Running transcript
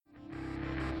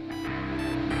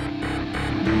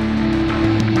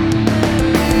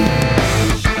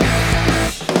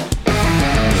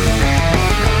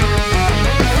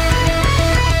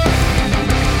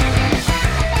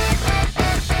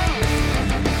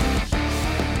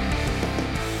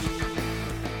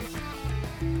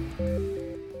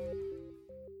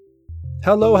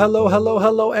Hello, hello, hello,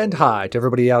 hello, and hi to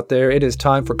everybody out there. It is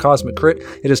time for Cosmic Crit.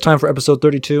 It is time for episode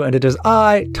 32, and it is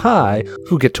I, Ty,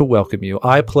 who get to welcome you.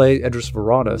 I play Edris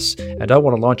Varanus, and I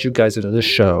want to launch you guys into this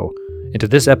show, into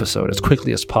this episode as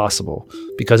quickly as possible,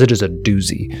 because it is a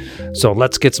doozy. So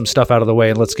let's get some stuff out of the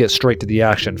way, and let's get straight to the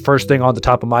action. First thing on the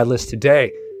top of my list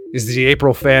today is the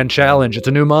April Fan Challenge. It's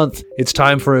a new month. It's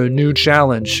time for a new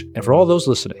challenge. And for all those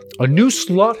listening, a new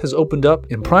slot has opened up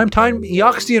in primetime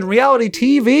Eoxian reality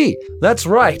TV. That's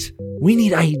right. We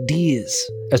need ideas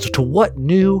as to what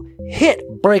new hit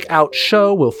breakout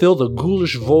show will fill the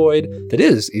ghoulish void that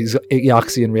is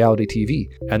Eoxian reality TV.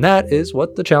 And that is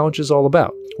what the challenge is all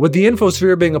about. With the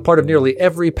infosphere being a part of nearly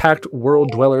every packed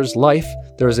world dweller's life,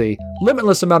 there is a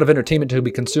limitless amount of entertainment to be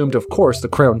consumed. Of course, the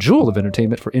crown jewel of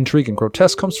entertainment for intrigue and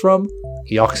grotesque comes from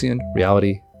Eoxian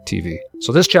reality TV.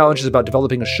 So this challenge is about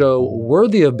developing a show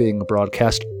worthy of being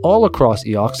broadcast all across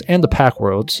Eox and the pack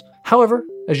worlds. However,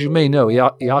 as you may know,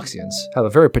 Eoxians have a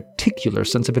very particular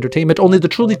sense of entertainment. Only the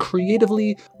truly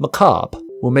creatively macabre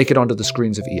will make it onto the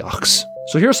screens of Eox.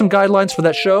 So here are some guidelines for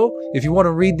that show. If you want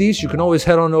to read these, you can always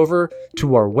head on over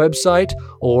to our website,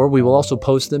 or we will also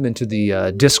post them into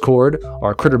the Discord,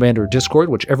 our Crittermander Discord,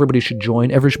 which everybody should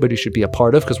join. Everybody should be a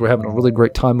part of, because we're having a really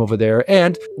great time over there,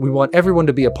 and we want everyone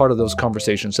to be a part of those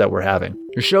conversations that we're having.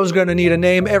 Your show's going to need a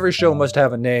name. Every show must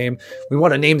have a name. We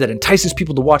want a name that entices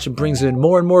people to watch and brings in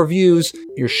more and more views.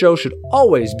 Your show should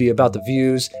always be about the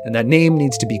views, and that name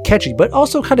needs to be catchy, but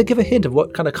also kind of give a hint of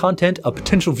what kind of content a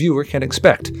potential viewer can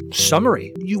expect. Summary.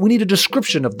 We need a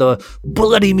description of the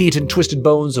bloody meat and twisted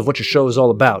bones of what your show is all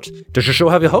about. Does your show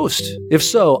have a host? If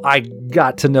so, I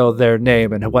got to know their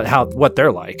name and what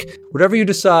they're like. Whatever you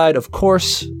decide, of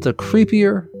course, the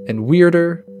creepier and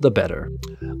weirder, the better.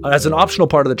 As an optional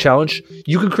part of the challenge,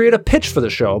 you can create a pitch for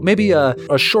the show. Maybe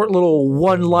a short little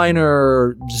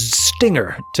one-liner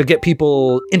stinger to get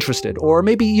people interested, or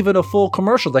maybe even a full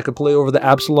commercial that could play over the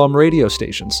Absalom radio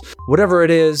stations. Whatever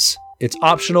it is, it's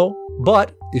optional,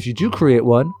 but if you do create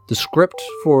one, the script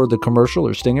for the commercial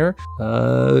or stinger,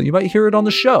 you might hear it on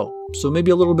the show. So maybe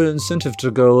a little bit of incentive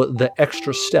to go the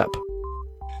extra step.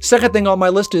 Second thing on my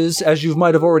list is, as you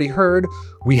might have already heard,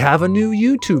 we have a new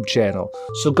YouTube channel.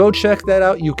 So go check that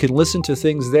out. You can listen to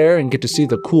things there and get to see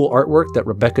the cool artwork that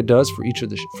Rebecca does for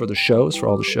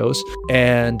all the shows.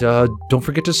 And don't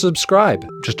forget to subscribe.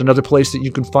 Just another place that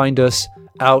you can find us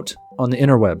out on the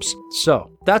interwebs. So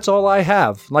that's all I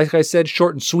have. Like I said,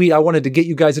 short and sweet. I wanted to get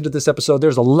you guys into this episode.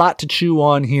 There's a lot to chew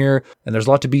on here, and there's a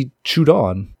lot to be chewed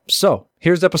on. So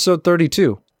here's episode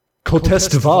 32,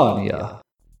 Cultistvania.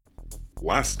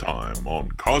 Last time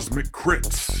on Cosmic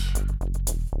Crits.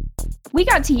 We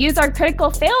got to use our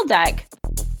critical fail deck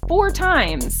 4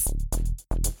 times.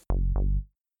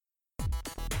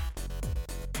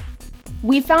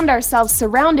 We found ourselves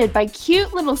surrounded by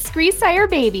cute little Screesire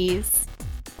babies.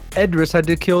 Edris had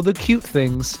to kill the cute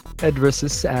things. Edris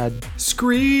is sad.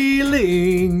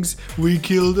 Screelings! We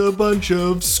killed a bunch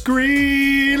of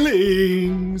Screelings!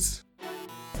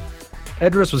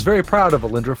 Edris was very proud of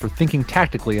Alindra for thinking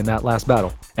tactically in that last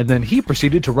battle, and then he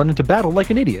proceeded to run into battle like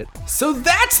an idiot. So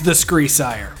that's the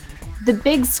Screesire! The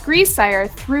big Screesire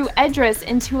threw Edris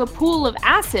into a pool of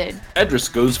acid. Edris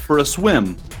goes for a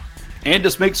swim.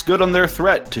 Andis makes good on their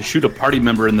threat to shoot a party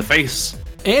member in the face.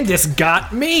 Andis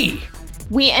got me!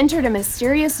 We entered a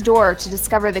mysterious door to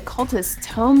discover the cultist's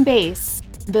home base,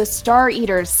 the Star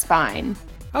Eater's spine.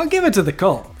 I'll give it to the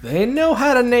cult. They know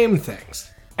how to name things.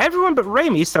 Everyone but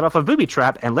Raimi set off a booby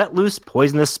trap and let loose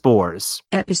poisonous spores.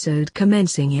 Episode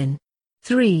commencing in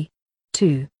 3,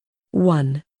 2,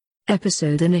 1.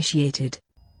 Episode initiated.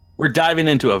 We're diving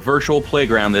into a virtual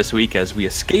playground this week as we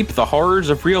escape the horrors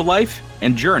of real life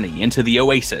and journey into the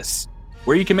Oasis,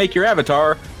 where you can make your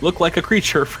avatar look like a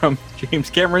creature from James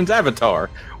Cameron's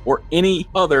Avatar, or any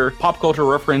other pop culture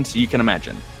reference you can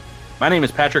imagine. My name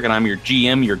is Patrick, and I'm your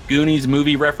GM, your Goonies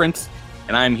movie reference,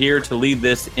 and I'm here to lead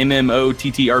this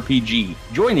MMOTTRPG.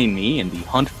 Joining me in the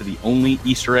hunt for the only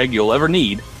Easter egg you'll ever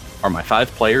need are my 5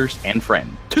 players and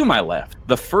friend. To my left,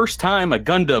 the first time a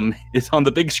Gundam is on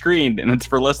the big screen, and it's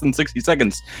for less than 60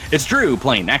 seconds, it's Drew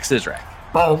playing Axe Israk.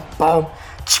 Boom, boom.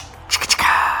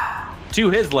 To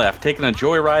his left, taking a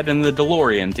joyride in the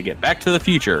DeLorean to get back to the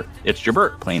future, it's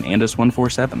Jabert playing Andis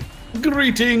 147.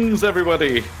 Greetings,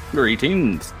 everybody.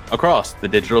 Greetings. Across the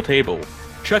digital table,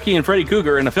 Chucky and Freddy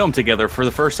Cougar in a film together for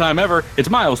the first time ever, it's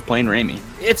Miles playing Raimi.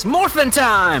 It's morphin'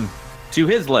 time! To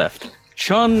his left,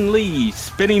 Chun-Li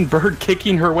spinning bird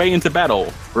kicking her way into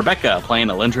battle, Rebecca playing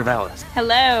Alindra Vallis.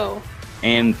 Hello.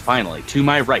 And finally, to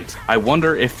my right, I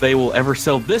wonder if they will ever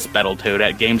sell this Battletoad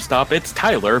at GameStop, it's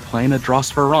Tyler playing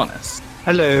Adros Varanus.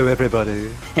 Hello, everybody.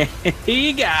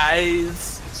 Hey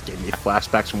guys! Just gave me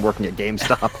flashbacks from working at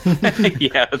GameStop.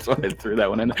 Yeah, that's why I threw that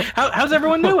one in. How's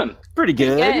everyone doing? Pretty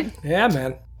good. Good. Yeah,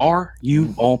 man. Are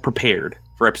you all prepared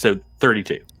for episode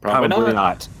 32? Probably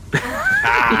not.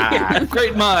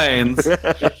 Great minds.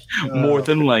 More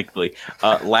than likely.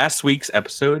 Last week's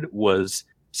episode was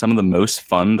some of the most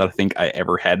fun that I think I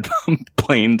ever had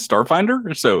playing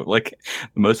Starfinder. So, like,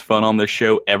 the most fun on this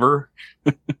show ever.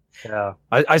 Yeah.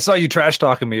 I saw you trash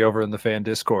talking me over in the fan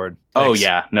Discord. Oh Thanks.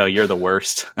 yeah, no, you're the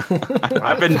worst.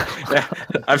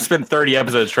 I've spent 30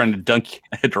 episodes trying to dunk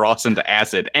Dross into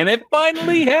acid, and it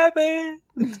finally happened.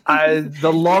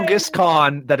 The longest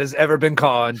con that has ever been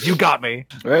conned. You got me.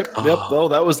 Right? Yep. Oh,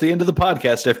 that was the end of the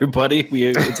podcast, everybody.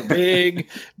 It's a big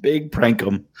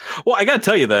prankum. Well, I gotta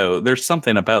tell you though, there's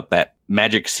something about that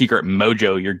magic secret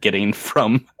mojo you're getting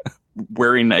from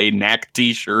wearing a Knack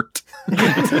t-shirt.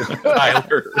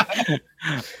 Tyler.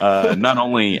 Not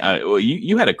only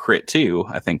you had a crit too,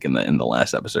 I think in the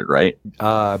last episode, right?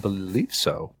 I believe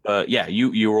so. Yeah,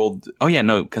 you rolled. Oh yeah,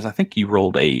 no, because I think you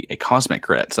rolled a cosmic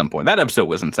crit at some point. That episode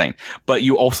was insane, but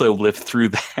you also lived through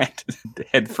that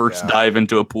head first dive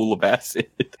into a pool of acid.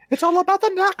 It's all about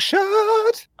the Knack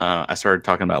shirt. I started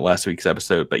talking about last week's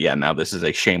episode, but yeah, now this is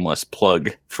a shameless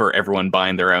plug for everyone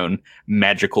buying their own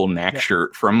magical Knack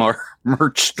shirt from our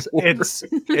merch store.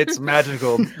 It's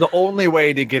magical. The only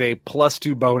way to get a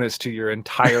 +2 bonus to your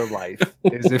entire life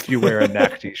is if you wear a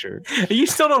Knack t-shirt. You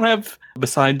still don't have,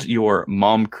 besides your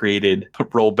mom created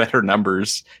roll better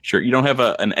numbers shirt, you don't have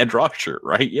an Ed Rock shirt,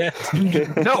 right? Yet.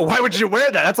 No, why would you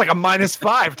wear that? That's like a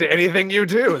 -5 to anything you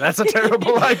do. That's a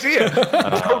terrible idea.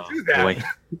 Don't do that. Boy.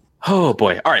 Oh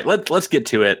boy. All right, let's get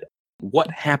to it. What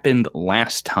happened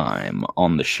last time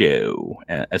on the show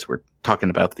as we're talking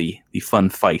about the fun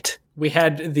fight? We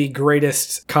had the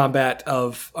greatest combat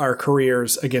of our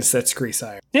careers against that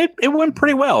Screesire. It went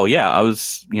pretty well. Yeah, I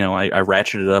was, I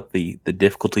ratcheted up the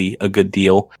difficulty a good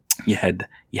deal. You had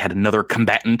another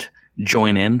combatant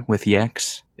join in with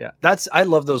Yex. Yeah, I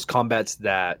love those combats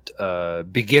that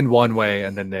begin one way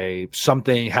and then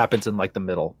something happens in like the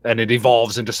middle and it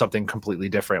evolves into something completely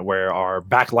different. Where our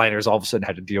backliners all of a sudden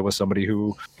had to deal with somebody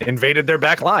who invaded their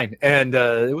back line, and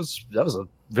it was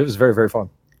very, very fun.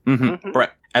 Mm-hmm. Right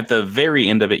at the very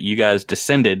end of it, you guys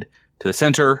descended to the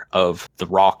center of the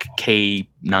rock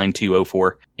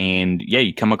K9204, and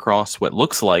you come across what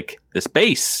looks like this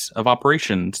base of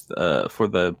operations for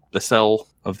the cell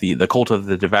of the Cult of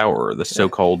the Devourer, the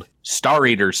so-called Star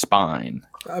Eater Spine.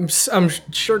 I'm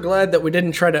sure glad that we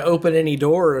didn't try to open any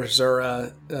doors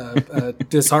or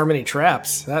disarm any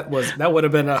traps. That would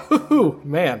have been a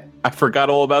man. I forgot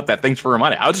all about that. Thanks for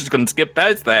reminding. I was just going to skip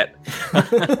past that.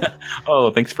 Oh,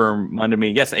 thanks for reminding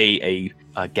me. Yes, a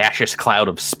gaseous cloud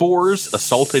of spores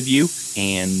assaulted you,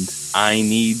 and I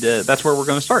need. That's where we're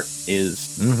going to start.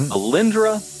 Is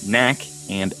Alindra, Knack,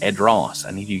 and Edros.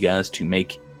 I need you guys to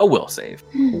make a will save.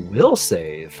 Will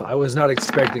save? I was not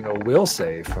expecting a will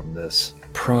save from this.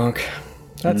 Prunk.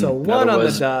 That's a 1 on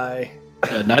the die.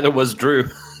 Neither was Drew.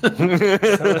 So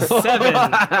a 7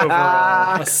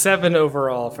 overall. A 7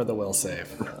 overall for the will save.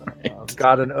 I've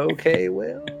got an okay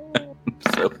will. I'm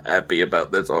so happy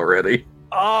about this already.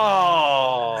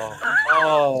 Oh.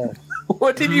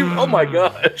 What did you? Oh my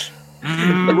gosh.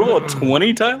 You roll a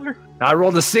 20, Tyler? I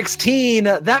rolled a 16.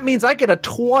 That means I get a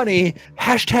 20.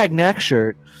 #Knack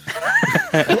shirt.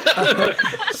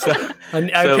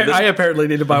 I apparently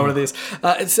need to buy one of these.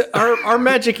 Our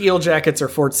magic eel jackets are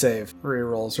fort save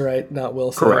rerolls, right? Not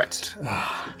will save. Correct.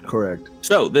 Correct.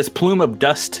 So this plume of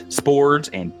dust, spores,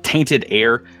 and tainted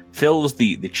air fills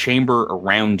the chamber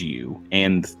around you,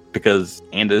 and because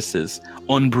Andis is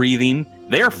unbreathing,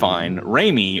 they're fine.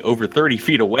 Raimi, over 30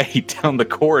 feet away down the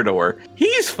corridor,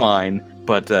 he's fine.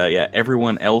 But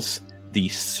everyone else, the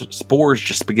spores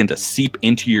just begin to seep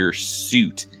into your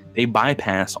suit. They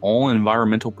bypass all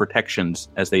environmental protections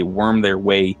as they worm their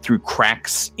way through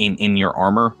cracks in your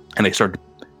armor, and they start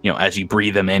to, as you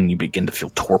breathe them in, you begin to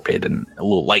feel torpid and a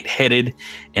little lightheaded,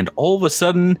 and all of a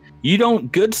sudden, you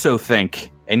don't good so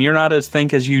think, and you're not as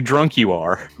think as you drunk you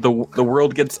are. The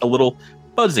world gets a little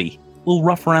fuzzy, a little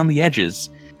rough around the edges.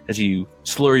 As you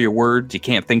slur your words, you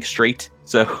can't think straight.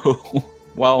 So,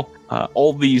 while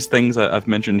all these things I've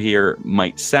mentioned here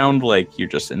might sound like you're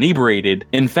just inebriated,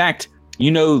 in fact, you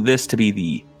know this to be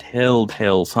the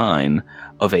telltale sign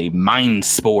of a mind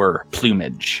spore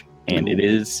plumage. And it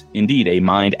is indeed a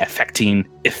mind-affecting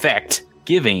effect,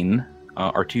 giving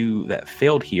our two that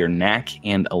failed here, Knack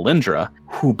and Alindra,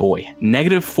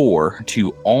 -4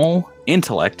 to all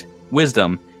intellect,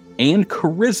 wisdom, and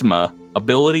charisma,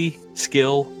 ability,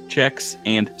 skill, checks,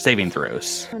 and saving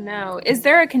throws. Oh no. Is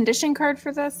there a condition card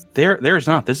for this? There's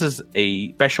not. This is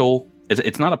a special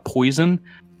It's not a poison,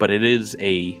 but it is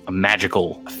a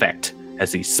magical effect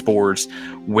as these spores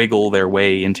wiggle their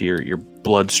way into your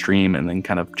bloodstream and then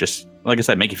kind of just, like I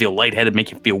said, make you feel lightheaded,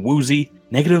 make you feel woozy.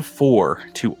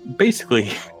 -4 to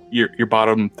basically your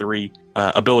bottom 3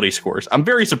 ability scores. I'm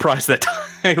very surprised that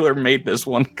Tyler made this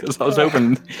one because I was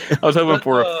hoping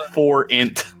for a 4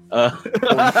 int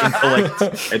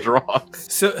intellect draw.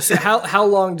 So how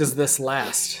long does this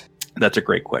last? That's a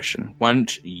great question. Why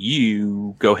don't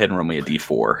you go ahead and roll me a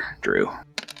d4, Drew?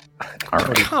 All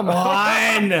right. Come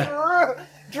on,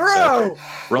 Drew!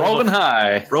 Rolling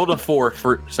high. Rolled a 4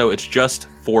 so it's just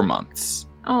 4 months.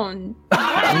 Oh,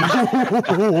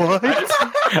 What?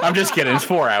 I'm just kidding. It's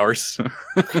 4 hours.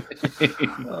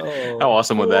 How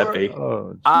awesome would that be?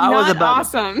 Oh, not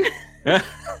awesome.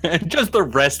 Just the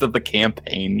rest of the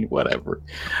campaign, whatever.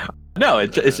 No,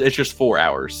 it's just 4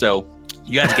 hours. So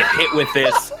you guys get hit with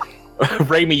this.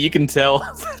 Raimi, you can tell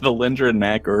the Lindra and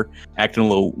Knack are acting a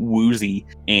little woozy,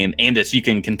 and Andis, you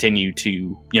can continue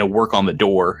to work on the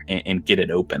door and get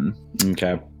it open.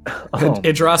 Okay.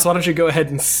 Idras, why don't you go ahead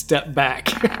and step back?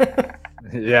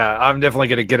 yeah, I'm definitely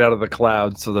going to get out of the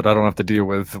cloud so that I don't have to deal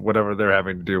with whatever they're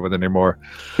having to deal with anymore.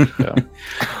 Yeah.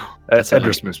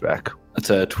 Edris moves back. That's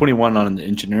a 21 on an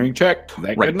engineering check. Is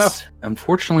that good enough?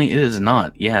 Unfortunately, it is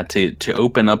not. Yeah, to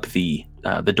open up the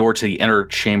door to the inner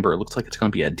chamber, it looks like it's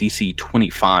going to be a DC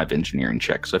 25 engineering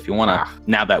check. So if you want to,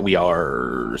 now that we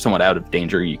are somewhat out of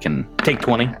danger, you can take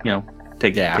 20,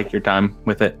 take your time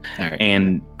with it,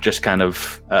 and just kind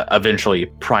of eventually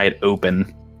pry it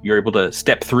open. You're able to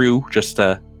step through just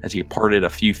as you parted a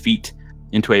few feet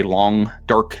into a long,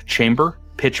 dark chamber,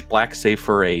 pitch black save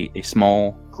for a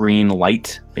small green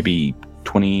light, maybe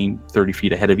 20, 30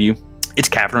 feet ahead of you. It's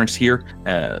cavernous here.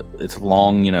 It's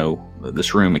long,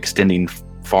 this room extending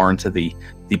far into the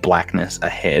blackness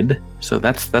ahead. So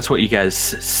that's what you guys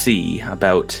see.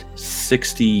 About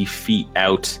 60 feet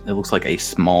out, it looks like a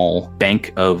small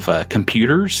bank of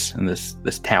computers in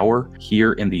this tower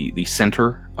here in the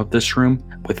center of this room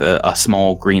with a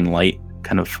small green light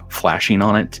kind of flashing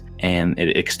on it, and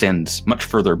it extends much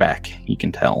further back, you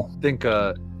can tell. I think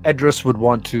Edris would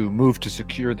want to move to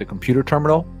secure the computer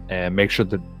terminal and make sure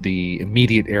that the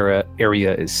immediate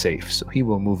area is safe. So he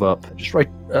will move up just right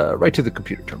to the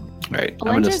computer terminal. All right.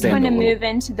 Linda's going to move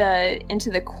into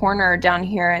the corner down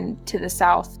here and to the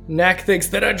south. Knack thinks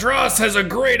that Idras has a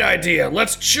great idea.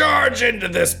 Let's charge into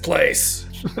this place.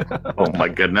 Oh my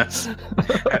goodness.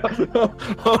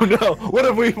 Oh no, what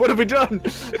have we done?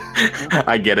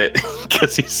 I get it,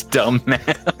 because he's dumb now.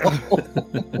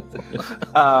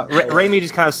 Raimi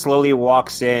just kind of slowly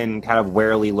walks in, kind of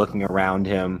warily looking around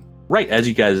him. Right, as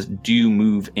you guys do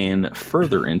move in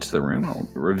further into the room, I'll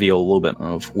reveal a little bit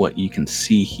of what you can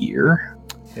see here.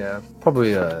 Yeah,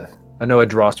 probably I know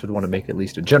Idras would want to make at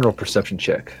least a general perception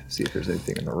check, see if there's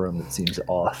anything in the room that seems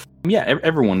off. Yeah,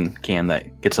 everyone can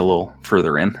that gets a little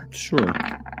further in. Sure.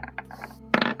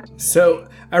 So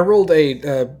I rolled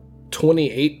a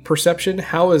 28 perception.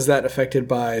 How is that affected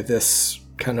by this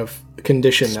kind of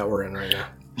condition that we're in right now?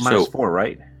 -4,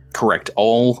 right? Correct.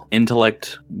 All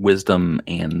intellect, wisdom,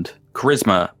 and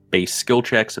charisma-based skill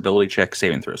checks, ability checks,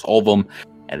 saving throws, all of them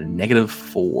at a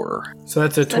 -4. So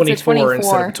that's a 24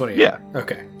 instead of a 28. Yeah.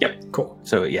 Okay. Yep. Cool.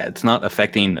 So yeah, it's not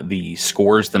affecting the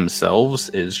scores themselves.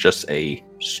 It's just a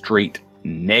straight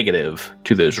negative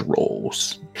to those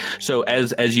rolls. So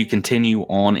as you continue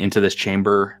on into this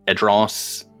chamber,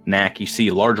 Idras, Knack, you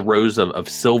see large rows of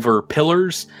silver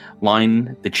pillars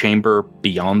line the chamber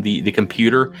beyond the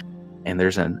computer. And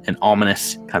there's an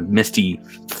ominous kind of misty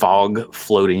fog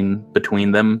floating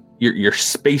between them. Your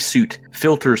spacesuit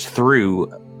filters through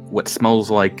what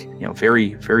smells like,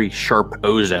 very, very sharp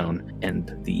ozone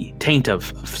and the taint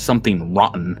of something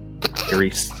rotten.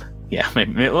 Let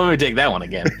me take that one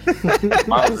again.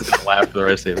 Miles is gonna laugh for the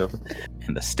rest of it.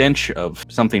 And the stench of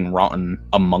something rotten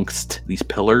amongst these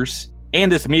pillars.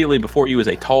 And this immediately before you is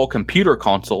a tall computer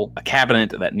console, a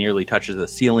cabinet that nearly touches the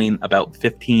ceiling about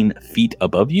 15 feet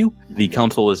above you. The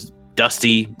console is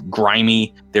dusty,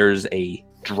 grimy. There's a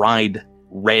dried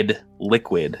red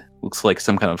liquid. Looks like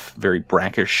some kind of very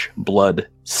brackish blood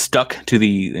stuck to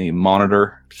the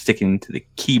monitor, sticking to the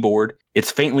keyboard.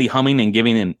 It's faintly humming and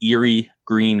giving an eerie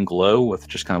green glow with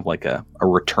just kind of like a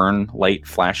return light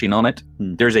flashing on it.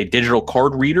 There's a digital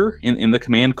card reader in the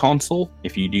command console.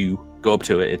 If you do go up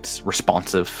to it, it's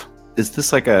responsive. Is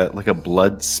this like a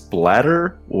blood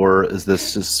splatter, or is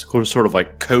this just sort of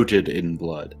like coated in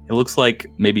blood? It looks like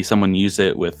maybe someone used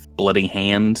it with bloody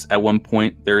hands at one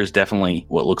point. There is definitely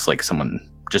what looks like someone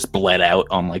just bled out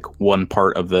on like one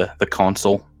part of the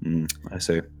console. I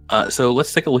see. So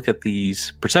let's take a look at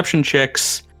these perception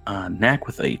checks. Knack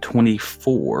with a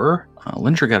 24.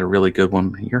 Lindra got a really good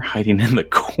one. You're hiding in the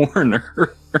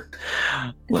corner.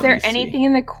 Is there anything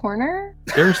in the corner?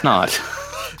 There's not.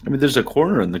 I mean, there's a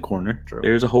corner in the corner.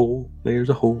 There's a hole. There's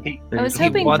a hole. I was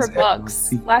hoping for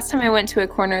books. Last time I went to a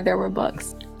corner, there were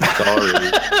books. Sorry.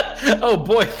 Oh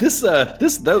boy,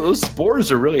 those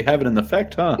spores are really having an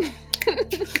effect, huh?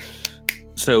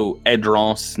 So,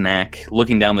 Edron, Snack,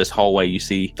 looking down this hallway, you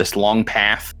see this long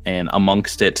path, and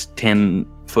amongst it,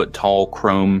 10-foot-tall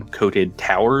chrome-coated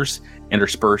towers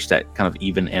interspersed at kind of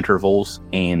even intervals,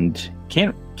 and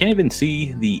can't even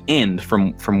see the end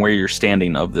from where you're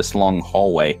standing of this long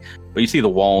hallway. But you see the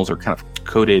walls are kind of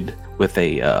coated with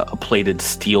a plated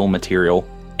steel material.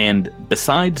 And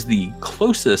besides the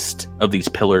closest of these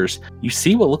pillars, you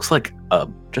see what looks like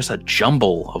just a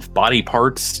jumble of body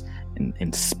parts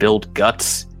and spilled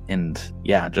guts, and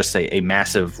just a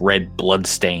massive red blood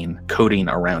stain coating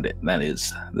around it. That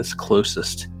is this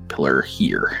closest pillar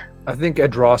here. I think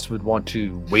Edros would want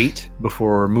to wait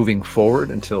before moving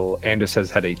forward until Andis has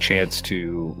had a chance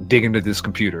to dig into this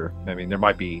computer. I mean, there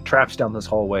might be traps down this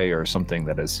hallway or something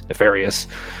that is nefarious.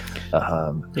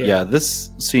 This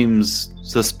seems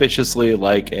suspiciously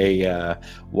like a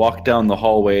walk down the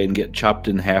hallway and get chopped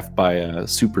in half by a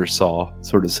super saw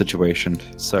sort of situation.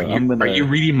 So are you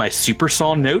reading my super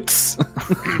saw notes?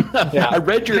 Yeah, I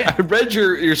read your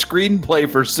screenplay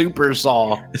for Super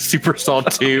Saw. Super Saw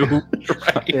 2.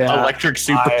 Right. Yeah. Electric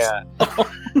Super Saw.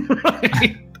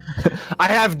 Right. I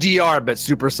have DR, but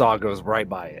Super Saw goes right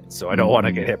by it, so I don't want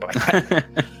to get hit by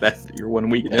that. That's your one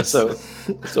weakness. Yeah,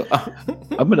 so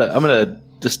I'm gonna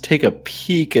just take a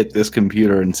peek at this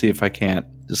computer and see if I can't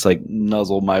just like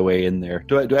nuzzle my way in there.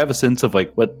 Do I have a sense of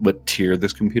like what tier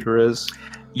this computer is?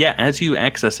 Yeah, as you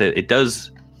access it,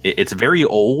 it's very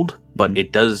old, but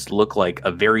it does look like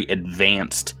a very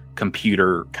advanced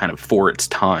computer kind of for its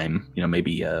time,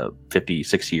 maybe a 50,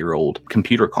 60-year-old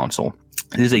computer console.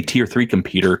 It is a tier 3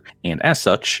 computer, and as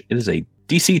such, it is a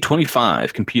DC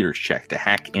 25 computers check to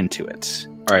hack into it.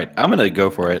 All right, I'm going to go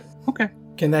for it. Okay.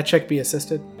 Can that check be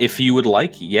assisted? If you would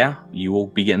like, you will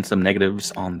be getting some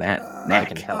negatives on that. I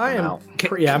can help him out.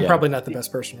 I'm probably not the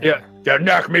best person. Yeah,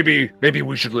 Knack, maybe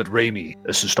we should let Raimi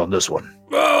assist on this one.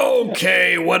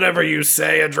 Okay, whatever you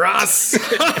say, Adras.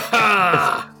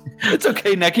 It's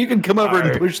okay, Knack. You can come over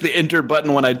and push the enter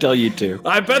button when I tell you to.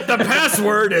 I bet the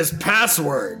password is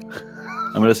password.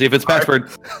 I'm going to see if it's password.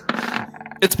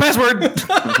 It's password.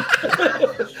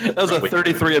 That was a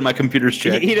 33 in my computer's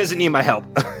check. He doesn't need my help.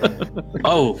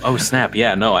 Oh, snap!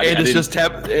 Yeah, no, and it's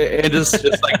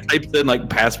just like typed in like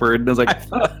password, and I was like,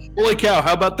 "Holy cow!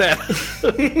 How about that?"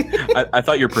 I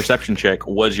thought your perception check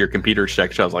was your computer's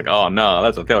check, so I was like, "Oh no,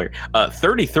 that's a failure."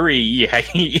 33, yeah,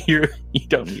 you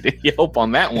don't need any help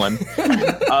on that one.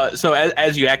 So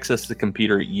as you access the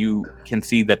computer, you can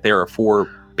see that there are 4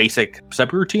 basic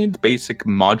subroutines, basic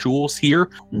modules here.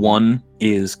 One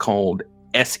is called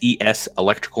SES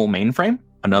Electrical Mainframe,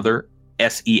 another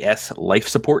SES Life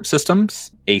Support Systems,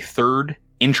 a third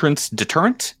Entrance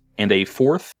Deterrent, and a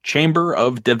 4th Chamber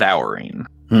of Devouring.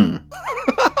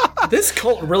 This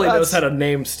cult really knows how to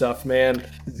name stuff, man.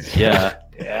 Yeah.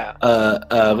 Yeah.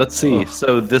 Let's see.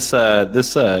 So this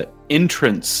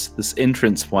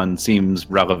entrance one seems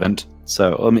relevant.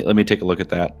 So let me take a look at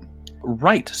that.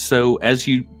 Right. So as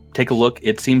you take a look,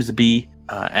 it seems to be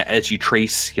as you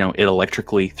trace, it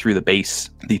electrically through the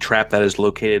base, the trap that is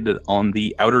located on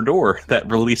the outer door that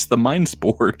released the mind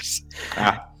spores.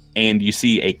 And you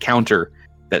see a counter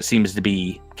that seems to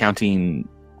be counting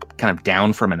kind of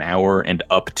down from an hour and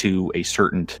up to a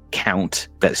certain count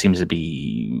that seems to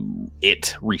be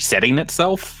it resetting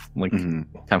itself, like kind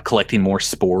of collecting more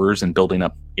spores and building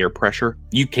up air pressure.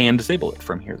 You can disable it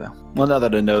from here, though. Well, now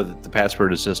that I know that the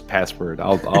password is just password,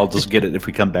 I'll just get it if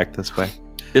we come back this way.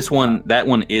 That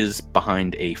one is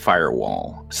behind a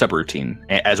firewall subroutine,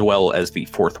 as well as the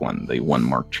 4th one, the one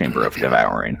marked Chamber of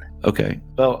Devouring. Okay.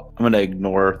 Well, I'm going to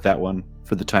ignore that one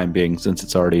for the time being, since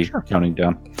it's already counting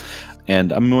down.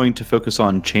 And I'm going to focus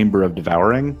on Chamber of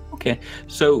Devouring. Okay.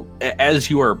 So as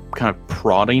you are kind of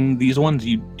prodding these ones,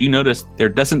 you notice there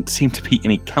doesn't seem to be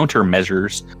any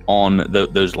countermeasures on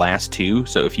those last 2.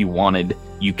 So if you wanted,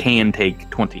 you can take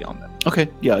 20 on them. Okay.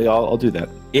 Yeah, I'll do that.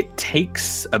 It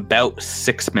takes about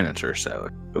 6 minutes or so.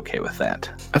 Okay with that?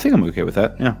 I think I'm okay with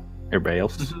that. Yeah. Everybody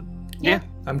else? Mm-hmm. Yeah.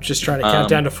 I'm just trying to count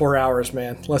down to 4 hours,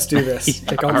 man. Let's do this.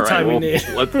 Take all the time we need.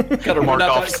 Let's gotta mark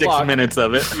off 6 minutes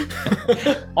of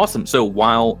it. Awesome. So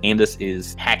while Andis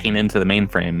is hacking into the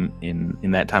mainframe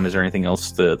in that time, is there anything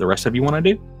else the rest of you want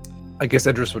to do? I guess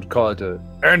Edris would call it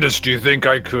Andis, do you think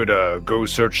I could go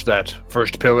search that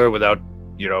first pillar without,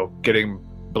 getting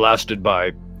blasted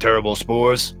by terrible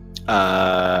spores?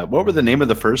 What were the name of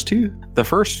the first two? The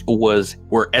first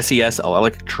were SES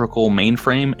Electrical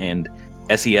Mainframe and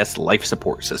SES Life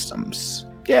Support Systems.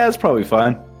 Yeah, that's probably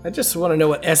fine. I just want to know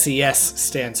what SES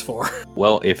stands for.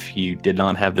 Well, if you did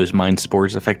not have those mind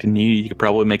spores affecting you, you could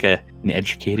probably make an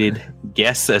educated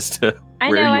guess as to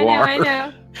where you are. I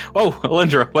know. Oh,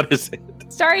 Alindra, what is it?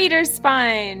 Star Eater's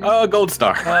spine. Oh, Gold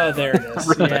Star. Oh, there it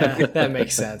is. Yeah, that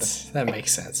makes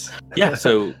sense. Yeah,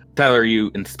 so Tyler, are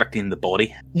you inspecting the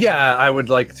body? Yeah, I would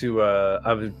like to.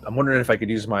 I'm wondering if I could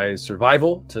use my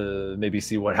survival to maybe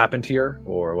see what happened here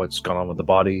or what's gone on with the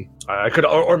body. I could,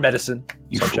 or medicine.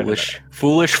 You So I'm checking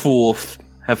foolish fool,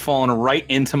 have fallen right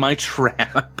into my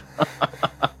trap.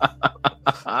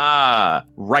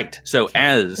 Right. So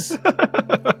as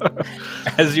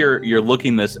you're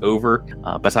looking this over,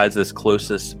 besides this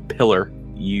closest pillar,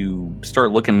 you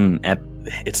start looking at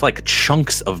it's like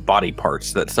chunks of body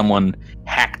parts that someone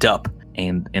hacked up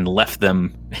and left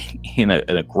them in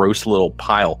a gross little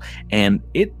pile, and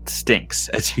it stinks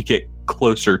as you get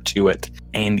closer to it.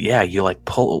 And yeah, you like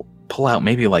pull out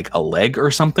maybe like a leg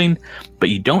or something, but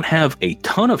you don't have a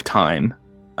ton of time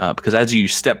because as you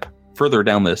step further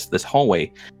down this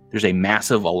hallway, there's a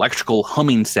massive electrical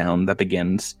humming sound that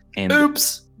begins, and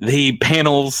Oops. the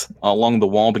panels along the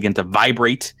wall begin to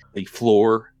vibrate. The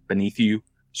floor beneath you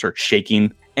starts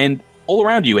shaking, and all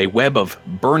around you, a web of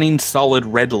burning solid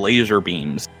red laser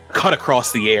beams cut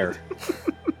across the air.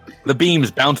 The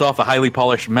beams bounce off the highly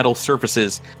polished metal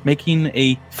surfaces, making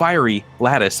a fiery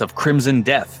lattice of crimson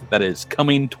death that is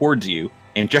coming towards you.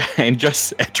 And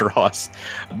just Etros,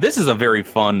 this is a very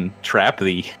fun trap,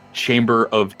 the Chamber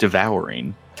of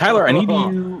Devouring. Tyler, I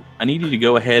need you to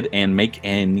go ahead and make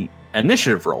an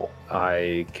initiative roll.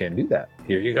 I can do that.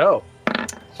 Here you go.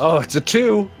 Oh, it's a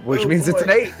 2, which means it's an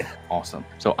 8. Awesome.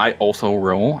 So I also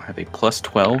roll, have a plus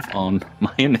 12 on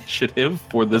my initiative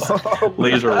for this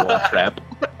laser roll trap.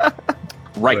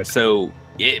 Right, Good. so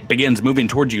it begins moving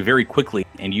towards you very quickly,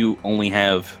 and you only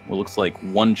have what looks like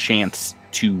one chance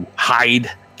to hide,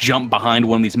 jump behind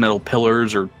one of these metal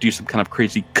pillars, or do some kind of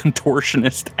crazy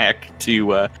contortionist act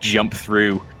to jump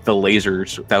through the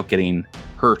lasers without getting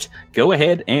hurt. Go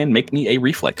ahead and make me a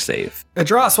reflex save.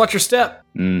 Adros, watch your step.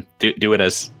 Do it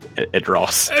as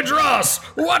Edros. Adros,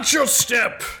 watch your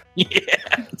step.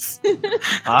 Yes.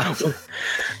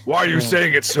 Why are you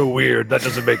saying it so weird? That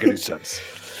doesn't make any sense.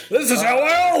 This is how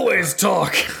I always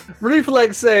talk.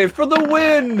 Reflex save for the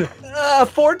win.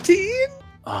 14.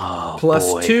 Oh, Plus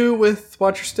boy. 2 with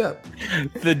watch your step.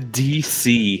 The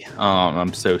DC.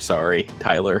 I'm so sorry,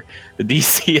 Tyler. The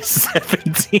DC is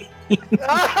 17.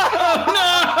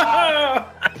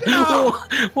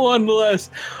 One less.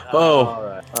 Oh. All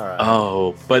right.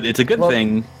 Oh, but it's a good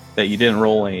thing that you didn't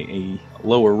roll a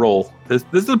lower roll. This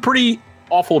is a pretty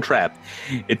awful trap.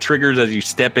 It triggers as you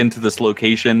step into this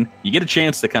location. You get a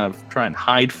chance to kind of try and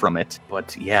hide from it.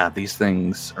 But yeah, these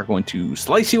things are going to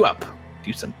slice you up.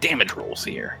 Do some damage rolls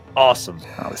here. Awesome.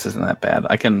 Oh, this isn't that bad.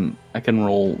 I can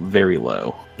roll very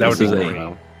low. That This would is be a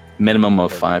great. minimum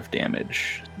of 5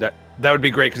 damage. That would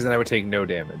be great because then I would take no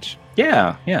damage.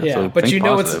 Yeah. Yeah, So but think you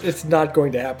know positive. it's not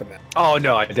going to happen now. Oh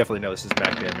no, I definitely know this is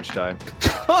back damage time. So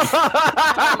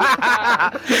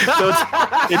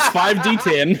it's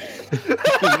 5d10.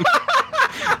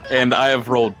 And I have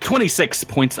rolled 26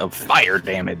 points of fire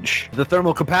damage. The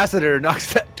thermal capacitor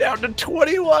knocks that down to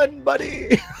 21,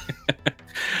 buddy.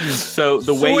 So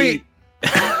the way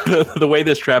the way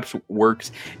this trap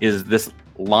works is this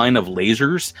line of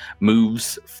lasers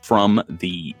moves from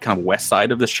the kind of west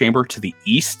side of this chamber to the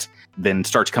east, then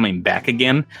starts coming back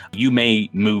again. You may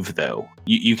move though.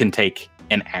 You can take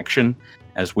an action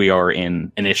as we are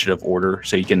in initiative order,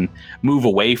 so you can move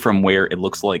away from where it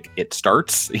looks like it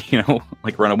starts,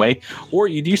 like run away. Or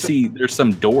you do see there's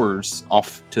some doors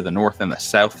off to the north and the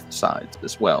south sides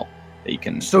as well that you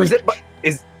can. So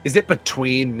is it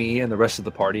between me and the rest of the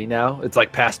party now? It's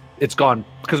like past. It's gone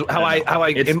because how I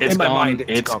It's in my gone, mind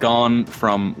it's gone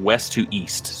from west to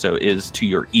east, so it is to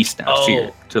your east now,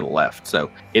 to the left.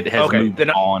 So it has moved then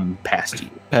on past you.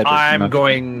 Patrick, I'm no,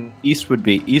 going. East would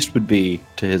be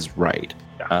to his right.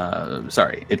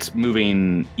 Sorry, it's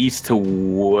moving east to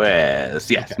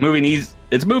west. Yes, moving east.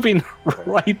 It's moving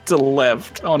right to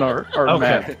left on our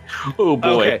map. Oh boy.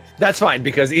 Okay, that's fine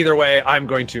because either way, I'm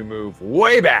going to move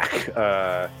way back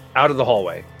out of the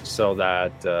hallway so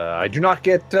that I do not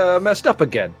get messed up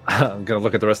again. I'm going to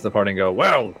look at the rest of the party and go,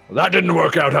 well, that didn't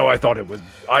work out how I thought it would.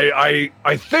 I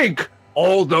think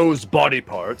all those body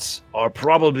parts are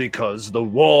probably because the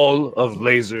wall of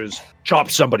lasers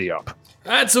chopped somebody up.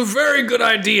 That's a very good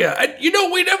idea. And,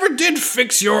 we never did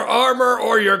fix your armor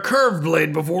or your curved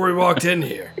blade before we walked in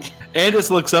here. Andis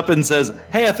looks up and says,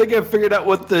 "Hey, I think I figured out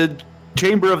what the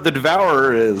Chamber of the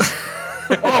Devourer is."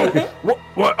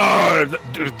 What?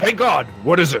 Thank God.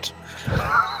 What is it?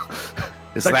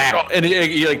 It's that, and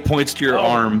he like points to your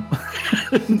arm.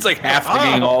 It's like half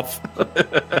hanging off.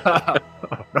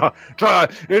 No,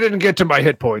 it didn't get to my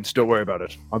hit points. Don't worry about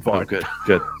it. I'm fine. Good.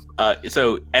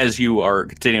 So as you are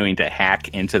continuing to hack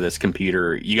into this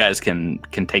computer, you guys can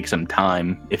take some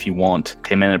time if you want.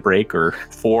 10-minute break or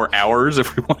 4 hours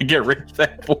if we want to get rid of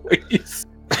that voice.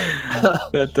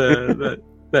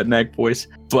 that neck voice.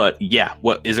 But yeah,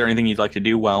 what is there anything you'd like to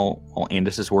do while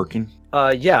Andis is working?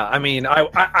 Yeah, I mean,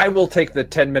 I will take the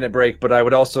 10-minute break, but I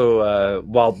would also,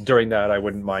 while during that, I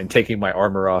wouldn't mind taking my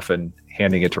armor off and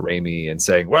handing it to Raimi and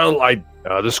saying, well,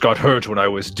 this got hurt when I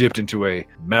was dipped into a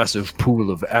massive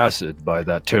pool of acid by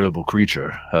that terrible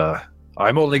creature.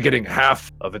 I'm only getting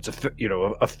half of its,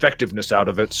 effectiveness out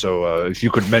of it, so if you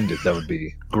could mend it, that would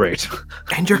be great.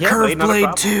 And your curved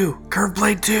blade too. Curved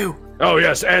blade too. Oh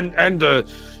yes, and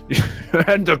the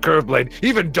and the curved blade.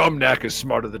 Even Dumb-Neck is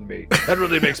smarter than me. That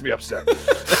really makes me upset.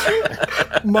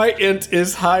 My int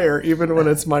is higher even when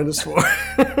it's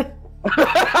 -4.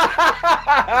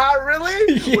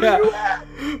 Really? Yeah.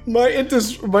 My int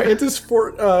is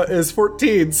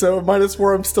 14, so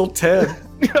 -4 I'm still 10.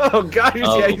 Oh gosh,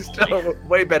 yeah, he's still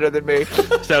way better than me.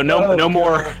 So no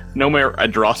more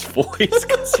Adros voice.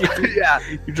 'Cause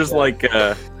you're just like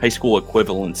high school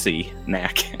equivalency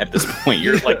knack at this point.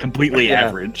 You're like completely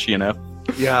average, you know.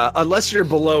 Yeah, unless you're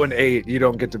below an 8, you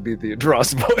don't get to be the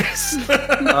Adros voice.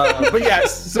 But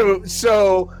yes,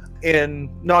 so in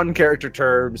non-character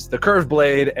terms, the curved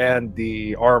blade and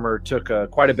the armor took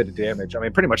quite a bit of damage. I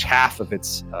mean, pretty much half of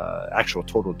its actual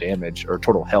total damage or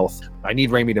total health. I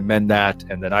need Raimi to mend that,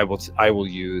 and then I will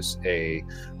use a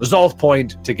resolve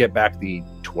point to get back the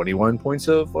 21 points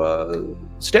of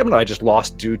stamina I just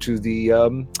lost due to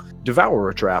the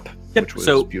Devourer trap, which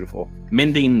was beautiful.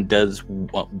 Mending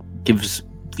gives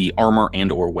the armor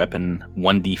and or weapon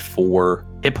 1d4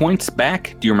 hit points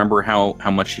back. Do you remember how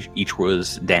much each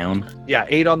was down? Yeah,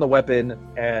 8 on the weapon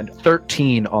and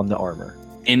 13 on the armor.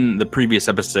 In the previous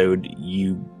episode,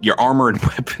 your armor and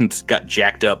weapons got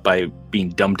jacked up by being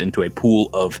dumped into a pool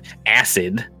of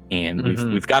acid, and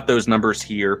we've got those numbers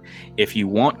here. If you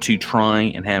want to try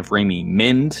and have Raimi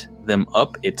mend them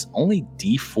up, it's only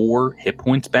d4 hit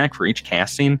points back for each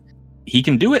casting. He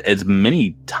can do it as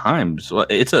many times.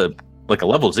 It's like a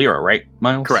level 0, right,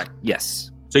 Miles? Correct.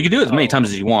 Yes. So you can do it as many times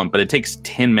as you want, but it takes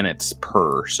 10 minutes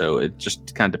per. So it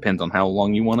just kind of depends on how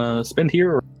long you want to spend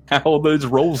here or how those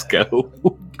rolls go.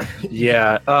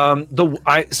 Yeah.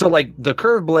 The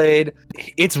curved blade,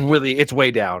 it's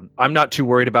way down. I'm not too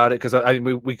worried about it because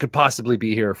we could possibly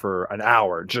be here for an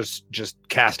hour just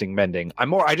casting mending. I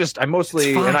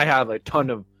have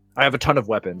a ton of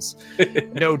weapons.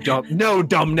 No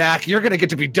Dumb-Neck. You're gonna get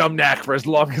to be Dumb-Neck for as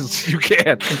long as you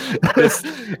can.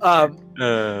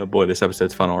 Boy, this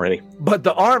episode's fun already. But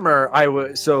the armor,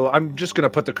 I'm just gonna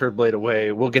put the curved blade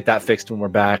away. We'll get that fixed when we're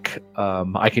back.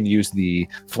 I can use the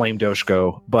flame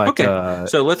doshko, but okay.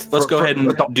 So let's go ahead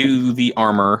and do the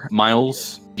armor.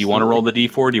 Miles, do you want to roll the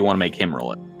d4? Or do you want to make him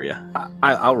roll it for you?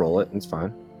 I'll roll it. It's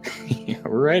fine.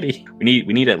 Alrighty.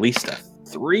 We need at least a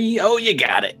 3. Oh, you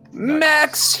got it.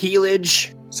 Max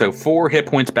healage. So 4 hit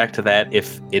points back to that.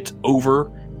 If it's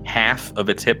over half of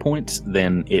its hit points,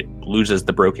 then it loses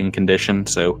the broken condition.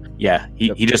 So yeah,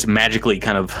 he just magically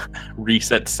kind of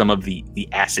resets some of the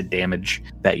acid damage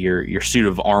that your suit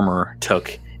of armor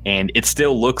took, and it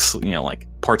still looks, like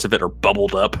parts of it are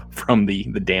bubbled up from the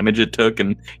damage it took,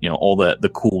 and all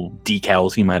the cool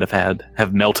decals he might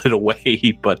have melted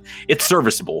away, but it's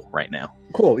serviceable right now.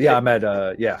 Cool. Yeah, I'm at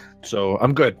so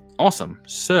I'm good. Awesome.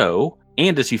 So,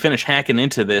 and as you finish hacking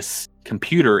into this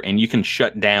computer, and you can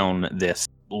shut down this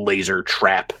laser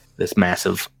trap, this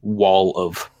massive wall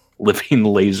of living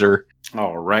laser.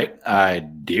 All right, I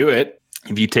do it.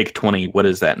 If you take 20, what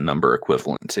is that number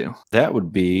equivalent to? That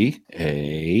would be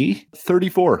a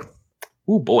 34.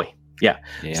 Oh boy. Yeah.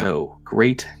 So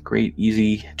great,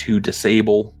 easy to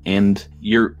disable, and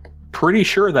you're pretty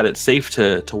sure that it's safe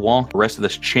to walk the rest of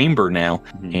this chamber now.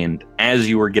 Mm-hmm. And as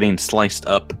you were getting sliced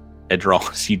up,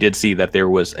 Adros, you did see that there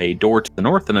was a door to the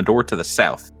north and a door to the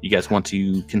south. You guys want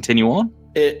to continue on?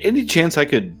 Any chance I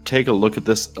could take a look at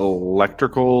this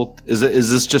electrical? Is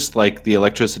this just like the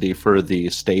electricity for the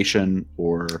station,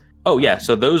 or? Oh yeah,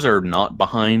 so those are not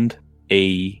behind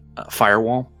a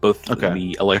firewall, both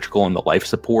the electrical and the life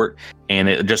support, and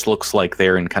it just looks like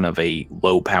they're in kind of a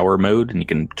low power mode, and you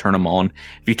can turn them on.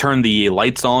 If you turn the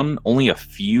lights on, only a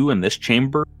few in this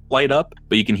chamber light up,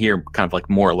 but you can hear kind of like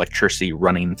more electricity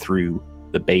running through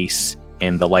the base,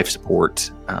 and the life support,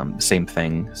 same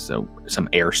thing. So some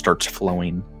air starts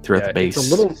flowing throughout the base.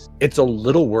 It's a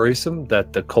little worrisome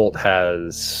that the cult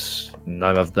has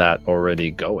none of that already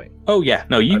going. Oh yeah,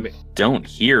 no, you don't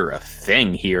hear a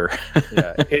thing here.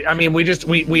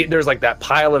 We there's like that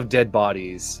pile of dead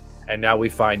bodies, and now we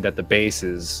find that the base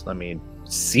is,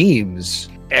 seems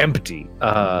empty.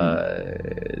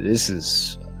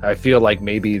 I feel like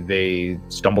maybe they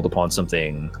stumbled upon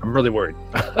something. I'm really worried.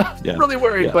 Really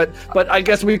worried, but I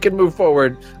guess we can move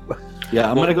forward. Yeah,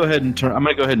 I'm gonna go ahead and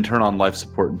turn on life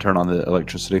support and turn on the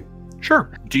electricity. Sure.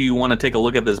 Do you want to take a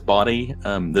look at this body?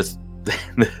 This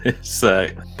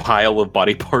pile of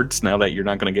body parts, now that you're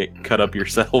not going to get cut up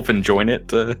yourself and join it,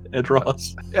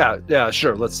 Edros? Yeah,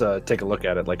 sure. Let's take a look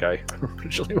at it like I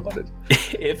originally wanted.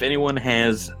 If anyone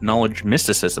has knowledge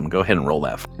mysticism, go ahead and roll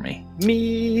that for me.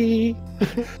 Me.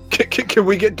 Can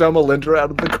we get Dumb Alindra out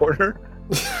of the corner?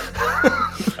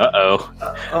 Uh-oh.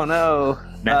 Oh no.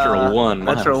 Natural 1.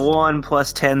 Natural 1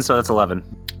 plus 10, so that's 11.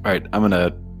 All right, I'm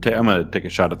gonna take a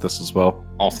shot at this as well.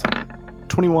 Awesome.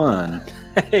 21.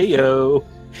 Hey-yo.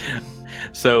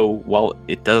 So, while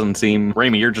it doesn't seem...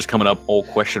 Raimi, you're just coming up all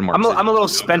question marks. I'm a little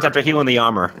spent after healing the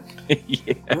armor.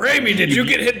 Yeah. Raimi, did you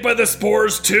get hit by the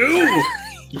spores too?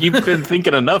 You've been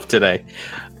thinking enough today.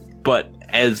 But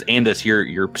as Andis,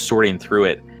 you're sorting through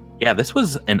it. Yeah, this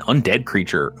was an undead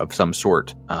creature of some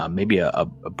sort. Maybe a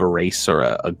Barace or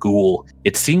a ghoul.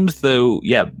 It seems though,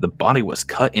 the body was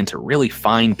cut into really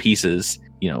fine pieces.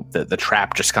 The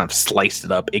trap just kind of sliced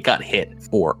it up. It got hit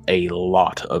for a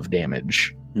lot of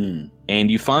damage.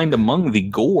 And you find among the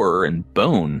gore and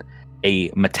bone a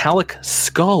metallic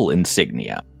skull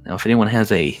insignia. Now, if anyone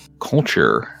has a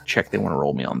culture check they want to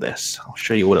roll me on this, I'll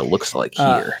show you what it looks like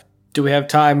here. Do we have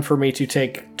time for me to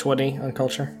take 20 on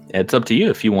culture? It's up to you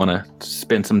if you want to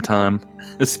spend some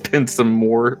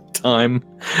more time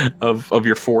of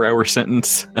your 4-hour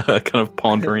sentence kind of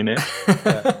pondering it.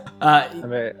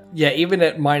 Even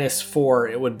at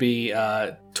 -4, it would be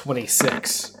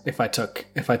 26 if I took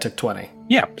 20.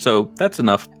 Yeah, so that's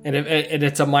enough. And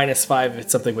it's a -5 if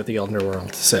it's something with the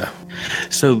Underworld. So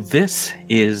this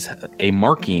is a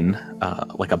marking,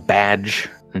 like a badge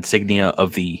insignia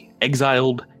of the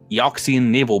exiled Yoxian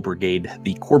Naval Brigade,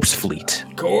 the Corpse Fleet.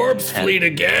 Corpse Fleet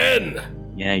again!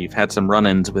 Yeah, you've had some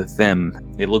run-ins with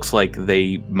them. It looks like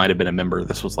they might have been a member.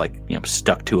 This was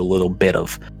stuck to a little bit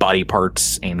of body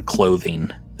parts and clothing,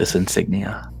 this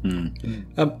insignia. Can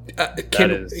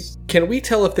we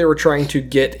tell if they were trying to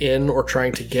get in or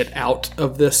trying to get out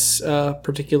of this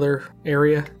particular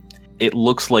area? It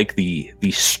looks like the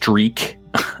streak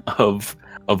of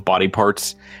body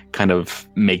parts kind of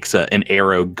makes an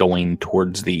arrow going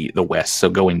towards the west, so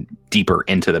going deeper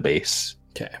into the base.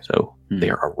 Okay. So they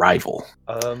are a rival.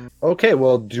 Okay,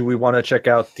 well, do we want to check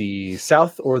out the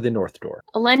south or the north door?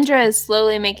 Alindra is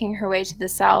slowly making her way to the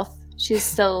south. She's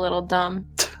still a little dumb.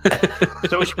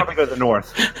 So we should probably go to the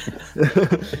north.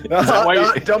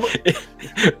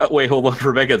 Wait, hold on,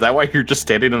 Rebecca. Is that why you're just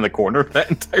standing in the corner that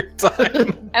entire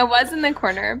time? I was in the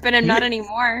corner, but I'm not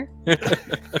anymore.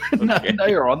 Now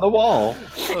you're on the wall.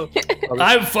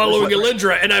 I'm following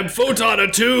Alindra, and I'm photon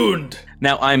attuned.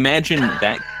 Now, I imagine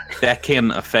that can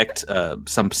affect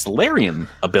some Solarian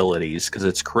abilities, because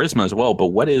it's charisma as well. But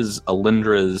what is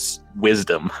Alindra's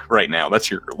wisdom right now?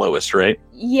 That's your lowest, right?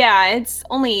 Yeah, it's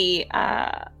only,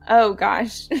 oh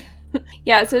gosh.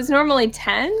 Yeah, so it's normally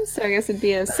 10, so I guess it'd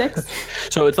be a 6.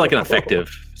 So it's like an effective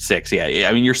 6, yeah.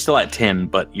 I mean, you're still at 10,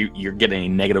 but you're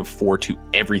getting a -4 to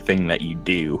everything that you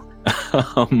do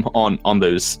on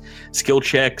those skill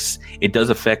checks. It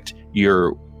does affect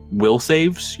your will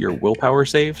saves, your willpower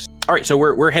saves. All right, so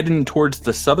we're heading towards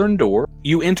the southern door.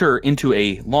 You enter into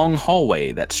a long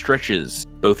hallway that stretches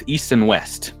both east and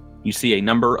west. You see a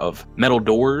number of metal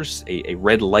doors. A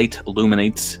red light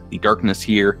illuminates the darkness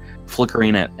here,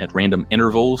 flickering at random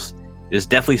intervals. It is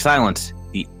deathly silent.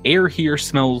 The air here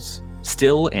smells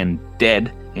still and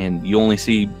dead, and you only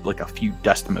see like a few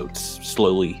dust motes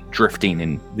slowly drifting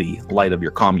in the light of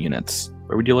your comm units.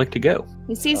 Where would you like to go?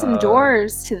 You see some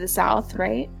doors to the south,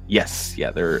 right? Yes,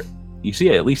 yeah, you see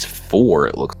at least 4,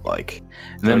 it looks like.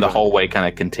 And then the hallway kind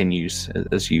of continues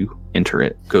as you enter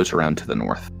it, goes around to the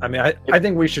north. I mean, I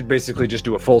think we should basically just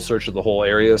do a full search of the whole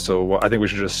area. So I think we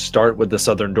should just start with the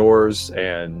southern doors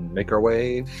and make our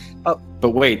way up.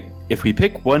 But wait, if we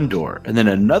pick one door and then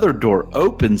another door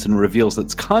opens and reveals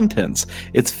its contents,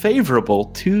 it's favorable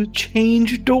to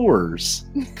change doors.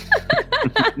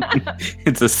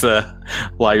 It's this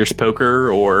Liar's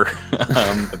Poker or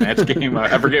the match game.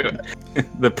 I forget.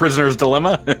 The Prisoner's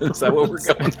Dilemma. Is that what we're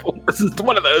going for? This is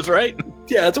one of those, right?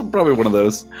 Yeah, it's probably one of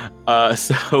those.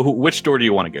 So which door do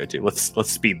you want to go to? Let's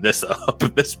speed this up.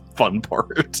 This fun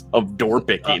part of door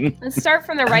picking. Let's start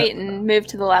from the right and move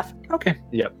to the left. Okay.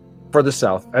 Yep. For the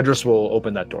south, Edris will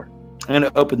open that door. I'm going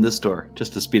to open this door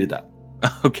just to speed it up.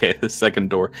 Okay, the second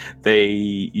door.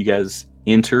 You guys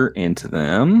enter into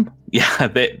them. Yeah,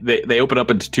 they open up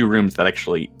into two rooms that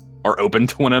actually are open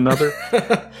to one another.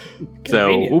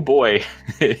 So, oh boy,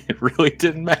 it really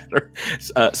didn't matter.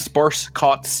 Sparse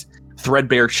cots,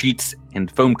 threadbare sheets,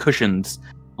 and foam cushions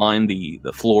line the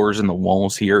floors and the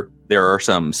walls here. There are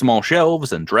some small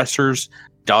shelves and dressers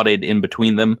dotted in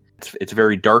between them. It's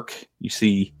very dark. You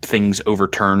see things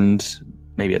overturned,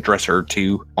 maybe a dresser or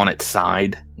two on its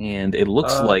side, and it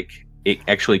looks like it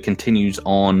actually continues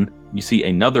on. You see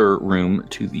another room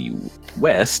to the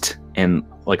west and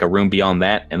like a room beyond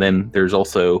that, and then there's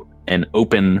also an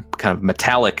open kind of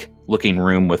metallic looking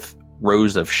room with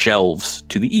rows of shelves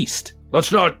to the east.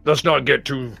 Let's not get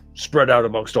too spread out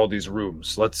amongst all these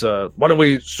rooms. Let's why don't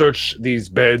we search these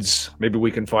beds? Maybe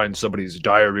we can find somebody's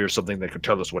diary or something that could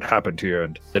tell us what happened here,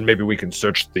 and then maybe we can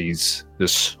search the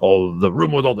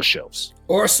room with all the shelves.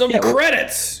 Or some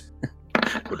credits.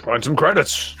 Could find some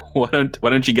credits. Why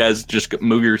don't you guys just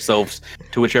move yourselves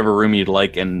to whichever room you'd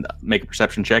like and make a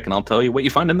perception check, and I'll tell you what you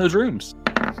find in those rooms.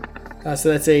 So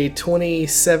that's a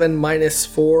 27 minus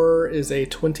 4 is a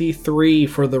 23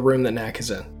 for the room that Knack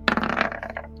is in.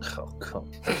 Oh,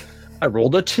 come. I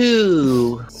rolled a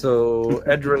 2. So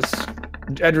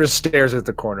Edris stares at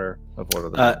the corner of one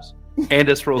of the rooms.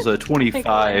 Andis rolls a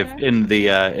 25 in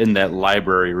that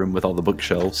library room with all the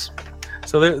bookshelves.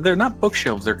 So they're not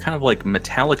bookshelves. They're kind of like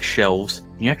metallic shelves.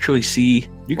 You actually see...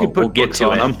 You can put books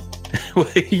on them.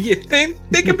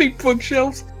 They can be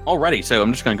bookshelves. Alrighty, so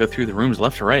I'm just going to go through the rooms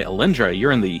left to right. Alindra,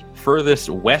 you're in the furthest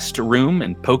west room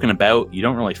and poking about. You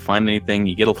don't really find anything.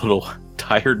 You get a little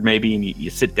tired maybe, and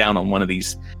you sit down on one of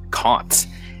these cots,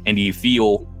 and you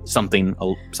feel something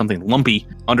lumpy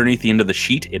underneath the end of the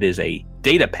sheet. It is a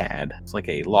data pad. It's like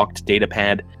a locked data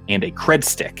pad and a cred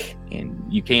stick, and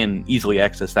you can easily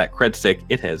access that cred stick.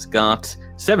 It has got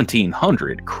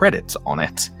 1,700 credits on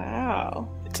it. Wow.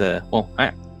 It's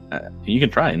you can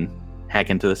try and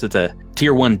hack into this. It's a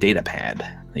tier 1 data pad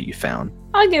that you found.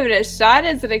 I'll give it a shot.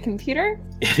 Is it a computer?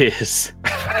 It is.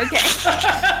 Okay.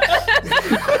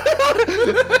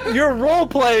 Your role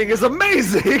playing is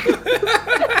amazing.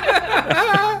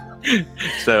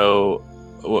 So,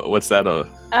 what's that?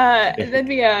 That'd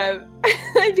be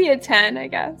a 10, I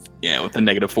guess. Yeah, with a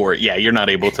 -4. Yeah, you're not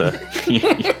able to.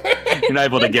 You're not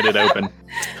able to get it open.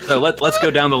 So let's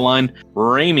go down the line.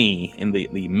 Raimi in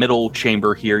the middle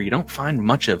chamber here. You don't find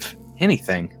much of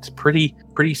anything. It's pretty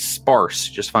sparse.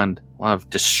 You just find a lot of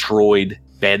destroyed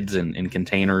beds and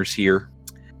containers here.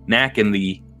 Knack in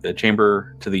the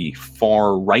chamber to the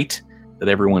far right that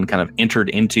everyone kind of entered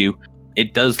into.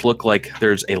 It does look like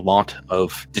there's a lot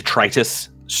of detritus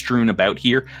strewn about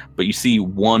here, but you see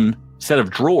one set of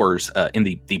drawers in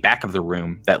the back of the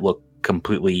room that look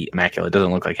completely immaculate. It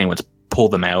doesn't look like anyone's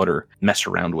pulled them out or messed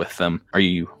around with them. Are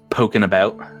you poking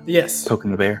about? Yes.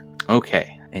 Poking the bear?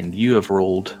 Okay. And you have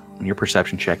rolled on your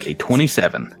perception check a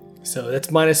 27. So that's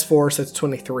 -4, so that's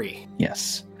 23.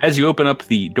 Yes. As you open up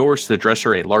the doors to the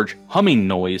dresser, a large humming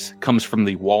noise comes from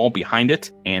the wall behind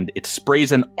it, and it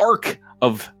sprays an arc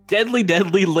of deadly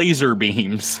laser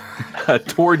beams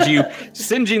towards you,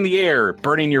 singeing the air,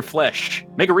 burning your flesh.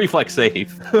 Make a reflex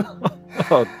save.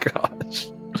 Oh, gosh.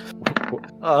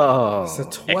 Oh. So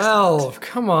 12.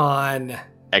 Come on.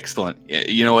 Excellent.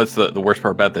 You know what's the worst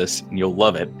part about this? And you'll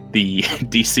love it. The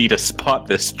DC to spot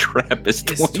this trap is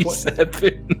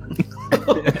 27.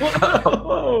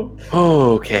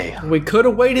 Okay. We could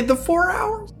have waited the 4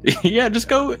 hours. Yeah, just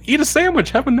go eat a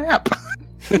sandwich, have a nap.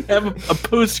 Have a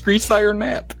post-Greasefire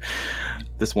nap.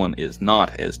 This one is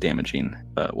not as damaging.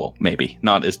 Well, maybe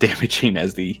not as damaging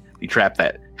as the trap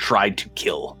that tried to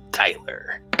kill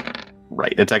Tyler.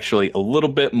 Right, it's actually a little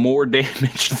bit more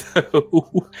damage,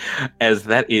 though, as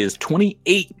that is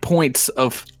 28 points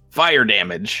of fire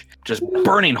damage, just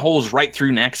burning holes right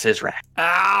through Nax's rack.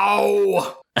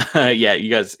 Ow! Yeah, you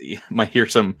guys might hear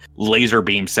some laser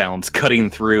beam sounds cutting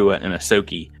through an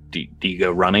Ahsoki. Do you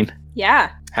go running?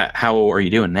 Yeah. How are you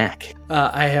doing, Knack?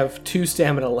 I have 2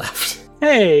 stamina left.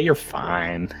 Hey, you're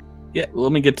fine. Yeah,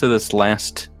 let me get to this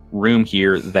last room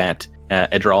here that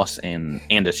Edros and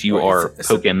Andis, you are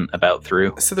poking about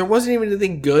through. So there wasn't even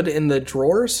anything good in the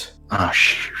drawers? Oh,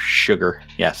 sugar.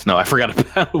 Yes, no, I forgot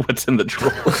about what's in the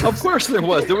drawers. Of course there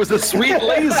was. There was a sweet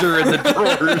laser in the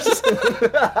drawers.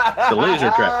 The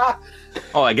laser trap.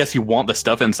 Oh, I guess you want the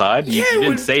stuff inside? You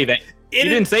didn't say that. You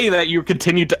didn't say that you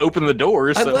continued to open the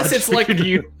doors. Unless it's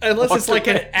like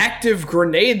an active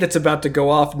grenade that's about to go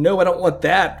off. No, I don't want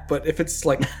that. But if it's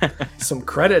like some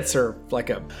credits or like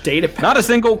a data pack. Not a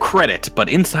single credit, but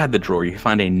inside the drawer you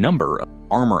find a number of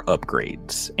armor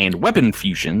upgrades and weapon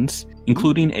fusions,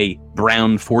 including a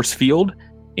brown force field,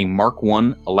 a Mark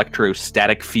I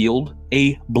electrostatic field,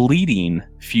 a bleeding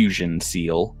fusion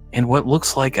seal, and what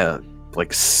looks like a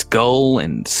skull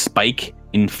and spike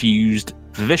infused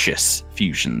vicious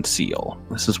fusion seal.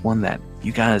 This is one that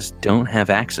you guys don't have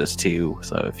access to,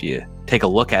 so if you take a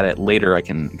look at it later, I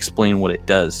can explain what it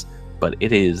does. But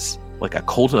it is like a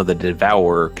Cult of the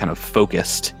Devourer kind of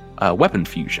focused weapon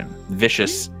fusion.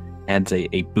 Vicious adds a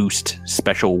boost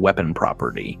special weapon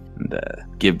property and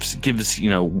gives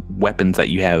weapons that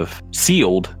you have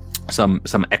sealed some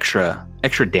extra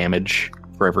damage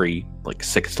for every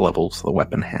 6 levels the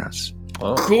weapon has.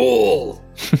 Oh. Cool.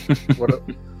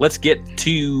 Let's get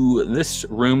to this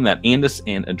room that Andis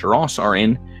and Adros are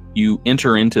in. You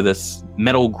enter into this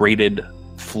metal grated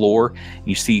floor.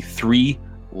 You see 3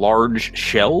 large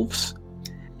shelves.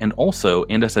 And also,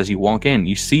 Andis, as you walk in,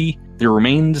 you see the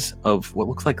remains of what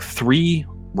looks like 3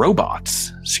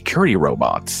 robots, security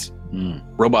robots.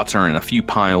 Robots are in a few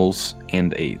piles,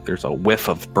 and there's a whiff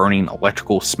of burning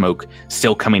electrical smoke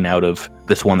still coming out of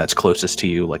this one that's closest to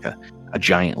you, like a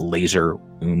giant laser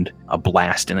wound, a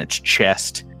blast in its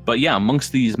chest. But yeah,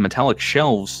 amongst these metallic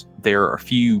shelves, there are a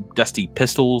few dusty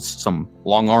pistols, some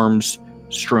long arms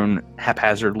strewn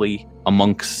haphazardly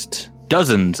amongst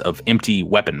dozens of empty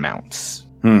weapon mounts.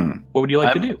 What would you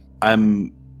like to do?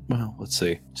 Well, let's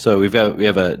see. So we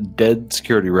have a dead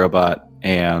security robot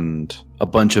and a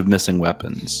bunch of missing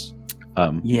weapons.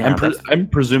 I'm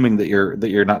presuming that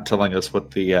you're not telling us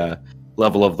what the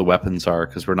level of the weapons are,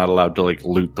 because we're not allowed to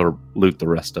loot the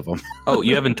rest of them. Oh,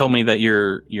 you haven't told me that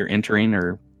you're entering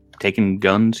or taking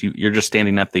guns. You're just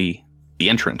standing at the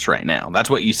entrance right now. That's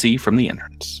what you see from the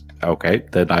entrance. Okay,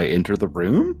 then I enter the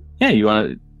room. Yeah, do you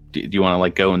want to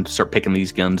go and start picking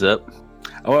these guns up?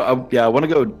 I want to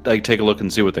go take a look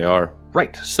and see what they are.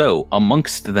 Right. So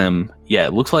amongst them, yeah,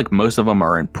 it looks like most of them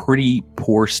are in pretty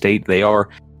poor state. They are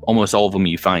almost all of them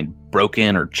you find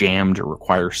broken or jammed or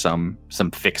require some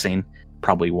fixing.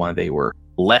 Probably why they were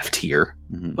left here.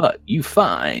 Mm-hmm. But you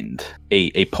find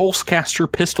a pulse caster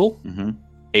pistol,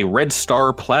 a Red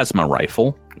Star plasma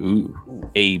rifle,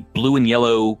 a blue and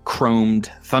yellow chromed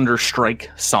Thunderstrike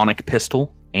sonic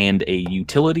pistol, and a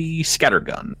utility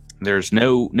scattergun. There's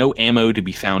no ammo to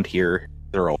be found here.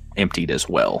 They're all emptied as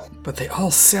well. But they all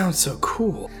sound so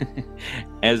cool.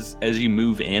 As you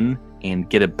move in and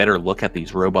get a better look at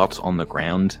these robots on the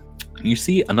ground, you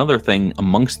see another thing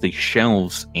amongst the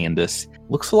shelves, Andis.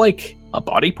 Looks like a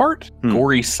body part.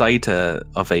 Gory sight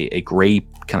of a gray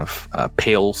kind of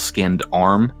pale-skinned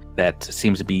arm that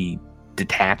seems to be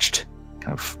detached,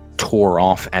 kind of tore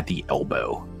off at the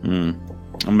elbow. I'm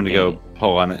going to go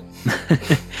pull on it.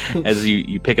 As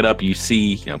you pick it up, you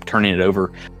see, turning it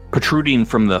over, protruding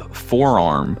from the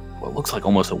forearm, what looks like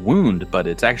almost a wound, but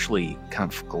it's actually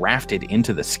kind of grafted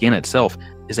into the skin itself,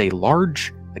 is a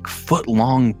large,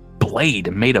 foot-long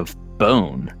blade made of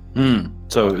bone.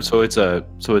 So it's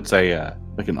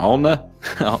like an ulna?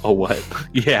 A what?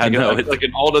 Yeah, it's like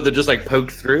an ulna that just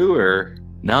poked through, or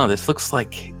no? This looks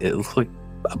like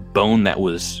a bone that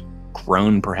was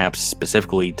grown perhaps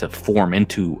specifically to form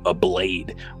into a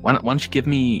blade. Why don't you give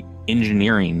me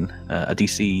engineering, a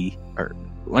DC, or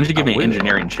why don't you give me an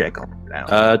engineering check on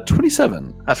that?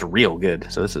 27. That's real good.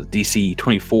 So this is DC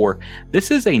 24.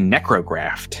 This is a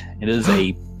necrograft. It is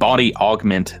a body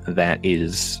augment that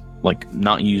is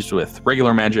not used with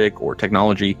regular magic or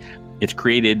technology. It's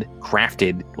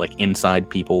crafted inside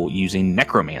people using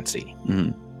necromancy.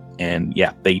 And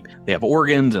yeah, they have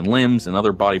organs and limbs and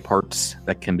other body parts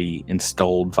that can be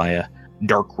installed via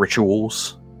dark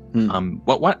rituals.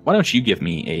 Why don't you give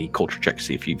me a culture check to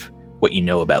see if what you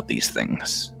know about these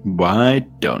things? Why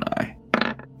don't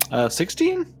I?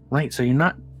 16? Right, so you're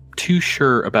not too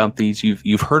sure about these.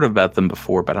 You've heard about them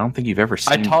before, but I don't think you've ever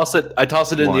seen. I toss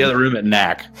it in the other room at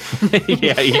Knack.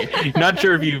 Yeah, you're not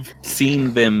sure if you've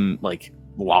seen them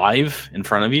live in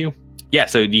front of you. Yeah,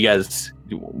 so do you guys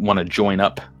want to join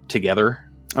up together?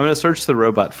 I'm going to search the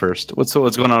robot first. What's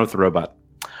going on with the robot?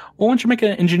 Well, why don't you make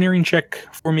an engineering check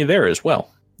for me there as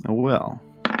well? Oh, well.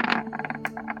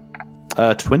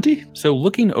 20? So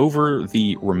looking over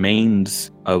the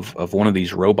remains of one of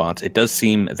these robots, it does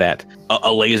seem that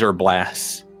a laser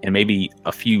blast and maybe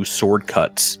a few sword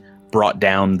cuts brought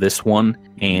down this one,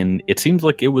 and it seems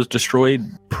like it was destroyed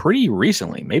pretty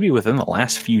recently, maybe within the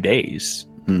last few days.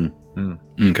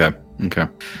 Okay.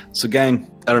 So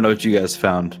gang, I don't know what you guys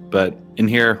found, but in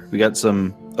here we got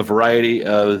some a variety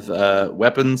of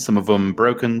weapons. Some of them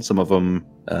broken, some of them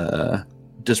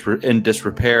in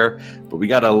disrepair. But we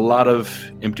got a lot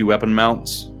of empty weapon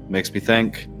mounts. Makes me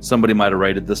think somebody might have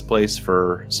raided this place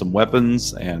for some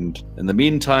weapons. And in the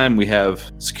meantime, we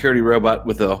have security robot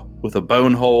with a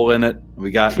bone hole in it.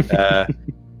 We got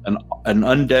an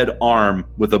undead arm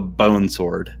with a bone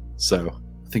sword. So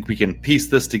I think we can piece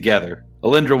this together.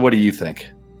 Alindra, what do you think?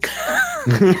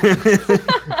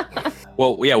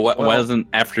 Well, yeah, why doesn't,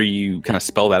 after you kind of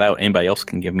spell that out, anybody else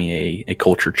can give me a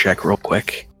culture check real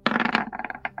quick?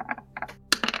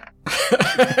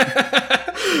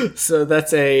 So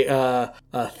that's a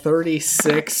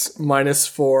 36 minus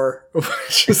 4,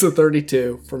 which is a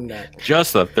 32 from Knack.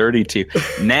 Just a 32.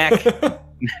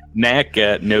 Knack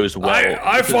knows well.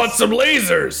 I fought some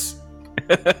lasers!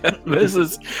 This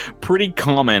is pretty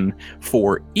common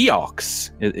for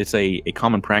Eox. It's a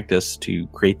common practice to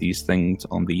create these things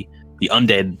on the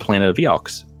undead planet of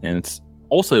Eox. And it's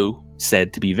also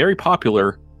said to be very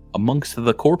popular amongst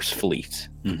the corpse fleet.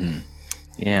 Mm-hmm.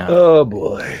 Yeah. Oh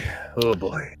boy.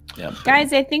 Yeah.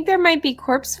 Guys, I think there might be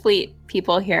corpse fleet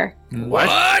people here.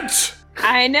 What?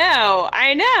 I know.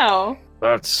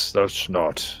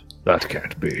 That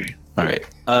can't be. All right.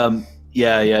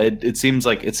 Yeah. It seems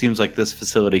like this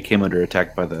facility came under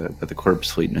attack by the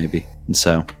corpse fleet, maybe. And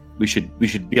so we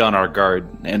should be on our guard.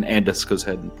 And Andis goes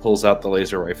ahead and pulls out the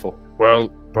laser rifle. Well,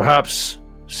 perhaps,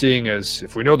 seeing as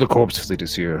if we know the corpse fleet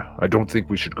is here, I don't think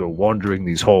we should go wandering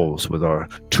these halls with our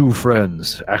two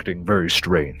friends acting very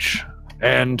strange.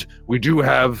 And we do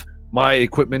have, my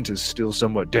equipment is still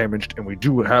somewhat damaged, and we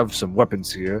do have some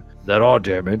weapons here that are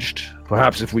damaged.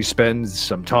 Perhaps if we spend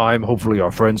some time, hopefully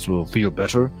our friends will feel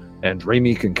better, and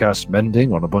Raimi can cast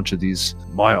mending on a bunch of these,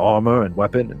 my armor and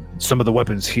weapon, and some of the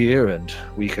weapons here, and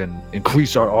we can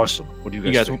increase our arsenal. What do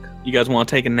you guys think? You guys want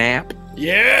to take a nap?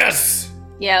 Yes!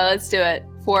 Yeah, let's do it.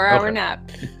 4-hour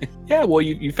nap. Yeah, well,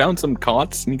 you found some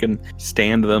cots, and you can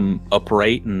stand them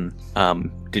upright. And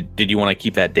did you want to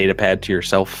keep that data pad to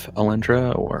yourself,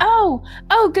 Alindra, or?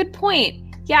 Oh, good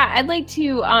point. Yeah, I'd like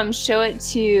to show it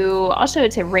to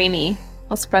Raimi.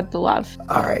 I'll spread the love.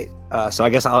 All right. So I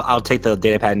guess I'll take the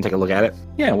data pad and take a look at it.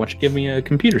 Yeah, why don't you give me a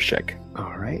computer check?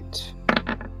 All right.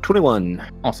 21.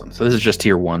 Awesome. So this is just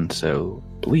tier 1, so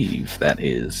I believe that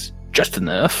is just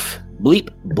enough. Bleep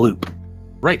bloop.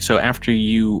 Right, so after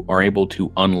you are able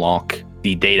to unlock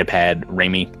the data pad,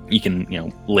 Raimi, you can,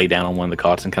 lay down on one of the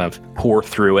cots and kind of pour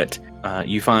through it.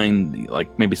 You find,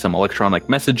 maybe some electronic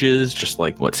messages, just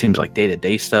like what seems like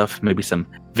day-to-day stuff, maybe some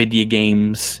video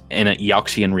games, and an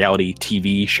Eoxian reality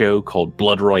TV show called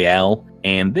Blood Royale.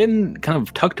 And then kind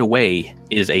of tucked away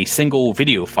is a single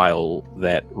video file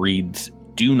that reads,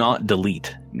 "Do not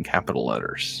delete," in capital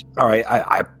letters. All right,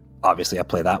 I obviously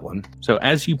play that one. So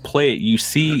as you play it, you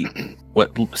see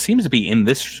what seems to be in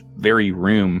this very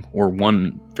room, or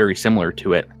one very similar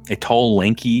to it, a tall,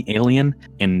 lanky alien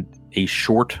and a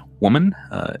short woman.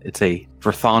 It's a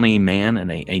Verthani man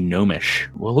and a gnomish,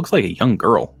 well, it looks like a young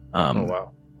girl. Oh,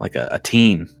 wow. Like a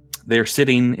teen. They're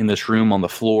sitting in this room on the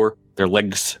floor, their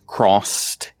legs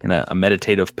crossed in a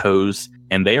meditative pose,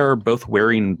 and they are both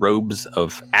wearing robes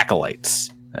of acolytes,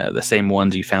 the same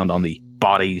ones you found on the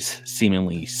bodies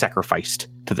seemingly sacrificed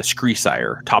to the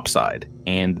Screesire topside.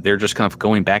 And they're just kind of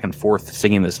going back and forth,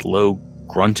 singing this low,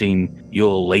 grunting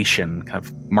ululation, kind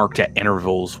of marked at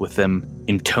intervals, with them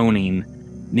intoning,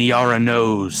 "Niara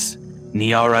knows,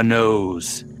 Niara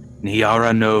knows,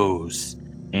 Niara knows."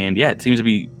 And yeah, it seems to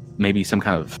be maybe some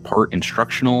kind of part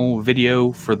instructional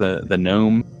video for the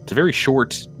gnome. It's a very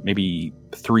short, maybe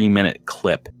 3-minute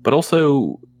clip, but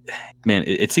also, man,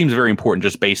 it seems very important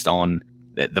just based on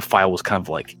that the file was kind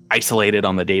of isolated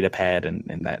on the data pad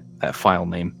and that file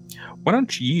name. Why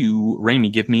don't you,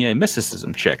 Raimi, give me a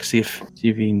mysticism check, see if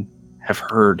you have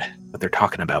heard what they're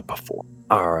talking about before.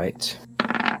 All right.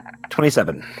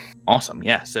 27. Awesome.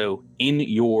 Yeah. So in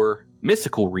your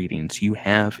mystical readings, you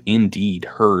have indeed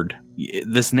heard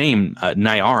this name,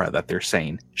 Nyara, that they're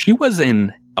saying. She was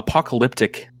an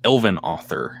apocalyptic elven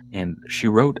author, and she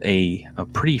wrote a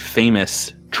pretty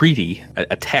famous treaty,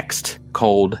 a text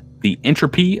called The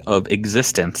Entropy of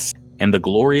Existence and the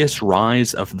Glorious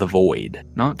Rise of the Void.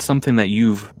 Not something that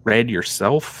you've read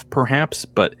yourself, perhaps,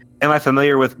 but... Am I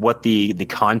familiar with what the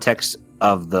context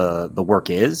of the work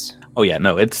is? Oh yeah,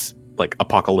 no, it's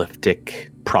apocalyptic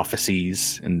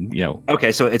prophecies and,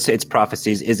 Okay, so it's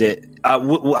prophecies. Is it...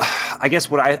 I guess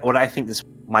what I think this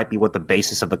might be what the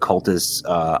basis of the cult is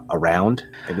around,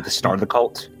 maybe the start of the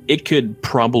cult. It could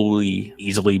probably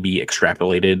easily be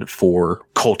extrapolated for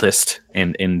cultist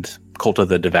and Cult of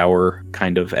the Devourer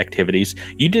kind of activities.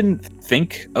 You didn't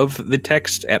think of the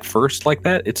text at first like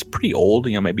that. It's pretty old,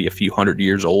 maybe a few hundred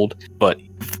years old, but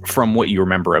from what you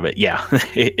remember of it, yeah,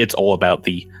 it's all about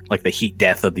the heat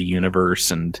death of the universe,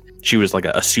 and she was like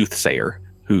a soothsayer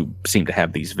who seemed to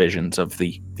have these visions of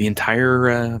the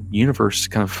entire universe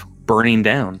kind of burning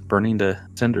to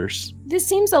cinders. This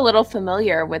seems a little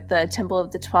familiar with the Temple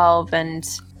of the 12 and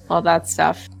all that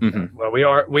stuff. Mm-hmm. Well,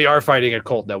 we are fighting a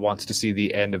cult that wants to see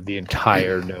the end of the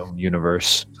entire known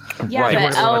universe. Yeah, Right.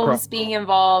 but elves being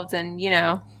involved and,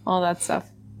 all that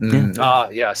stuff.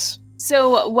 Yes.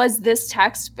 So was this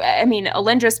text,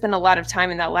 Alindra spent a lot of time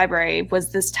in that library.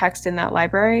 Was this text in that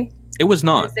library? It was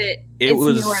not. It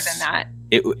was newer than that.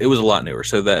 It was a lot newer.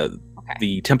 So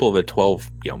the Temple of the 12,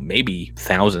 maybe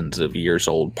thousands of years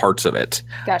old, parts of it.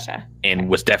 Gotcha. And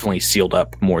was definitely sealed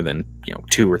up more than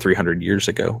 200 or 300 years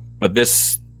ago. But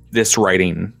this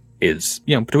writing is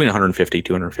between 150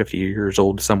 250 years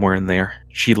old, somewhere in there.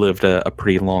 She lived a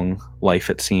pretty long life,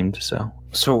 it seemed. So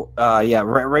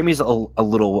Raimi's a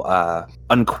little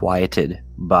unquieted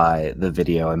by the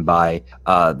video and by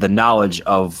the knowledge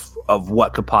of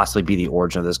what could possibly be the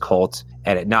origin of this cult,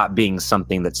 and it not being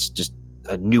something that's just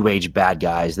a new age bad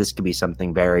guys. This could be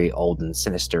something very old and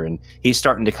sinister, and he's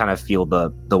starting to kind of feel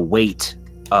the weight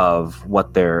of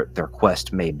what their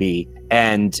quest may be,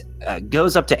 and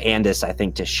goes up to Andis, I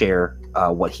think, to share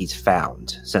what he's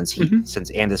found, since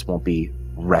Andis won't be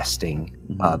resting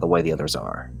the way the others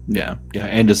are. Yeah.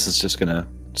 Andis is just gonna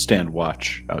stand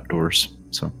watch outdoors.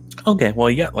 So okay, well,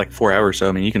 you got like 4 hours,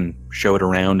 so you can show it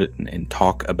around and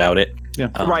talk about it. Yeah.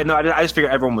 Right. No, I just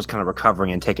figured everyone was kind of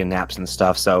recovering and taking naps and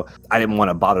stuff, so I didn't want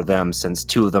to bother them, since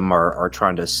two of them are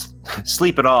trying to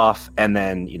sleep it off, and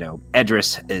then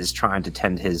Edris is trying to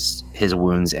tend his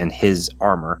wounds and his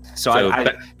armor. So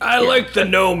I like the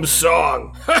gnome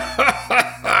song.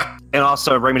 And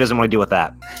also, Raimi doesn't want to deal with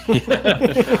that.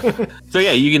 So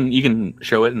yeah, you can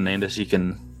show it, and Andis, you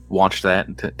can watch that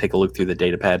and take a look through the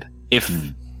data pad. If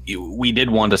we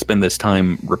did want to spend this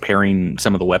time repairing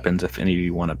some of the weapons, if any of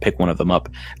you want to pick one of them up,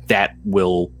 that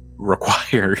will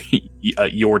require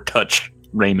your touch,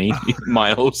 Raimi.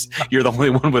 Miles, you're the only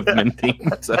one with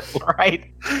minting. So. Right.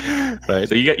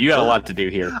 So you got a lot to do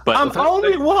here. But I'm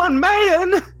only one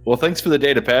man. Well, thanks for the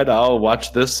data pad. I'll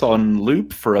watch this on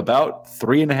loop for about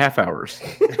 3.5 hours.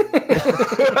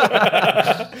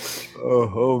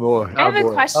 Oh boy. I have a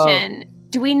question.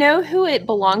 Do we know who it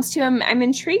belongs to? I'm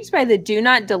intrigued by the do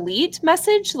not delete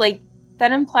message.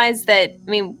 That implies that,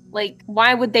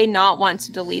 why would they not want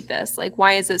to delete this?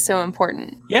 Why is it so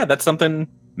important? Yeah, that's something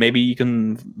maybe you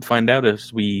can find out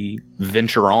as we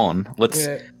venture on. Let's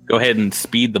go ahead and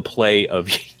speed the play of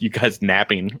you guys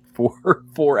napping for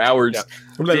 4 hours.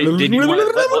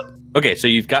 Yeah. Okay, so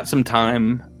you've got some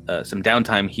time, some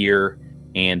downtime here.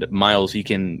 And Miles, you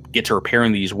can get to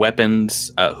repairing these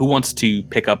weapons. Who wants to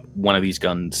pick up one of these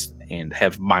guns and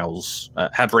have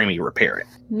Raimi repair it?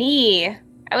 Me.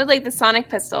 I would like the sonic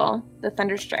pistol, the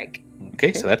Thunderstrike.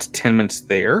 Okay, so that's 10 minutes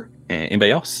there.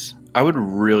 Anybody else? I would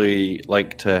really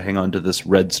like to hang on to this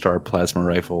Red Star plasma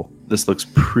rifle. This looks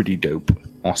pretty dope.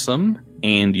 Awesome.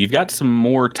 And you've got some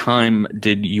more time.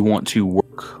 Did you want to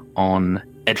work on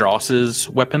Edros's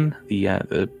weapon,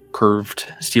 the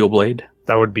curved steel blade?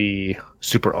 That would be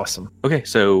super awesome. Okay,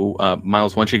 so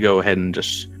Miles, why don't you go ahead and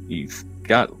you've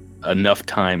got enough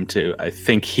time to, I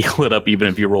think, heal it up, even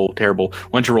if you roll terrible.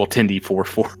 Why don't you roll 10d4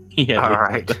 for me? All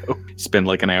right. Spend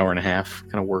like an hour and a half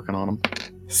kind of working on them.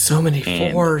 So many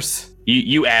And fours.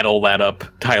 You add all that up,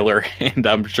 Tyler, and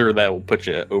I'm sure that will put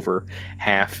you over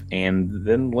half. And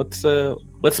then let's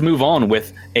move on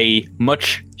with a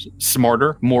much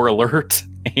smarter, more alert,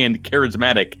 and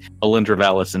charismatic Alindra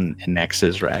Vallis and Nax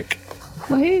Sizrak.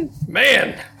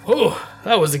 Man,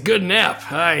 that was a good nap.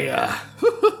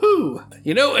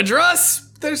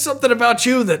 Adras, there's something about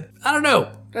you that, I don't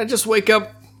know, I just wake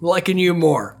up liking you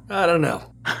more. I don't know.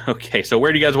 Okay, so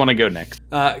where do you guys want to go next?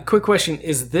 Quick question,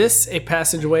 is this a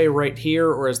passageway right here,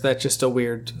 or is that just a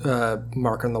weird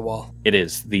mark on the wall? It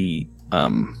is. They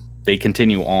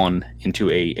continue on into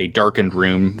a darkened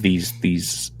room,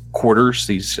 these quarters,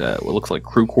 what looks like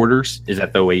crew quarters. Is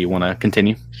that the way you want to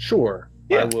continue? Sure.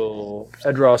 Yeah.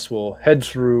 Edros will head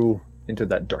through into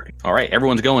that dark. All right,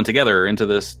 everyone's going together into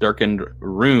this darkened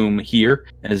room here.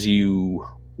 As you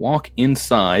walk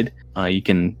inside, you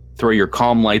can throw your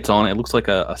comm lights on. It looks like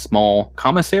a small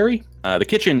commissary. The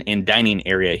kitchen and dining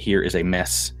area here is a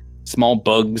mess. Small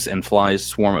bugs and flies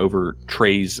swarm over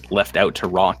trays left out to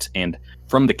rot. And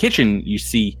from the kitchen, you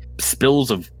see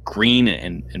spills of green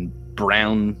and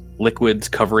brown liquids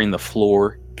covering the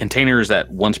floor, containers that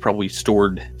once probably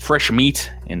stored fresh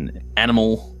meat and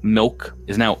animal milk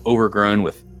is now overgrown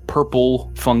with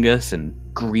purple fungus and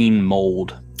green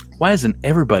mold. Why isn't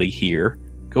everybody here?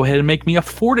 Go ahead and make me a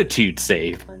fortitude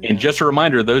save. And just a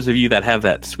reminder, those of you that have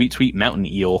that sweet, sweet mountain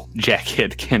eel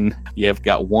jacket you have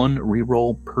got 1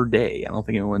 reroll per day. I don't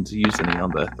think anyone's used any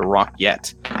on the rock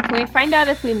yet. Can we find out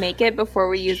if we make it before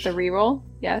we use the reroll?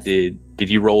 Yes. Did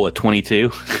you roll a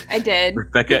 22? I did.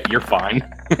 Rebecca, you're fine.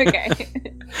 Okay.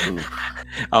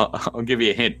 I'll give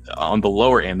you a hint. On the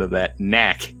lower end of that,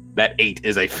 Knack, that 8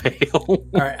 is a fail. All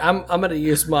right, I'm going to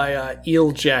use my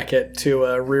eel jacket to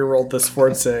reroll this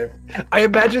fort save. I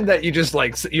imagine that you just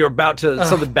you're about to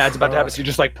something bad's about to happen, so you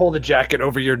just pull the jacket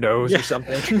over your nose or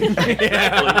something.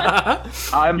 Yeah.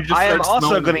 I am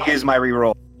also going to use my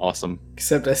reroll. Awesome.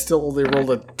 Except I still only rolled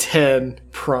a 10.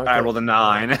 I rolled a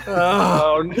 9.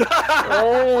 Oh no!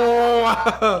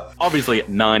 Obviously,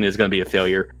 9 is going to be a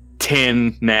failure.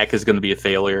 10, Knack is going to be a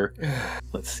failure.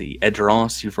 Let's see.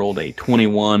 Edros, you've rolled a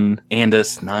 21.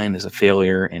 Andis, 9 is a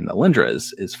failure. And Alindra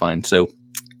is fine. So,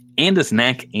 Andis,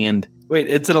 Knack, and... Wait,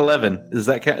 it's an 11. Does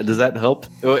that help?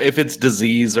 If it's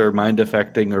disease or mind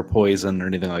affecting or poison or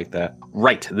anything like that.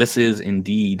 Right. This is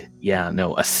indeed,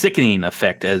 a sickening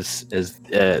effect as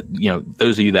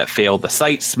those of you that fail, the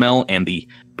sight, smell, and the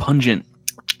pungent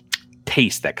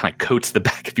taste that kind of coats the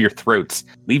back of your throats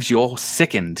leaves you all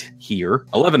sickened here.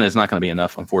 11 is not going to be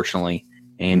enough, unfortunately.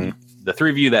 And the 3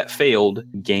 of you that failed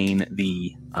gain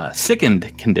the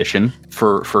sickened condition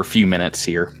for a few minutes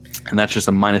here. And that's just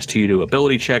a -2 to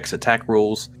ability checks, attack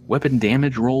rolls, weapon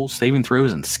damage rolls, saving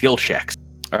throws, and skill checks.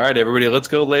 All right, everybody, let's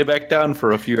go lay back down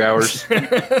for a few hours. Do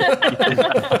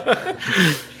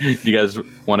you guys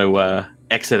want to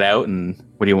exit out? And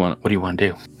what do you want to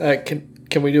do?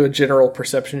 Can we do a general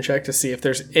perception check to see if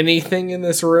there's anything in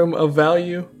this room of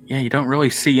value? Yeah, you don't really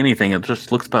see anything. It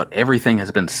just looks about everything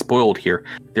has been spoiled here.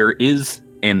 There is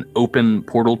an open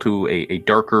portal to a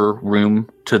darker room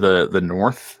to the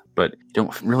north, but you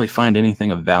don't really find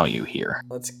anything of value here.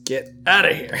 Let's get out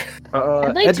of here.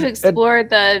 I'd like to explore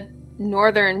the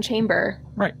northern chamber.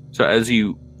 Right. So as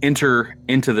you enter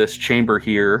into this chamber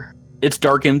here, it's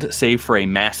darkened save for a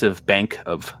massive bank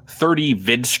of 30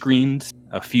 vid screens,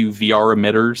 a few VR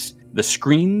emitters. The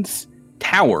screens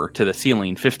tower to the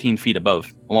ceiling 15 feet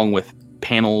above, along with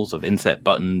panels of inset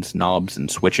buttons, knobs,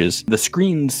 and switches. The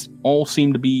screens all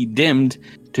seem to be dimmed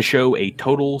to show a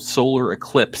total solar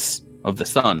eclipse of the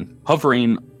sun.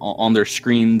 Hovering on their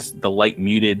screens, the light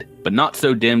muted, but not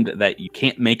so dimmed that you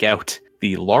can't make out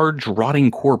the large rotting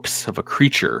corpse of a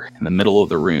creature in the middle of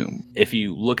the room. If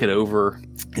you look it over,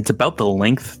 it's about the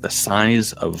length, the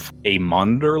size of a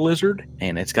monitor lizard,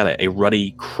 and it's got a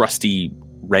ruddy, crusty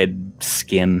red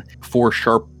skin, 4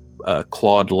 sharp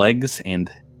clawed legs,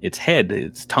 and its head,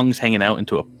 its tongue's hanging out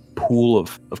into a pool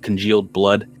of congealed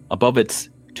blood. Above its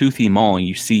toothy maw,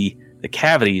 you see the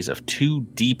cavities of 2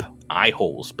 deep eye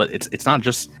holes, but it's not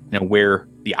just where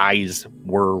the eyes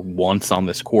were once on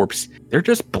this corpse. They're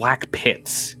just black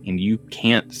pits, and you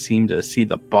can't seem to see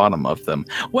the bottom of them.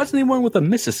 What's anyone with a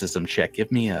mysticism check? Give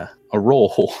me a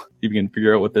roll if you can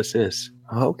figure out what this is.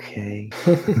 Okay.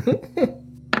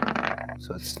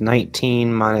 So it's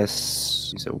 19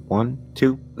 minus 1,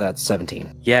 2. That's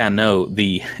 17. Yeah, no,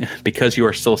 because you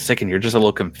are still sick and you're just a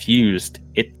little confused.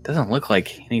 It doesn't look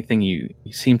like anything you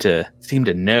seem to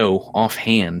know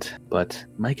offhand, but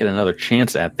might get another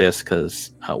chance at this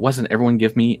because wasn't everyone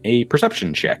give me a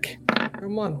perception check?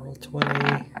 Come on, roll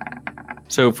 20.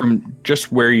 So from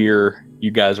just where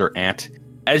you guys are at,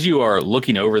 as you are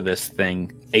looking over this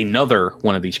thing, another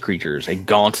one of these creatures, a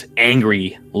gaunt,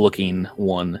 angry-looking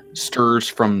one, stirs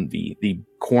from the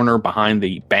corner behind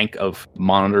the bank of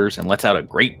monitors and lets out a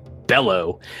great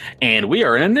bellow. And we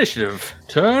are in initiative.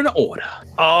 Turn order.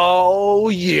 Oh,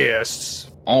 yes.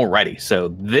 Alrighty, so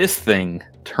this thing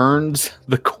turns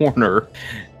the corner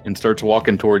and starts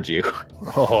walking towards you.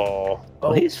 Oh,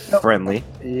 he's friendly.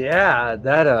 Yeah,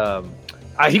 that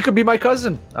he could be my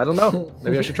cousin. I don't know.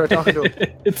 Maybe I should try talking to him.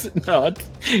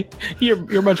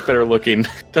 You're much better looking.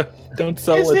 Don't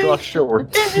sell it off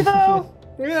short. Is he though?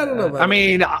 Yeah, I don't know about I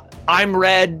mean, I'm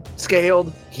red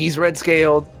scaled. He's red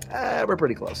scaled. We're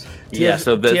pretty close. Do you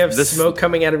have smoke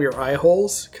coming out of your eye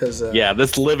holes? Yeah,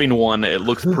 this living one, it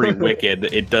looks pretty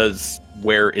wicked. It does,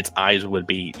 where its eyes would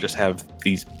be, just have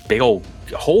these big old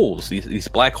holes, these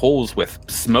black holes with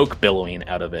smoke billowing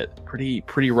out of it.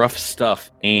 Pretty rough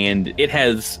stuff. And it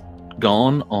has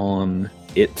gone on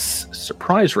its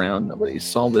surprise round. Nobody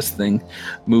saw this thing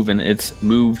moving. It's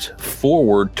moved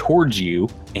forward towards you.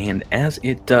 And as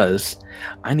it does,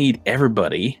 I need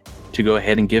everybody to go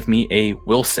ahead and give me a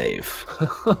will save.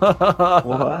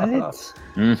 What?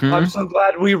 Mm-hmm. I'm so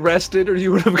glad we rested, or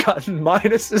you would have gotten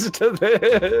minuses to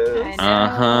this.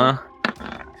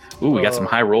 Ooh, we got some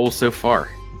high rolls so far.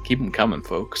 Keep them coming,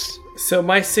 folks. So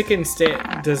my sickened state,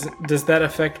 does that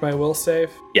affect my will save?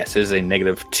 Yes, it is a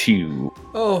 -2.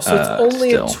 Oh, so it's only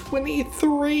still. a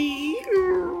 23.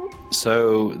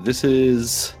 So this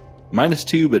is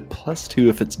 -2, but +2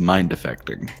 if it's mind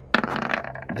affecting.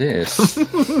 This. Sweet.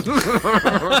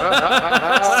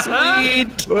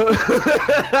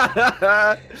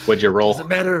 What'd you roll? Doesn't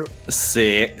matter.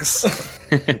 6.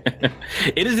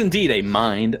 It is indeed a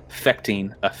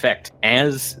mind-affecting effect.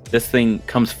 As this thing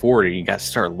comes forward, you guys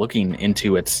start looking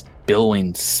into its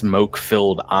billowing,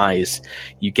 smoke-filled eyes.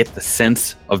 You get the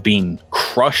sense of being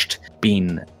crushed,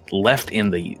 being left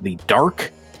in the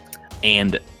dark,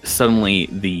 and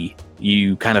suddenly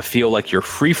you kind of feel like you're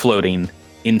free-floating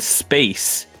in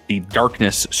space, the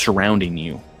darkness surrounding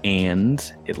you. And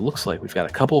it looks like we've got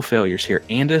a couple of failures here.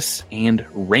 Andis and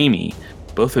Raimi,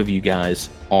 both of you guys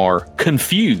are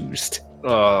confused.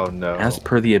 Oh no. As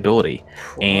per the ability.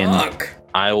 And Fuck.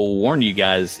 I'll warn you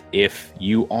guys, if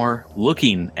you are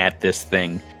looking at this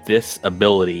thing, this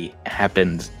ability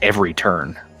happens every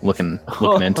turn. Looking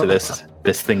into this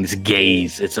thing's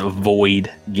gaze. It's a void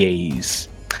gaze.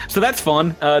 So that's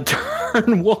fun.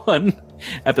 Turn 1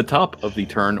 at the top of the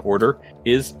turn order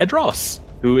is Edros,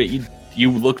 who you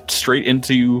looked straight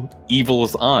into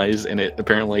Evil's eyes, and it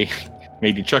apparently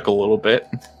made you chuckle a little bit.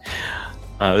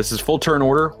 This is full turn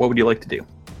order. What would you like to do?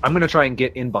 I'm going to try and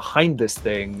get in behind this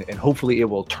thing, and hopefully it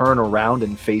will turn around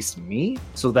and face me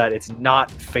so that it's not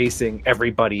facing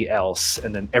everybody else,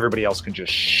 and then everybody else can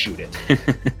just shoot it.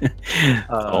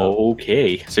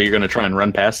 Okay, so you're going to try and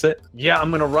run past it? Yeah, I'm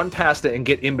going to run past it and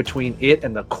get in between it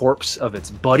and the corpse of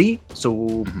its buddy.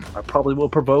 So I probably will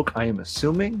provoke, I am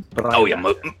assuming. But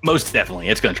Most definitely.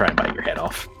 It's going to try and bite your head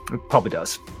off. It probably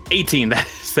does. 18, that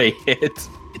is a hit.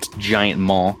 Its giant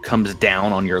maw comes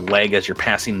down on your leg as you're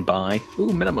passing by.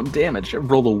 Ooh, minimum damage.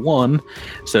 Roll a 1.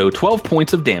 So 12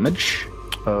 points of damage.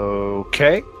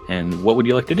 Okay. And what would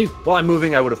you like to do? While I'm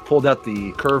moving, I would have pulled out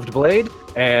the curved blade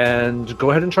and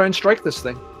go ahead and try and strike this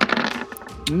thing.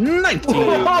 19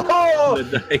 Whoa! on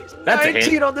the dice. That's a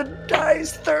 19 hit. on the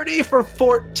dice, 30 for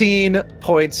 14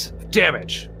 points of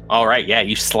damage. All right, yeah,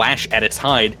 you slash at its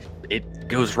hide. It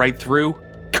goes right through,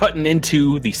 cutting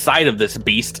into the side of this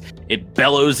beast. It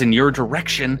bellows in your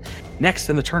direction. Next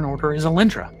in the turn order is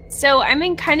Alindra. So I'm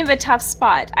in kind of a tough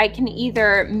spot. I can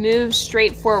either move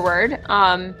straight forward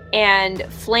and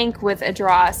flank with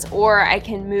Adros, or I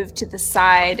can move to the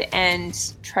side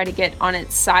and try to get on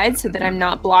its side so that I'm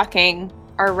not blocking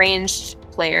our ranged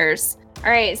players.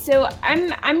 All right, so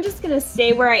I'm just gonna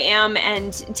stay where I am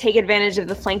and take advantage of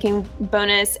the flanking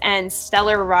bonus and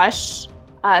Stellar Rush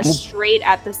straight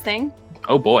at this thing.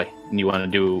 Oh boy, and you want to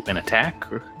do an attack?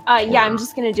 Yeah, I'm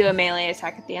just gonna do a melee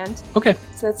attack at the end. Okay.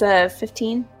 So that's a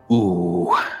 15.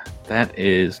 Ooh, that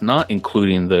is not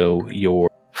including, though, your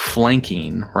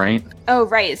flanking, right? Oh,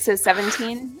 right, so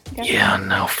 17? I guess? Yeah,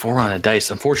 no, 4 on a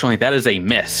dice. Unfortunately, that is a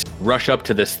miss. Rush up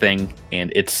to this thing,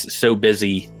 and it's so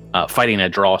busy fighting a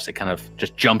Dross, it kind of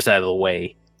just jumps out of the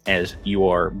way as you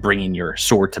are bringing your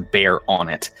sword to bear on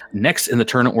it. Next in the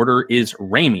turn order is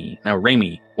Raimi. Now,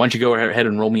 Raimi, why don't you go ahead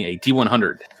and roll me a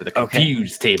D100 for the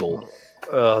confused table.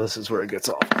 This is where it gets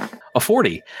off. A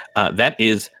 40. That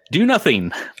is do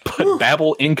nothing but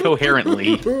babble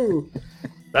incoherently.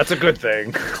 That's a good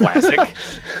thing. Classic.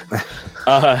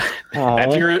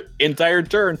 That's your entire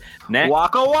turn. Next,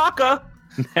 Waka waka.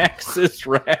 next is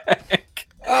Rack.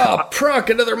 Oh, proc,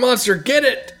 another monster, get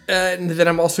it! And then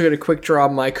I'm also going to quick draw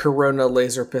my Corona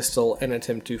laser pistol and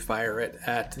attempt to fire it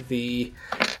at the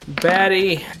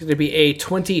baddie. It's going to be a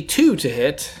 22 to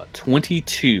hit.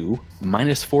 22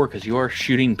 minus 4 because you are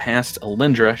shooting past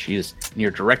Alindra. She is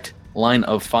near direct line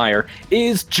of fire.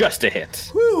 Is just a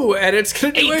hit. Woo! And it's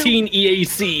going to do 18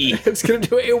 EAC. It's going to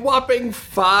do a whopping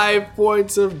 5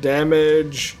 points of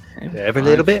damage. Every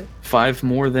little bit. 5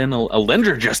 more than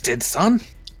Alindra just did, son.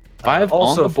 5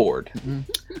 Also- on the board.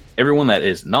 Everyone that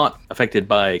is not affected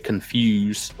by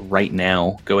Confuse right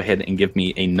now, go ahead and give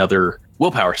me another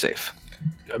willpower save.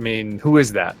 I mean, who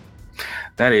is that?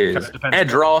 That is Depends.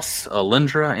 Edros,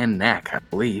 Alindra, and Nak, I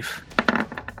believe.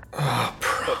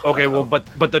 Okay, well,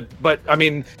 but I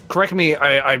mean, correct me.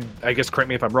 I guess correct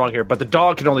me if I'm wrong here. But the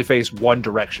dog can only face one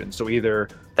direction, so either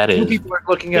That two is people are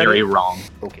looking at very it. wrong.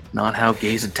 Okay. Not how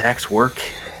gaze attacks work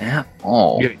at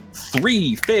all. Yeah.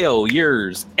 3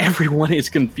 failures. Everyone is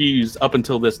confused up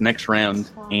until this next round,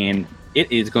 and it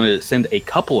is going to send a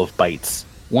couple of bites.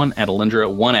 One at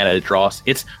Alindra, one at Edros.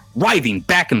 It's writhing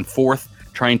back and forth,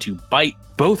 trying to bite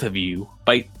both of you,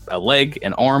 bite a leg,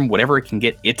 an arm, whatever it can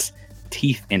get its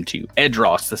teeth into.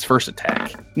 Edros, this first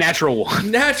attack. Natural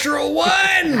 1. Natural 1!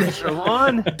 Natural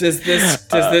 1. Does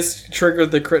this trigger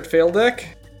the crit fail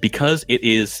deck? Because it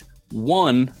is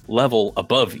 1 level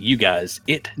above you guys,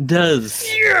 it does.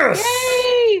 Yes!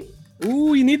 Yay!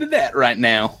 Ooh, you needed that right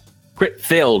now. Crit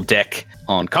fail deck.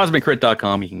 On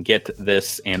CosmicCrit.com, you can get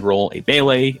this and roll a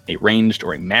melee, a ranged,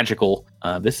 or a magical.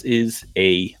 This is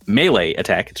a melee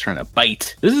attack. It's trying to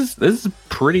bite. This is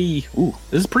pretty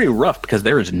rough because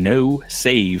there is no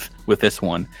save with this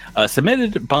one.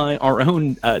 Submitted by our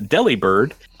own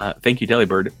Delibird. Thank you,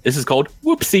 Delibird. This is called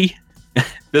Whoopsie.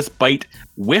 This bite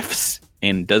whiffs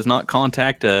and does not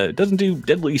contact, doesn't do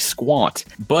deadly squat,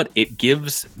 but it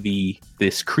gives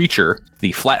this creature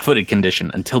the flat-footed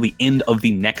condition until the end of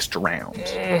the next round.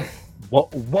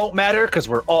 Won't matter because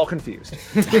we're all confused.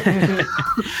 It's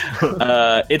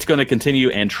going to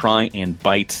continue and try and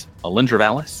bite Alindra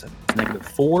Valis.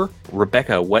 -4.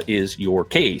 Rebecca, what is your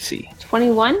KAC?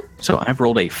 21. So I've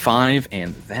rolled a 5,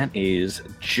 and that is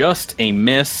just a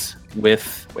miss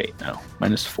with,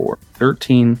 -4.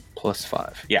 13 plus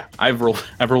 5. Yeah, I've rolled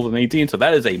an 18, so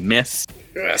that is a miss.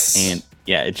 Yes. And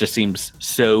yeah, it just seems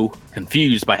so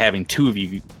confused by having two of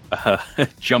you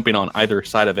jumping on either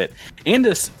side of it.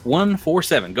 Andis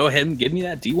 147, go ahead and give me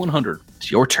that D100.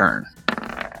 It's your turn.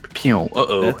 Pew.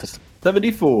 That's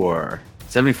 74.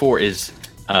 74 is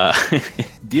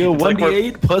deal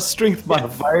 1d8 plus strength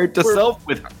modifier to self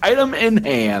with item in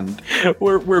hand.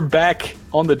 We're back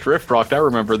on the Drift Rock. I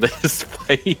remember this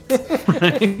fight.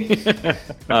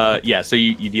 Yeah, so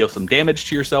you deal some damage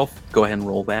to yourself. Go ahead and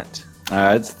roll that.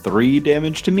 It's 3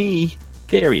 damage to me.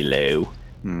 Very low.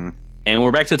 And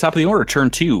we're back to the top of the order. Turn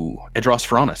 2. Edros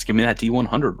Fronis. Give me that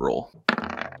D100 roll.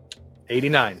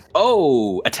 89.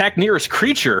 Oh, attack nearest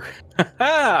creature.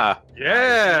 Yeah.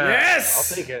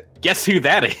 Yes! I'll take it. Guess who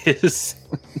that is?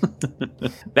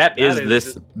 that is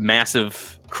this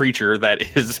massive creature that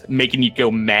is making you go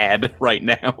mad right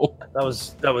now. That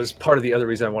was part of the other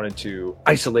reason I wanted to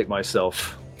isolate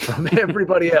myself from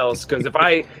everybody else, because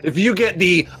if you get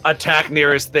the attack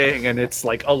nearest thing and it's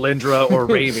like Alindra or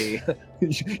Raimi,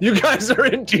 you guys are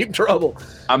in deep trouble.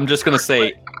 I'm just gonna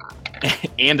say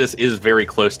Andis is very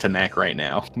close to Knack right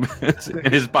now and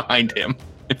is behind him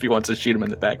if he wants to shoot him in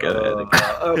the back of the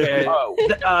head.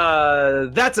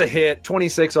 Okay. That's a hit.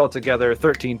 26 altogether,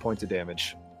 13 points of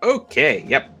damage. Okay,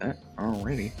 yep.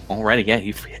 Alrighty, yeah,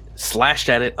 you've slashed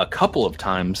at it a couple of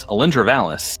times. Alindra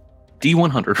Valis,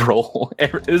 D100 roll.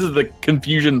 This is the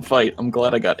confusion fight. I'm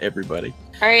glad I got everybody.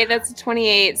 All right, that's a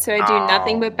 28, so I do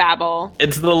nothing but babble.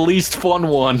 It's the least fun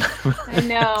one. I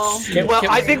know.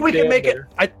 I think we can make it.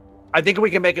 I think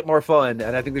we can make it more fun,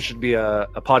 and I think this should be a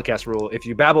podcast rule. If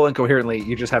you babble incoherently,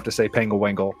 you just have to say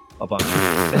 "Pangawangle" a bunch.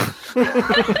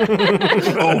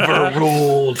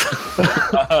 Overruled.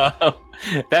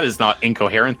 That is not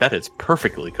incoherent. That is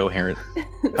perfectly coherent.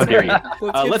 How dare you?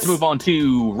 Let's move on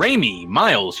to Raimi.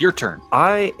 Miles, your turn.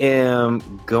 I am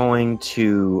going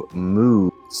to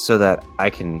move so that I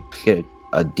can get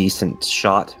a decent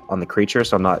shot on the creature,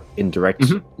 so I'm not in direct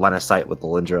line of sight with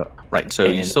Alindra. Right, so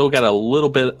you still got a little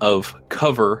bit of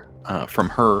cover from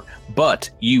her,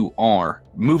 but you are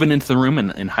moving into the room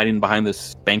and hiding behind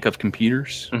this bank of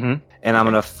computers. And I'm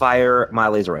going to fire my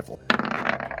laser rifle.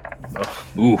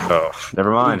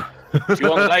 Never mind.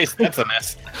 2 on the dice, that's a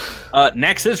mess.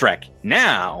 Knack Sizrak.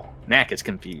 Now, Knack is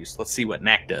confused. Let's see what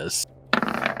Knack does.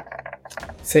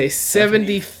 Say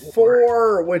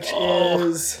 74, which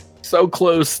is... So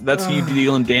close. That's you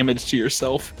dealing damage to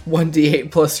yourself. 1d8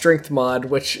 plus strength mod,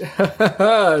 which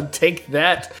take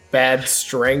that, bad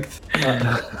strength.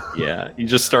 Yeah, you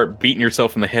just start beating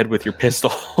yourself in the head with your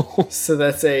pistol. So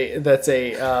that's a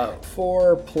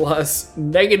 4 plus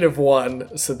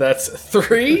 -1, so that's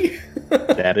 3.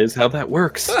 That is how that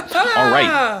works. All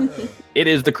right. It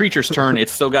is the creature's turn.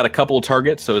 It's still got a couple of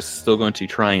targets, so it's still going to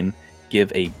try and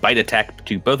give a bite attack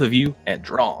to both of you at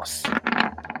draws.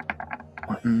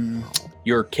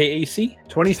 Your KAC?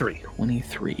 23.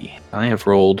 23. I have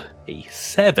rolled a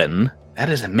 7. That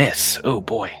is a miss. Oh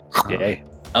boy. Yay.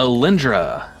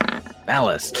 Alindra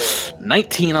Valis.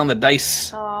 19 on the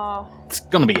dice. Oh, It's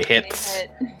gonna be a hit.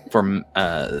 From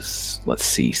let's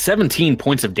see, 17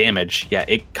 points of damage. Yeah,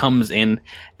 it comes in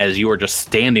as you are just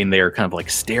standing there, kind of like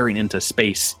staring into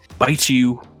space. Bites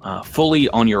you fully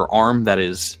on your arm that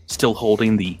is still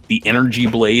holding the energy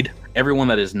blade. Everyone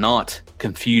that is not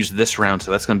confused this round,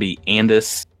 so that's going to be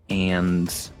Andis and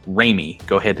Raimi.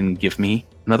 Go ahead and give me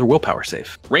another willpower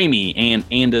save. Raimi and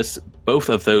Andis, both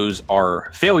of those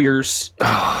are failures.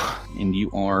 And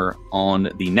you are on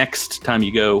the next time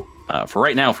you go For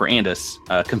right now, for Andis,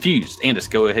 confused. Andis,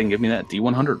 go ahead and give me that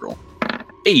D100 roll.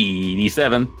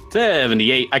 87,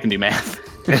 78. I can do math.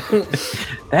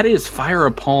 That is fire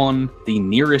upon the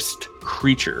nearest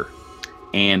creature.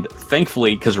 And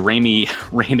thankfully, because Raimi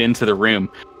ran into the room,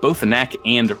 both Knack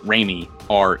and Raimi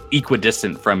are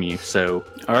equidistant from you. So,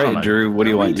 all right, Drew, what do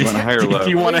you want? Do you want a higher low? Do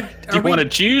you want to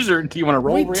choose, or do you want to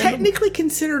roll? We random? technically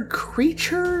considered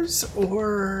creatures,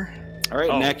 or all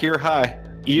right, Knack, you're high.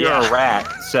 You're a rat,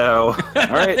 so all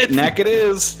right, Knack it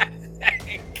is.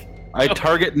 I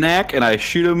target Knack and I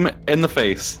shoot him in the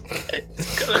face.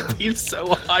 It's gonna be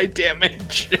so high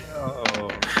damage.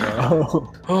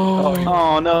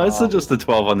 Oh no, it's just a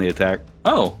 12 on the attack.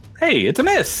 Oh, hey, it's a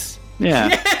miss. Yeah.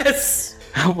 yes.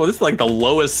 Well, this is like the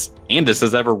lowest Andis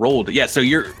has ever rolled. Yeah, so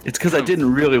you're. It's because I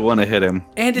didn't really want to hit him.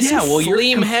 Andis, you're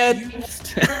flame head.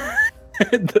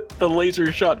 The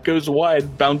laser shot goes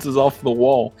wide, bounces off the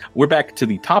wall. We're back to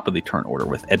the top of the turn order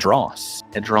with Edros.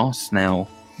 Edros, now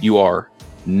you are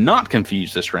not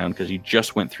confused this round because you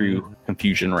just went through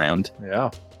confusion round.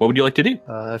 Yeah. What would you like to do?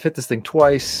 I've hit this thing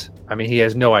twice. I mean, he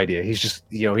has no idea. He's just,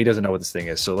 he doesn't know what this thing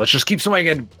is. So let's just keep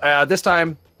swinging. This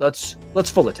time, let's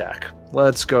full attack.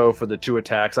 Let's go for the 2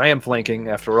 attacks. I am flanking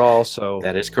after all, so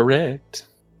That is correct.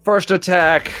 first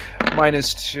attack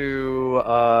 -2.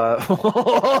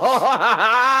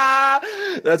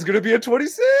 That's gonna be a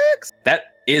 26. That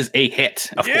is a hit,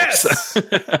 of course.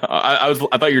 I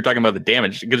thought you were talking about the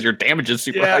damage because your damage is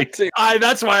super high too.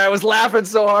 That's why I was laughing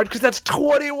so hard, because that's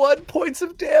 21 points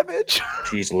of damage.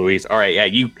 Jeez Louise. All right, yeah,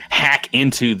 you hack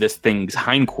into this thing's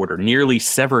hindquarter, nearly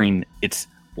severing its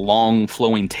long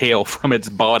flowing tail from its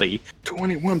body.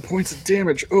 21 points of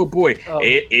damage. Oh boy.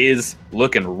 It is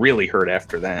looking really hurt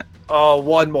after that. Oh,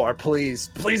 one more,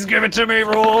 please. Please give it to me,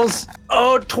 rules.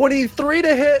 Oh, 23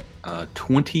 to hit.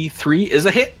 23 is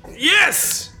a hit.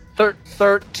 Yes.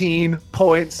 13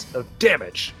 points of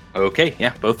damage. Okay,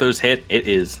 yeah, both those hit. It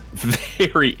is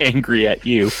very angry at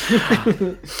you.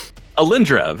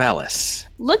 Alindra Valis.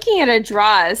 Looking at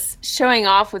Adras showing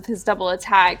off with his double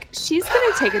attack, she's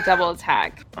going to take a double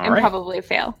attack and probably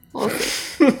fail. We'll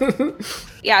see.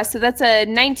 Yeah, so that's a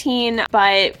 19,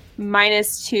 but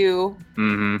 -2.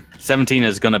 17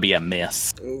 is going to be a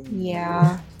miss.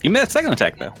 Yeah. You made a second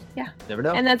attack, though. Yeah. Never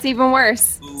know. And that's even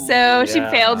worse. So she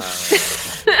failed.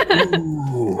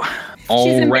 Ooh.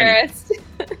 She's embarrassed.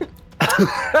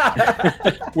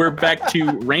 We're back to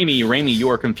Raimi. Raimi, you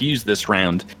are confused this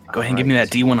round. Go ahead and give me that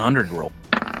D100 roll.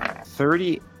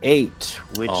 38,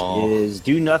 which is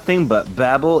do nothing but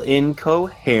babble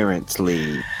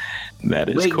incoherently. That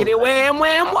is cool. Wiggity wham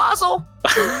wham wazzle.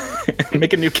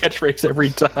 Make a new catchphrase every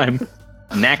time.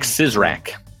 Knack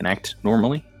Sizrak. Can act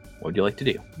normally. What would you like to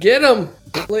do? Get him!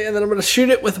 And then I'm going to shoot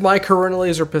it with my Corona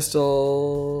laser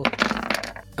pistol.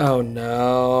 Oh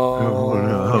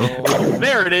no.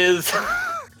 There it is.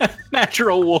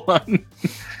 Natural 1.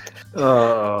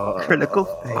 Critical.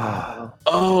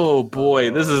 Oh boy,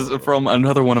 this is from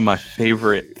another one of my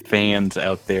favorite fans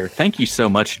out there. Thank you so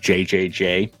much,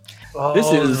 JJJ.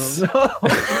 This is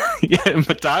yeah,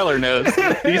 but Tyler knows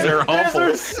these are awful.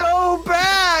 These are so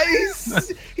bad.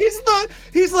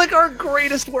 He's like our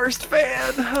greatest worst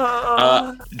fan.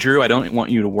 Drew, I don't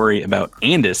want you to worry about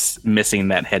Andis missing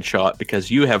that headshot because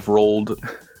you have rolled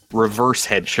reverse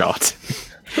headshot.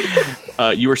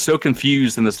 You were so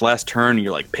confused in this last turn.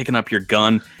 You're like picking up your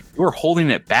gun. You were holding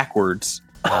it backwards,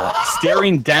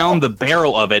 staring down the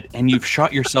barrel of it, and you've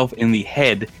shot yourself in the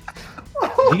head,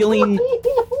 dealing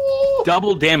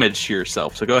double damage to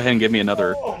yourself. So go ahead and give me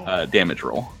another damage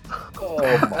roll.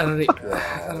 I don't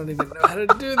even know how to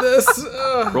do this.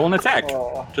 Roll an attack.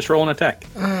 Just roll an attack.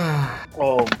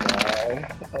 Oh my.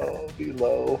 Oh,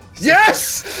 below.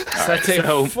 Yes! So I take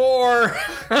 4.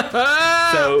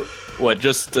 So, what,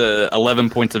 just 11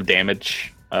 points of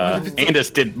damage.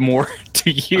 Andis did more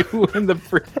to you in the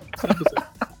first episode.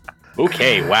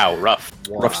 Okay, wow, rough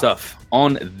stuff.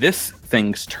 On this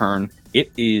thing's turn,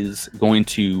 it is going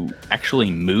to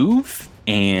actually move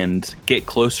and get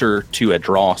closer to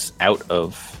Adros out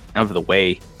of the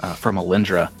way from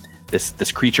Alindra.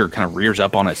 This creature kind of rears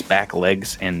up on its back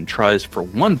legs and tries for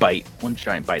one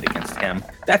giant bite against him.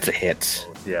 That's a hit.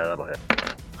 Yeah, that'll hit.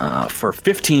 For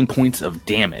 15 points of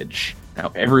damage.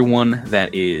 Now, everyone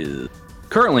that is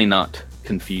currently not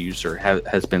confused or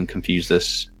has been confused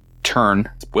this turn,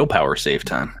 it's willpower save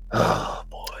time. Oh,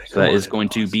 boy. So that is going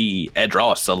to be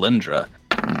Edros, Alindra,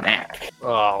 Knack.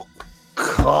 Oh,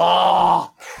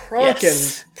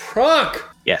 Yes. Prunk.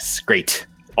 Yes, great.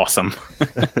 Awesome.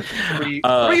 three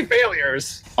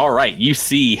failures. All right, you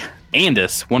see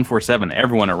Andis, 147,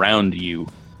 everyone around you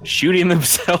shooting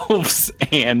themselves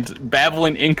and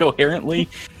babbling incoherently.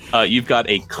 You've got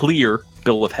a clear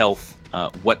bill of health.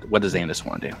 What does Andis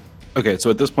want to do? Okay, so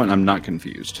at this point, I'm not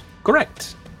confused.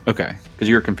 Correct. Okay. Because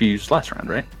you were confused last round,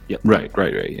 right? Yep. Right,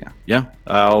 yeah. Yeah,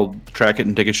 I'll track it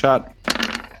and take a shot.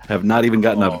 Have not even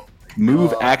gotten a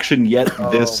move action yet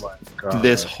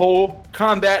this whole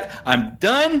combat. I'm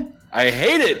done. I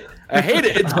hate it.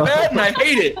 It's bad and I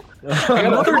hate it. I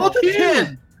rolled a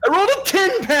 10. I rolled a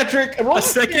 10, Patrick. I rolled a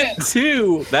second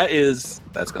 2. That's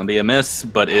going to be a miss,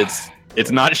 but it's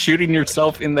not shooting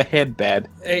yourself in the head bad.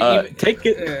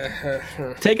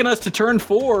 Taking us to turn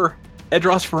 4.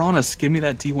 Edros Veronis, give me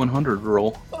that D100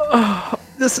 roll. I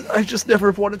just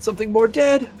never wanted something more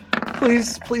dead.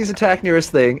 Please attack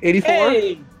nearest thing. 84?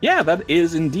 Hey! Yeah, that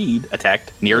is indeed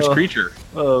attacked nearest creature.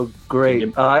 Oh,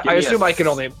 great. I assume I can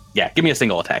only... Yeah, give me a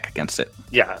single attack against it.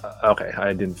 Yeah, okay.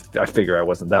 I figure I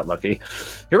wasn't that lucky.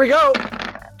 Here we go!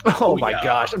 Oh my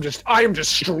gosh, I am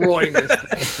destroying this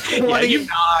thing.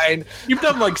 29. You've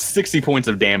done like 60 points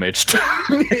of damage.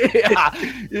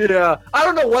 Yeah. I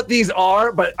don't know what these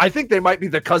are, but I think they might be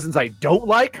the cousins I don't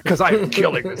like, because I am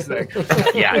killing this thing.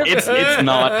 Yeah,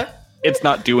 it's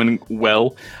not doing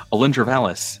well. Alindra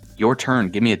Vallis, your turn.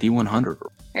 Give me a D100.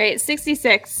 All right,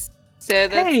 66. So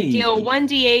that's deal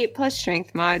 1d8 plus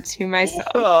strength mod to myself.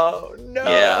 Oh, no.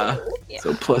 Yeah.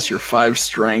 So plus your 5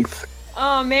 strength.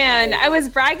 Oh, man. I was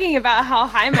bragging about how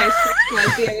high my strength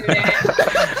was the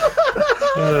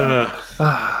other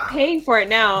day. Paying for it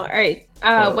now. All right.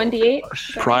 1d8.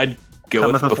 Pride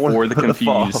goeth before the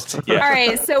confused. Yeah. All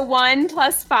right. So 1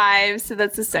 plus 5. So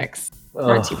that's a 6.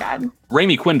 Not too bad.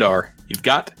 Raimi Quindar, you've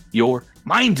got your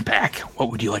mind back.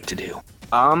 What would you like to do?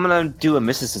 I'm going to do a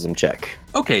mysticism check.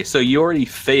 Okay, so you already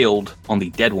failed on the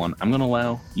dead one. I'm going to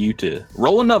allow you to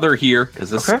roll another here, because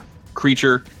this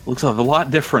creature looks a lot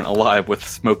different alive with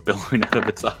smoke billowing out of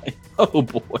its eye. Oh,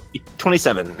 boy.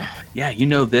 27. Yeah, you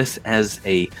know this as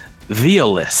a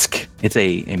Violisk. It's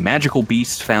a magical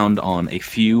beast found on a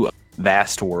few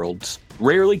vast worlds.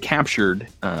 Rarely captured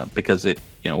because it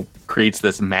creates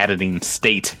this maddening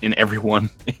state in everyone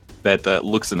that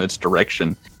looks in its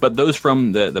direction. But those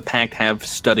from the pact have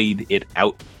studied it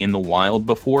out in the wild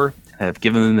before, have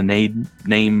given them the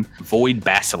name Void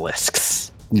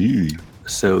Basilisks.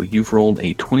 So you've rolled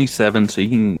a 27, so you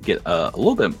can get a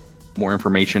little bit more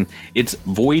information. Its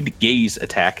Void Gaze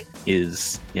attack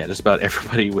is just about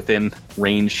everybody within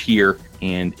range here,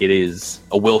 and it is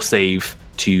a will save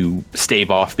to stave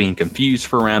off being confused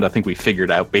for a round. I think we figured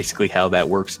out basically how that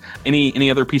works. Any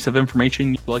other piece of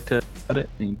information you'd like to add it?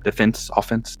 Any defense,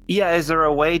 offense? Yeah, is there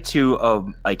a way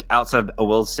to outside a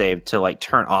will save to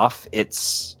turn off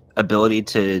its ability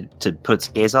to put its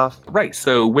gaze off? Right.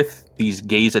 So with these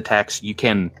gaze attacks, you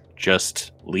can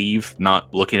just leave,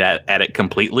 not looking at it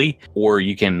completely, or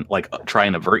you can try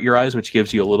and avert your eyes, which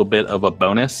gives you a little bit of a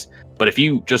bonus. But if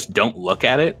you just don't look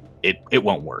at it, it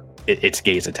won't work. It's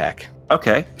gaze attack.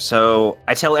 Okay, so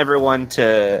I tell everyone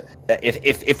to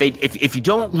if you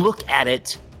don't look at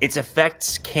it, its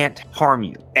effects can't harm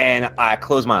you, and I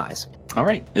close my eyes. All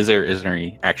right. Is there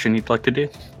any action you'd like to do?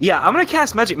 Yeah, I'm gonna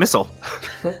cast Magic Missile.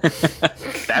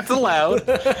 That's allowed.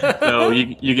 So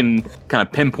you can kind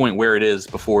of pinpoint where it is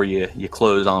before you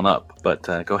close on up. But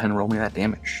go ahead and roll me that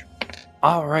damage.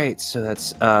 All right, so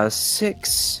that's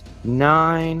 6,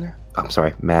 9. I'm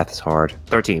sorry, math is hard.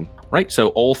 13. Right, so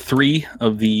all 3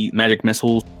 of the magic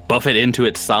missiles buff it into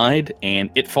its side, and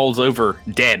it falls over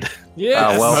dead.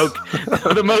 Yeah.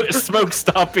 Smoke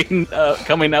stopping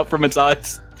coming out from its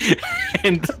eyes,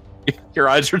 and your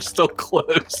eyes are still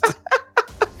closed.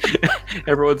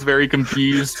 Everyone's very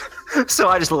confused. So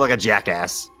I just look like a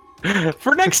jackass.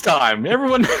 For next time,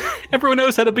 everyone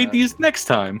knows how to beat these next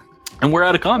time, and we're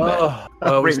out of combat.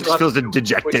 Ray just feels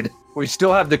dejected. We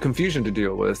still have the confusion to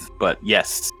deal with. But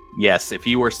yes, if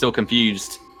you were still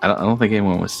confused, I don't think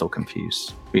anyone was still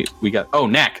confused. We got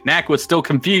Knack. Knack was still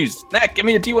confused. Knack, give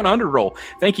me a D100 roll.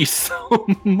 Thank you so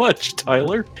much,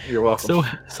 Tyler. You're welcome.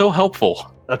 So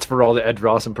helpful. That's for all the Ed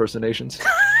Ross impersonations.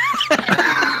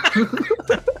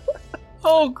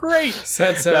 Oh, great.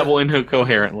 Babbling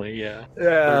coherently, yeah.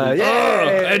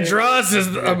 Edros is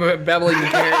I'm babbling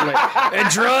coherently.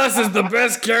 Edros is the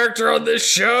best character on this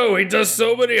show. He does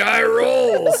so many high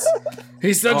rolls.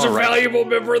 He's such a valuable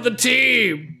member of the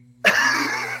team.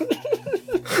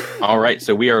 All right,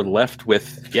 so we are left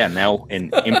with now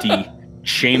an empty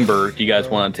chamber. Do you guys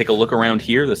want to take a look around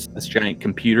here? This giant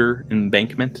computer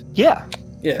embankment? Yeah.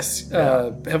 Yes.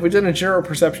 Have we done a general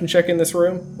perception check in this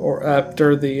room, or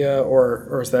after the,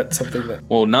 or is that something that?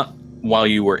 Well, not while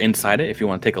you were inside it. If you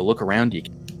want to take a look around, you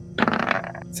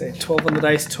can. Say 12 on the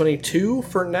dice, 22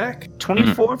 for Knack.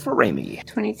 24 for Raimi.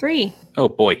 23. Oh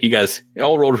boy, you guys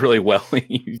all rolled really well.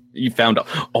 You found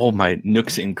all my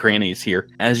nooks and crannies here.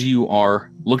 As you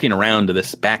are looking around to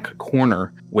this back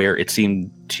corner where it seemed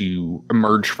to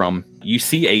emerge from, you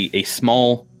see a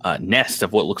small nest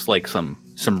of what looks like some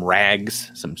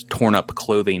rags, some torn up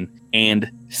clothing, and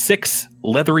 6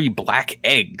 leathery black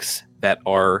eggs that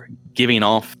are giving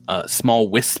off small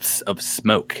wisps of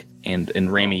smoke. And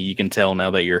Raimi, you can tell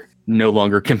now that you're no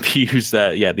longer confused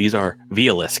that, these are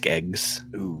Violisk eggs.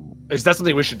 Ooh. Is that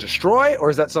something we should destroy, or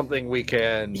is that something we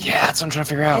can... Yeah, that's what I'm trying to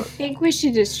figure I out. think we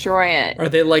should destroy it. Are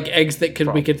they like eggs that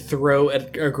we could throw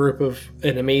at a group of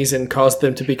enemies and cause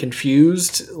them to be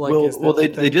confused?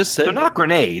 Like, they just said... They're not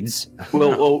grenades.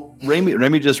 Well,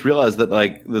 Raimi just realized that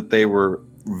that they were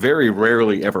very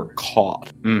rarely ever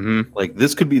caught. Mm-hmm. Like,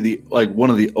 this could be one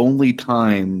of the only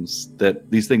times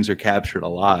that these things are captured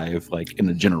alive, like, in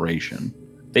a generation.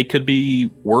 They could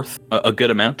be worth a good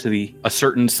amount to a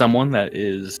certain someone that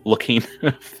is looking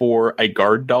for a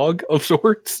guard dog of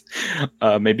sorts.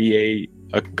 Maybe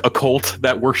a cult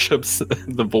that worships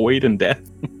the void and death.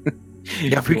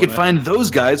 Yeah, if we could find those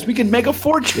guys, we could make a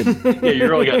fortune. Yeah, you're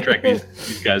really gonna track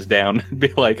these guys down and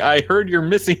be like, I heard you're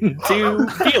missing 2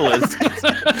 feelers.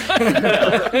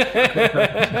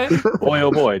 Boy,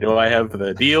 oh boy, do I have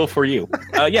the deal for you.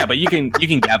 Yeah, but you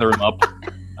can gather them up,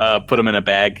 put them in a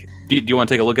bag. Do you want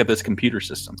to take a look at this computer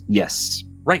system? Yes.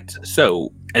 Right.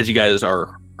 So as you guys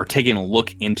are taking a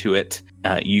look into it,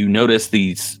 you notice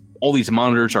all these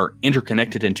monitors are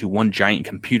interconnected into one giant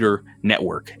computer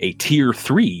network, a tier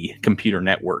 3 computer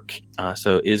network.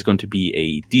 So it is going to be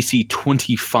a DC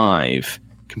 25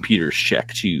 computers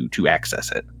check to access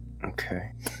it.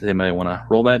 Okay. Does anybody want to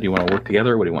roll that? Do you want to work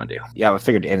together? What do you want to do? Yeah, I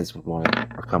figured Ennis would want to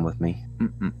come with me.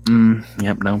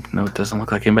 Yep, no, it doesn't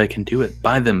look like anybody can do it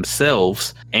by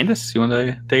themselves. Andis, you want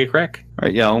to take a crack? All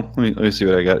right, yeah, let me see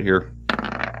what I got here.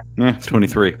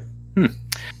 23.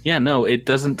 Yeah, no, it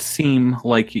doesn't seem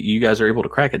like you guys are able to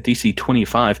crack it. DC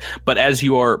 25. But as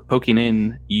you are poking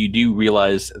in, you do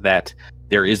realize that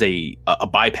there is a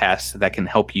bypass that can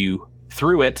help you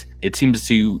through it. It seems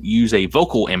to use a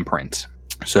vocal imprint.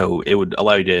 So it would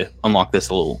allow you to unlock this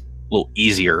a little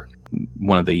easier.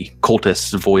 One of the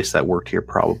cultists' voice that worked here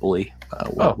probably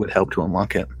would help to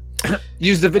unlock it.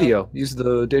 Use the video. Use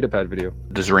the datapad video.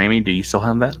 Does Raimi, do you still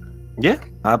have that? Yeah,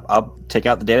 I'll take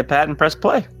out the datapad and press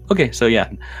play. Okay, so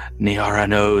yeah, Niara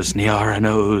knows.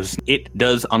 It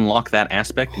does unlock that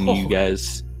aspect, and you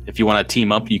guys, if you want to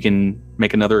team up, you can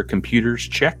make another computers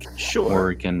check. Sure.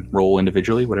 Or you can roll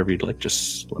individually, whatever you'd like.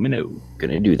 Just let me know.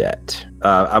 Gonna do that.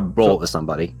 I'll roll with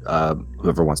somebody,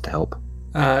 whoever wants to help.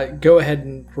 Go ahead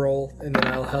and roll, and then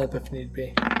I'll help if need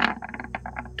be.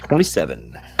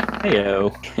 27.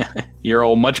 Heyo. You're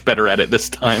all much better at it this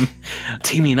time.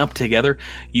 Teaming up together,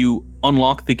 you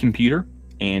unlock the computer,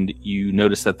 and you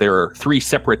notice that there are 3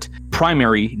 separate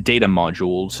primary data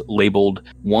modules labeled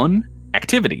 1,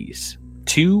 activities,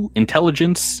 2,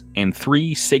 intelligence, and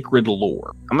 3, sacred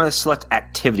lore. I'm going to select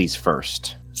activities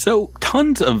first. So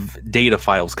tons of data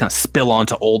files kind of spill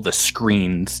onto all the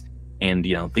screens, and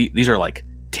these are like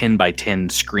 10 by 10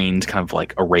 screens kind of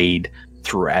like arrayed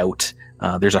throughout.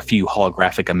 There's a few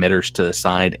holographic emitters to the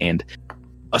side, and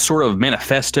a sort of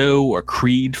manifesto or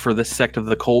creed for this sect of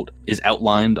the cult is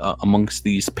outlined amongst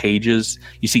these pages.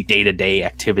 You see day-to-day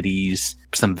activities,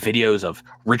 some videos of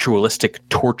ritualistic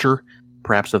torture,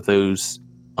 perhaps of those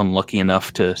unlucky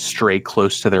enough to stray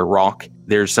close to their rock.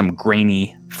 There's some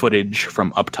grainy footage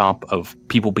from up top of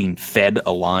people being fed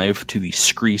alive to the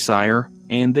Scree Sire.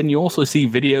 And then you also see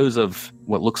videos of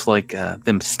what looks like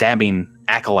them stabbing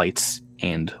acolytes,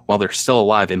 and while they're still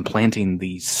alive, implanting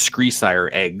these Scree Sire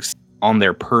eggs on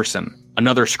their person.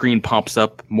 Another screen pops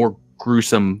up, more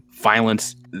gruesome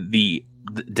violence. The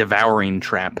devouring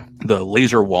trap, the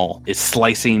laser wall, is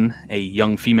slicing a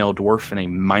young female dwarf in a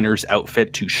miner's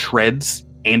outfit to shreds.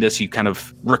 And as you kind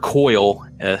of recoil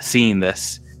seeing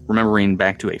this, remembering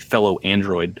back to a fellow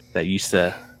android that used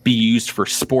to be used for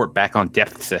sport back on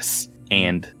Depthsys,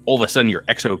 and all of a sudden your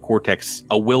exocortex,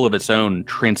 a will of its own,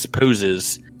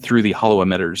 transposes through the hollow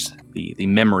emitters the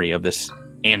memory of this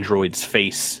android's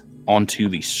face onto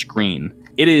the screen.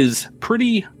 It is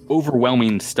pretty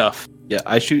overwhelming stuff. Yeah,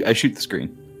 I shoot the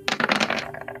screen.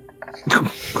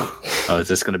 Oh, is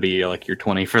this going to be like your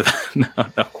 20 for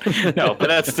that? No, but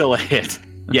that's still a hit.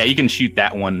 Yeah, you can shoot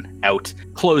that one out.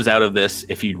 Close out of this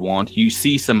if you'd want. You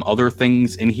see some other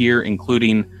things in here,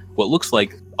 including what looks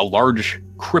like a large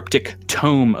cryptic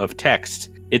tome of text.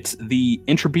 It's the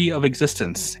Entropy of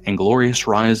Existence and Glorious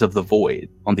Rise of the Void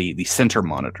on the center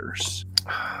monitors.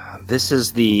 This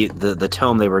is the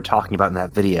tome they were talking about in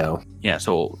that video. Yeah,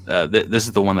 so this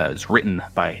is the one that is written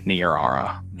by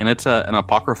Nyarara. And it's an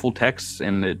apocryphal text,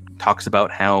 and it talks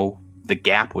about how the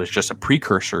gap was just a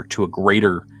precursor to a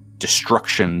greater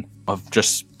destruction of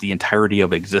just the entirety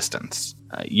of existence.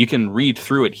 You can read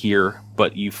through it here,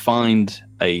 but you find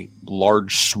a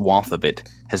large swath of it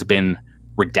has been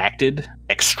redacted,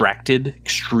 extracted,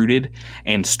 extruded,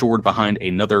 and stored behind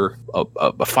another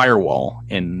a firewall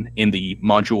in the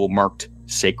module marked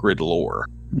Sacred Lore.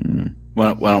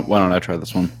 Why don't I try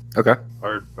this one? Okay.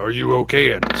 Are you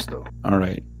okay at this though? All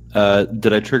right.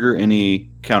 Did I trigger any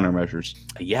countermeasures?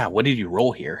 Yeah, what did you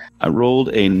roll here? I rolled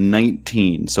a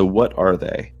 19. So what are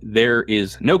they? There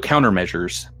is no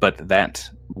countermeasures, but that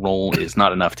roll is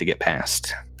not enough to get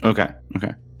past. Okay.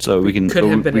 So we can Could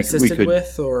have been assisted could,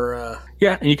 with, or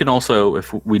Yeah, and you can also,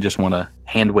 if we just want to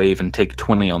hand wave and take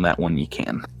 20 on that one, you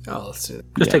can. let's do it.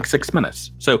 Just take 6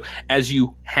 minutes. So as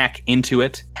you hack into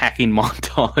it, hacking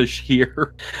montage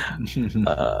here,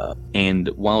 and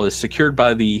while it's secured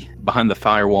behind the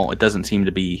firewall, it doesn't seem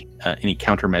to be any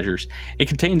countermeasures. It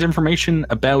contains information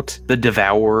about the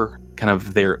Devourer, kind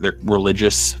of their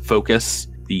religious focus,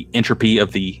 the entropy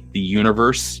of the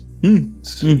universe.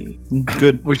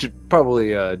 Good. We should probably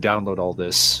download all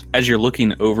this. As you're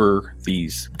looking over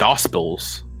these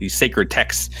gospels, these sacred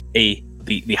texts,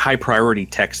 the high priority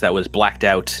text that was blacked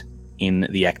out in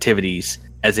the activities,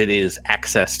 as it is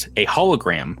accessed, a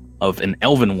hologram of an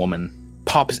elven woman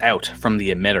pops out from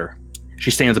the emitter. She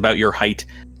stands about your height,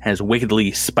 has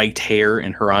wickedly spiked hair,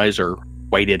 and her eyes are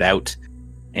whited out.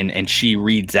 And she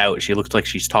reads out. She looks like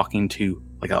she's talking to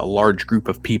like a large group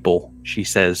of people. She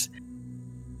says,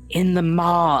 "In the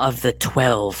maw of the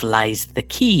 12 lies the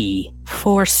key.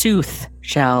 Forsooth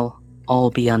shall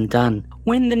all be undone.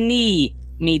 When the knee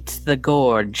meets the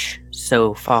gorge,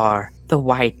 so far the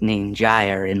whitening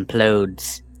gyre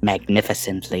implodes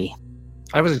magnificently."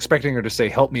 I was expecting her to say,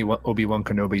 "Help me, Obi-Wan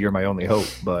Kenobi, you're my only hope,"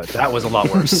 but that was a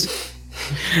lot worse.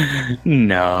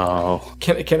 No.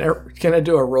 Can I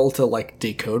do a roll to like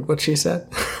decode what she said?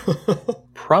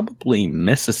 Probably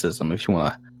mysticism if you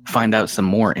want to find out some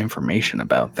more information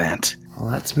about that. Well,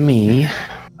 that's me.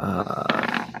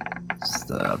 It's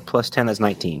the plus 10, that's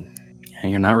 19. And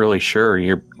you're not really sure.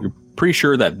 You're pretty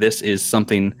sure that this is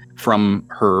something from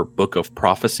her book of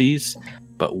prophecies,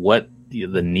 but what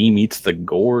the knee meets the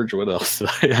gorge, what else?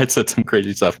 I said some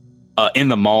crazy stuff. In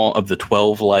the maw of the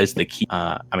 12 lies the key.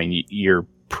 You're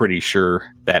pretty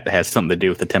sure that has something to do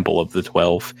with the Temple of the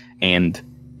 12. And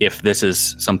if this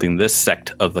is something this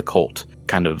sect of the cult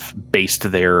kind of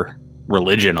based their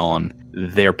religion on,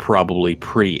 they're probably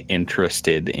pretty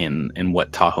interested in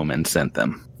what Tahomen sent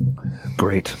them.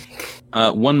 Great.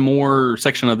 One more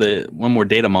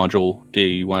data module. Do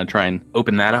you want to try and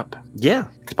open that up? Yeah.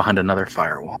 It's behind another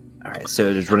firewall. All right,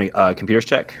 so just running a computers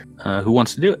check. Who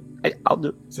wants to do it? I'll do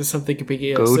it. Is this something can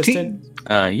be Go assisted?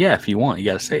 Yeah, if you want, you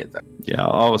got to say it then. Yeah,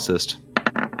 I'll assist.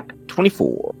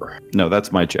 24. No,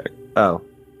 that's my check. Oh,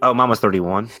 mine was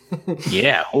 31.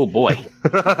 Yeah. Oh boy.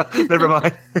 Never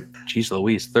mind. Jeez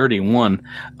Louise, 31.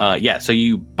 So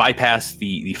you bypass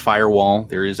the firewall.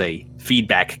 There is a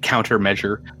feedback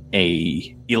countermeasure,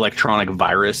 a electronic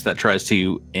virus that tries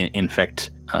to infect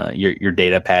your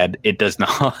data pad. It does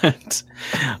not.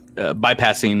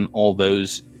 Bypassing all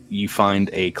those, you find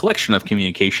a collection of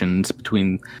communications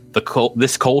between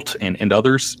this cult and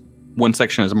others. One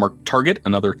section is marked target,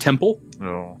 another temple.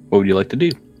 Oh. What would you like to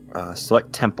do?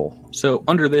 Select temple. So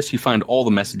under this, you find all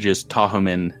the messages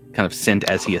Tahomen kind of sent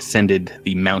as he ascended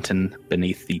the mountain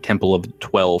beneath the Temple of the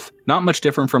 12. Not much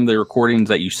different from the recordings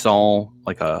that you saw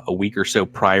like a week or so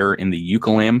prior in the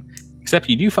Eucalam, except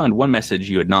you do find one message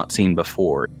you had not seen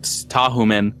before. It's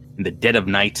Tahomen in the dead of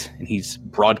night, and he's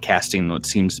broadcasting what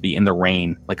seems to be in the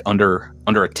rain, like under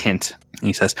a tent. And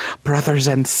he says, "Brothers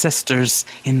and sisters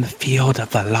in the field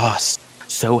of the lost,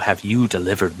 so have you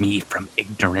delivered me from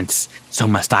ignorance, so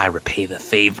must I repay the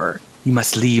favor. You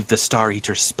must leave the Star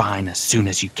Eater's spine as soon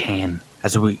as you can,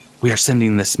 as we are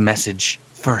sending this message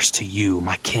first to you,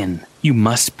 my kin. You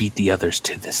must beat the others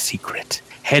to the secret.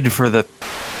 Head for the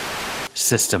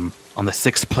system. On the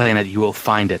 6th planet you will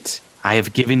find it. I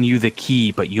have given you the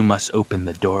key, but you must open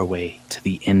the doorway to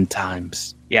the end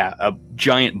times." Yeah, a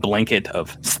giant blanket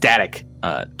of static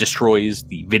destroys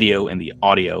the video and the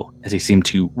audio as they seem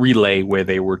to relay where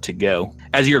they were to go.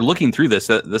 As you're looking through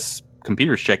this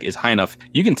computer's check is high enough,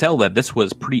 you can tell that this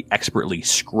was pretty expertly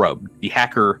scrubbed. The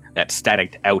hacker that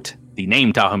staticked out the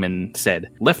name Tahomen said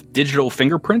left digital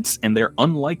fingerprints, and they're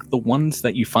unlike the ones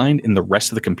that you find in the rest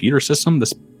of the computer system.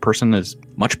 This person is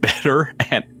much better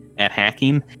at at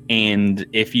hacking, and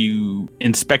if you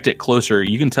inspect it closer,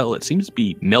 you can tell it seems to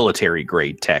be military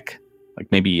grade tech,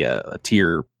 like maybe a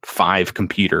tier 5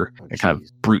 computer, kind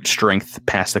of brute strength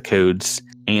past the codes.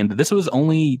 And this was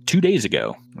only 2 days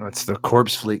ago. That's the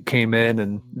corpse fleet came in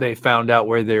and they found out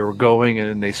where they were going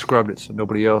and they scrubbed it so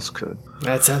nobody else could.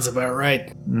 That sounds about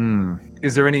right.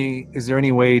 Is there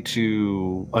any way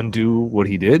to undo what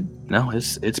he did? No,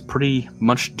 it's pretty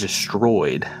much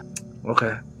destroyed.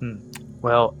 Okay.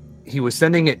 Well, he was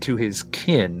sending it to his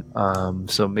kin.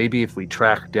 So maybe if we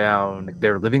track down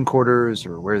their living quarters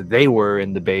or where they were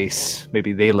in the base,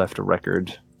 maybe they left a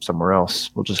record somewhere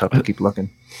else. We'll just have to keep looking.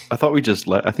 I thought we just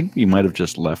I think we might have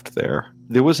just left there.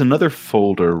 There was another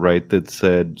folder, right, that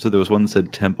said, so there was one that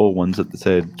said temple, one that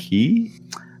said key?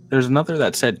 There's another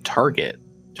that said target.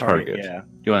 Target. Yeah.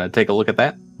 You want to take a look at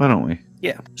that? Why don't we?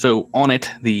 Yeah. So on it,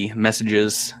 the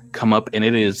messages come up, and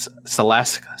it is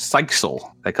Salask Sykesel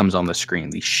that comes on the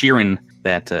screen. The Sheeran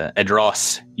that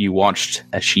Edros, you watched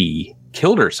as she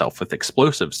killed herself with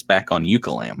explosives back on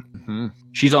Eucalam.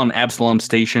 She's on Absalom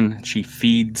Station. She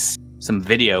feeds some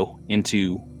video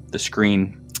into the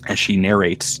screen as she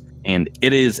narrates, and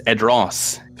it is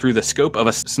Edros through the scope of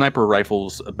a sniper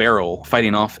rifle's barrel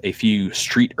fighting off a few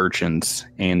street urchins,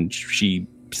 and she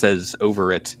says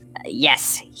over it,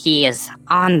 Yes, he is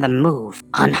on the move,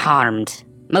 unharmed.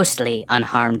 Mostly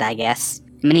unharmed, I guess.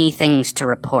 Many things to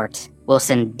report. We'll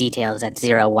send details at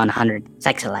 0100.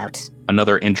 Sykesel out.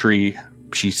 Another entry,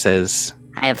 she says,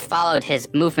 I have followed his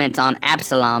movements on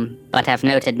Absalom, but have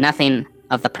noted nothing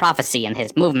of the prophecy in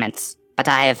his movements. But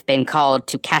I have been called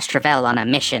to Castrovel on a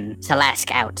mission.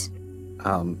 Salask out.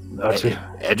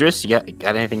 Idris, you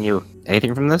got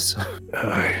anything from this?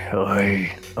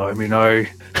 I mean,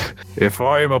 if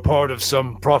I am a part of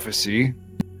some prophecy,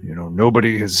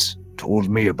 nobody has told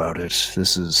me about it.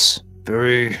 This is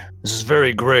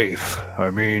very grave.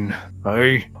 I mean,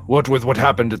 what with what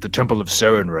happened at the Temple of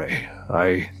Serenray,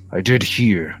 I did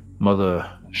hear Mother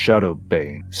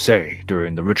Shadowbane say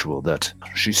during the ritual that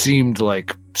she seemed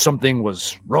like something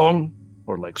was wrong,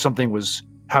 or like something was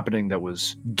happening that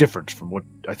was different from what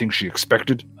I think she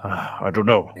expected. I don't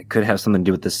know. It could have something to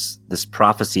do with this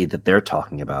prophecy that they're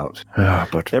talking about.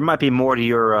 But there might be more to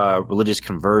your religious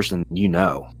conversion than you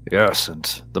know. Yes,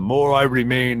 and the more I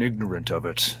remain ignorant of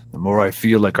it, the more I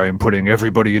feel like I am putting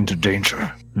everybody into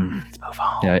danger.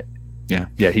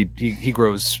 Yeah. He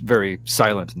grows very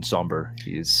silent and somber.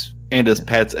 Andis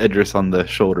pats Edris on the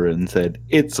shoulder and said,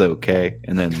 "It's okay,"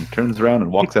 and then turns around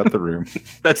and walks out the room.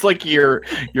 That's like your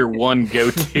one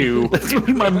go-to. That's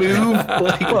my move.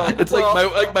 It's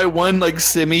like my one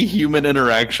semi-human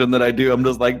interaction that I do. I'm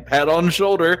just like, pat on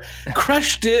shoulder,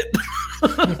 crushed it.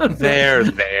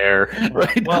 there.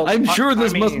 Right. Well, I'm sure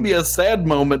this must be a sad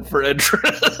moment for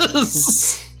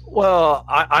Edris. Well,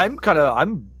 I'm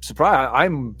surprised.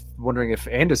 I'm wondering if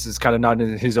Andis is kind of not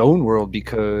in his own world,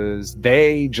 because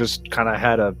they just kind of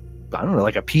had a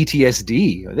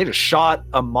PTSD. They just shot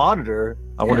a monitor.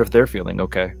 I wonder if they're feeling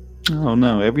okay. Oh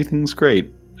no, everything's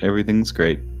great.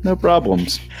 No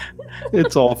problems.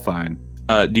 It's all fine.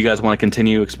 Do you guys want to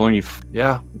continue exploring?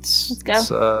 Yeah, let's go.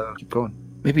 Let's keep going.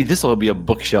 Maybe this will be a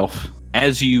bookshelf.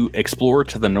 As you explore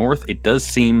to the north, it does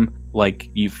seem like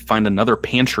you find another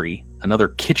pantry, another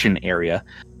kitchen area.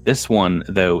 This one,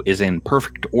 though, is in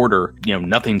perfect order.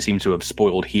 Nothing seems to have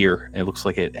spoiled here. It looks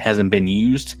like it hasn't been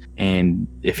used. And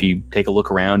if you take a look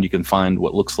around, you can find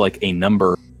what looks like a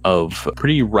number of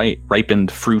pretty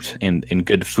ripened fruit and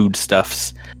good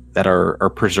foodstuffs that are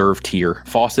preserved here.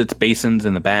 Faucets, basins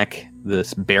in the back,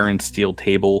 this barren steel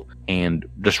table, and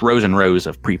just rows and rows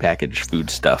of prepackaged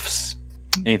foodstuffs.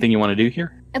 Anything you want to do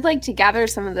here? I'd like to gather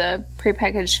some of the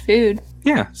prepackaged food.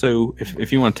 Yeah, so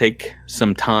if you want to take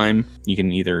some time, you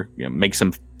can either make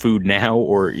some food now,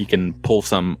 or you can pull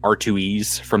some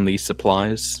R2Es from these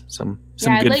supplies. Some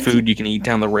good food you can eat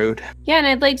down the road. Yeah, and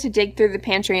I'd like to dig through the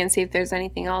pantry and see if there's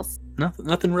anything else.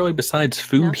 Nothing really besides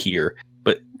food here.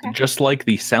 But just like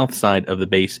the south side of the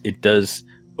base, it does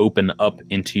open up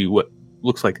into what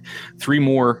looks like 3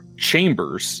 more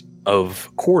chambers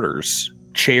of quarters.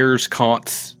 Chairs,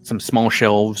 cots, some small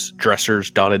shelves, dressers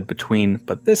dotted between,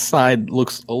 but this side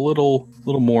looks a little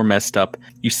more messed up.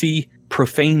 You see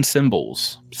profane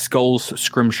symbols, skulls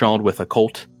scrimshawed with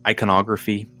occult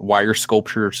iconography, wire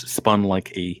sculptures spun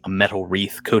like a metal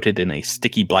wreath coated in a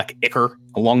sticky black ichor.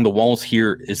 Along the walls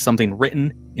here is something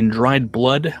written in dried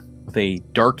blood with a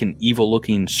dark and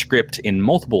evil-looking script in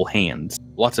multiple hands,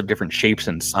 lots of different shapes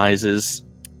and sizes.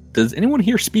 Does anyone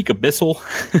here speak Abyssal?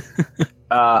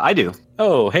 I do.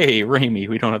 Oh, hey, Raimi,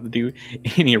 we don't have to do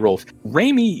any rolls.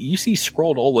 Raimi, you see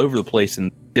scrawled all over the place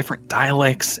in different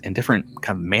dialects and different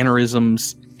kind of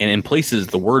mannerisms, and in places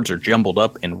the words are jumbled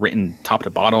up and written top to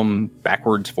bottom,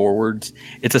 backwards, forwards.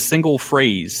 It's a single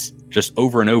phrase, just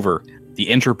over and over. The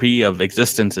entropy of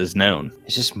existence is known.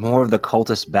 It's just more of the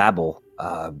cultist babble,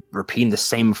 repeating the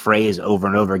same phrase over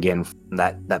and over again from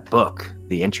that book.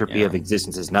 The entropy of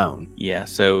existence is known. Yeah,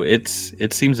 so it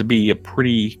seems to be a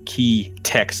pretty key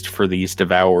text for these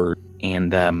devourers.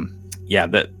 And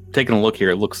taking a look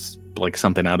here, it looks like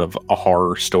something out of a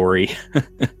horror story.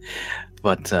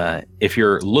 But if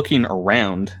you're looking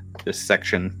around this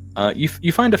section,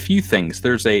 you find a few things.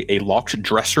 There's a locked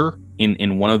dresser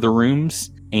in one of the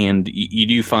rooms. And you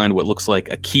do find what looks like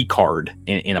a key card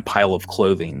in a pile of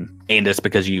clothing. And that's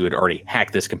because you had already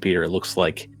hacked this computer. It looks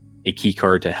like a key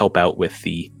card to help out with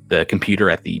the computer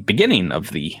at the beginning of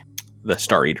the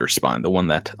Star Eater spawn, the one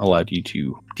that allowed you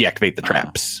to deactivate the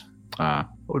traps.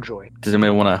 Oh joy. Does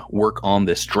anybody want to work on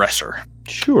this dresser?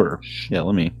 Sure. Yeah,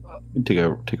 let me take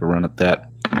a run at that.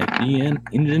 Make me an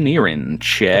engineering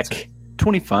check.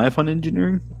 25 on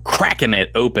engineering. Cracking it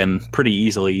open pretty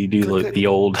easily. You do like the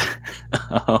old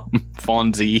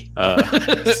Fonzie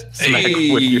smack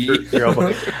with your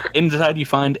elbow. Inside you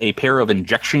find a pair of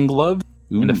injection gloves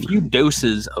and a few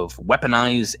doses of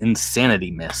weaponized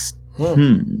insanity mist.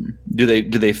 Do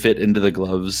they fit into the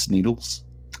gloves needles?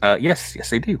 Yes,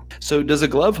 they do. So does a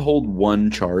glove hold one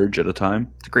charge at a time?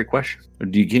 It's a great question. Or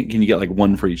can you get like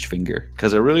one for each finger?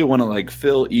 Because I really want to like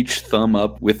fill each thumb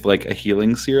up with like a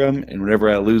healing serum, and whenever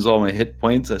I lose all my hit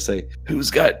points, I say, "Who's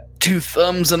got 2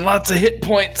 thumbs and lots of hit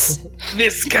points?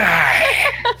 This guy."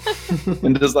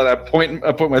 And just like I point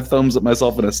my thumbs at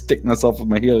myself and I stick myself with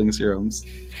my healing serums.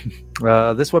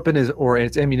 This weapon or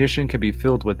its ammunition can be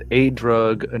filled with a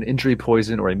drug, an injury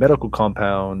poison, or a medical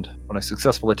compound. On a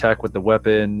successful attack with the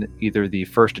weapon, either the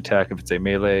first attack if it's a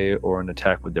melee, or an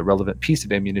attack with the relevant piece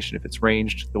of ammunition if it's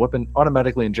ranged, the weapon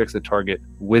automatically injects the target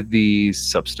with the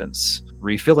substance.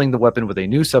 Refilling the weapon with a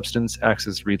new substance acts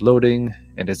as reloading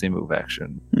and as a move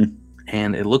action.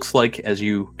 And it looks like as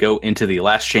you go into the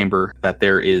last chamber that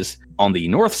there is, on the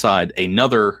north side,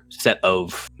 another set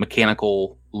of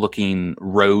mechanical looking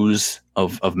rows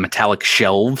of metallic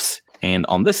shelves. And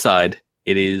on this side,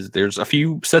 there's a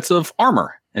few sets of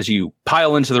armor. As you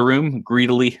pile into the room,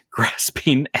 greedily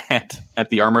grasping at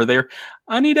the armor there,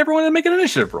 I need everyone to make an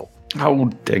initiative roll. Oh,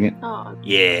 dang it. Oh,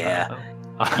 Yeah.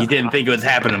 You didn't think it was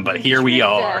happening, but here we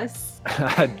are.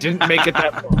 I didn't make it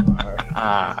that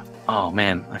far. Oh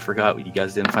man, I forgot you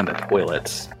guys didn't find the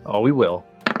toilets. Oh, we will.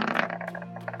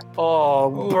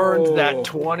 Oh, burned that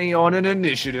 20 on an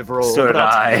initiative roll. So did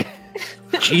I.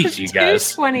 Jeez, you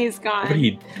guys. 220's gone.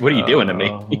 What are you doing to me?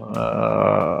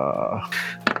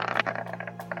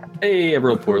 Hey, I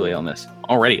rolled poorly on this.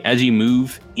 Alrighty, as you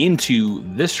move into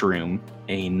this room,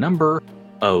 a number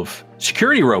of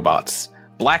security robots,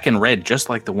 black and red, just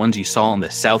like the ones you saw on the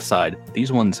south side.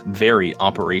 These ones very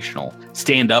operational.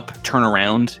 Stand up, turn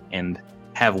around, and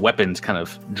have weapons kind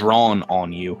of drawn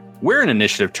on you. We're in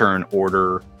initiative turn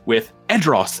order with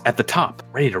Edros at the top,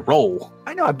 ready to roll.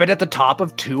 I know, I've been at the top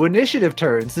of 2 initiative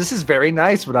turns. This is very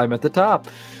nice when I'm at the top.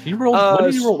 You rolled, what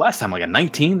did you roll last time? Like a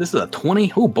 19? This is a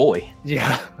 20? Oh boy.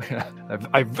 Yeah.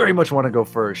 I very much want to go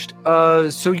first.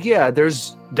 So yeah,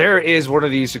 there is one of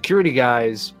these security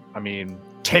guys,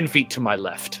 10 feet to my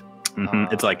left.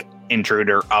 Mm-hmm. It's like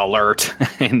intruder alert,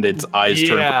 and its eyes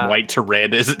turn from white to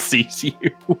red as it sees you.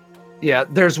 Yeah,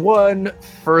 there's one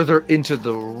further into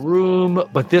the room,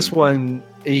 but this one,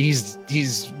 he's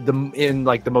in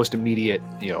like the most immediate,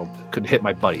 could hit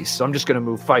my buddies. So I'm just gonna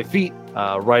move 5 feet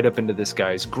right up into this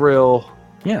guy's grill.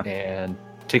 Yeah, and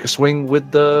take a swing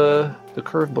with the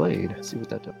curved blade. See what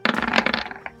that does.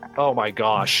 Oh my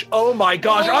gosh! I'm a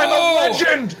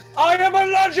legend! I am a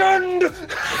legend!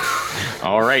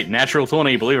 All right, natural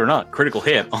 20, believe it or not, critical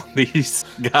hit on these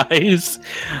guys.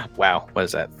 Wow, what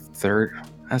is that? Third?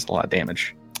 That's a lot of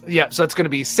damage. Yeah, so it's going to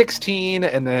be 16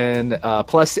 and then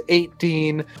plus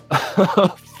 18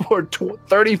 for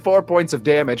 34 points of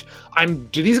damage.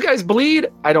 Do these guys bleed?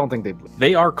 I don't think they bleed.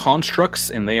 They are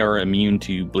constructs and they are immune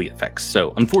to bleed effects.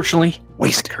 So unfortunately,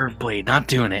 waste curved blade, not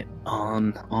doing it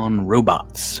on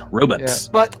robots. Yeah,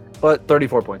 but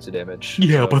 34 points of damage.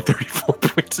 Yeah, but 34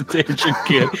 points of damage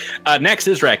again. Next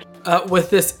is Rack. With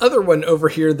this other one over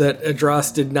here that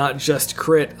Adras did not just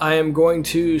crit, I am going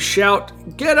to shout,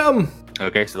 "Get him!"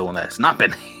 Okay, so the one that's not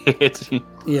been hit.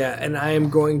 Yeah, and I am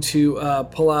going to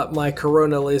pull out my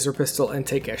Corona laser pistol and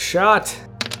take a shot.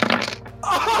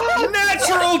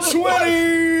 Natural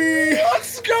 20!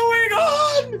 What's going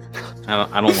on?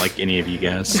 I don't like any of you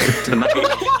guys tonight.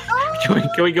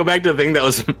 Can we go back to the thing that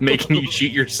was making you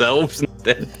shoot yourselves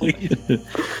instead, please?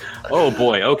 Oh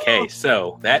boy, okay,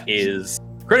 so that is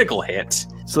critical hit.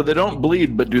 So they don't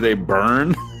bleed, but do they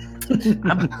burn?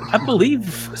 I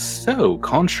believe so.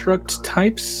 Construct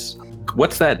types.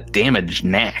 What's that damage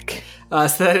knack? So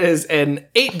that is an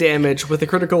 8 damage with a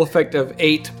critical effect of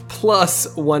 8 plus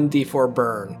 1d4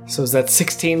 burn. So is that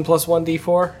 16 plus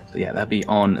 1d4? So yeah, that'd be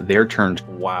on their turn.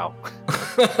 Wow.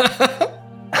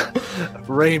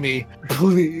 Raimi,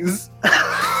 please.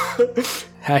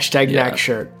 Hashtag Knack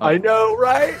shirt. I know,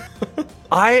 right?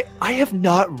 I have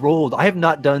not rolled. I have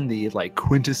not done the like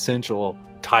quintessential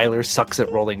Tyler sucks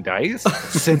at rolling dice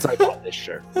since I bought this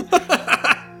shirt.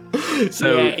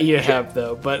 So yeah, you have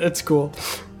though, but it's cool.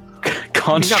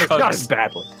 Constructs, not as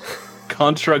badly.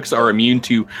 Constructs are immune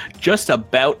to just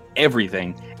about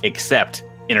everything except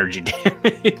energy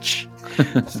damage.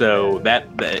 So that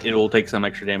it will take some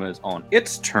extra damage on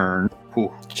its turn.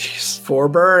 Ooh, jeez. 4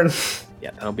 burn. Yeah,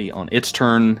 that'll be on its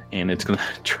turn, and it's gonna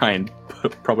try and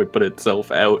probably put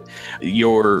itself out.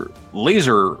 Your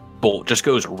laser bolt just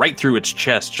goes right through its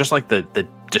chest, just like the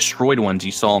destroyed ones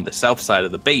you saw on the south side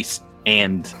of the base.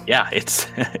 And yeah, it's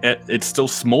still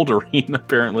smoldering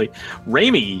apparently.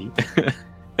 Raimi,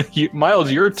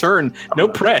 Miles, your turn. No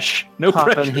pressure. No Hop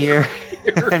pressure in here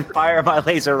and fire my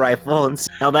laser rifle and see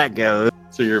how that goes.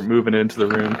 So you're moving into the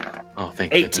room. Oh,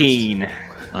 thank 18. goodness.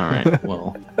 All right.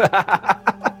 Well,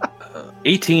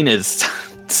 18 is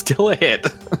still a hit.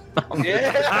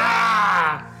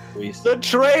 Yeah. The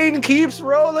train keeps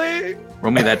rolling.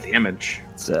 Roll me that damage.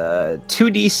 It's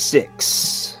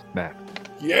 2d6. Mac.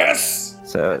 Yes.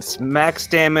 So it's max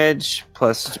damage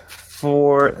plus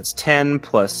 4. That's 10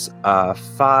 plus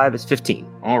 5. It's 15.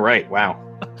 All right. Wow.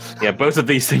 Yeah, both of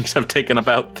these things have taken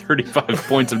about 35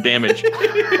 points of damage.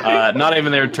 Not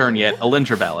even their turn yet.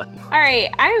 Alindra ballot. All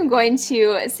right, I am going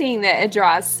to, seeing that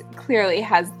Idros clearly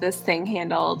has this thing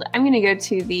handled, I'm going to go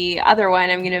to the other one.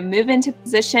 I'm going to move into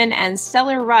position and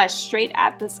stellar rush straight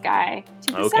at this guy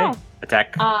to the south.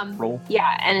 Attack. Roll.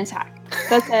 Yeah, and attack.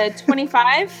 That's a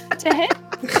 25 to hit.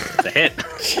 It's a hit.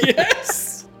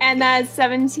 Yes. And that's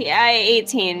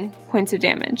 18 points of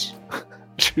damage.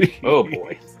 Oh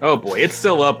boy. Oh boy. It's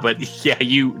still up, but yeah,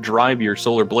 you drive your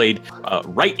solar blade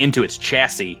right into its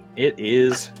chassis. It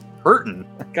is hurting.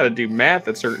 I gotta do math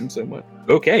that's hurting so much.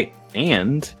 Okay.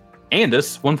 And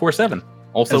Andis 147.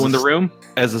 Also in the room.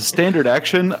 As a standard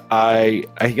action, I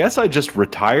guess I just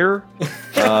retire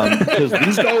because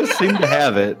these guys seem to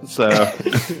have it. So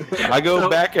I go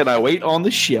back and I wait on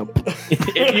the ship.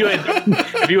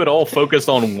 If you had all focused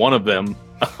on one of them,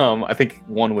 I think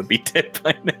one would be dead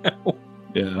by now.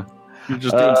 Yeah, you're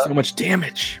just doing so much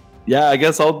damage. Yeah, I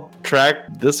guess I'll track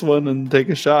this one and take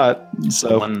a shot.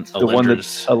 So the one that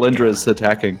Alindra is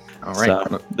attacking. All right,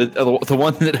 so, the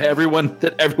one that everyone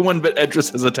but Edris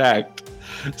has attacked.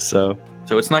 So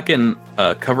it's not getting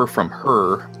cover from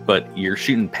her, but you're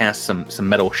shooting past some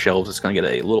metal shelves. It's going to get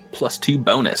a little +2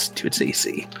 bonus to its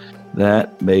AC.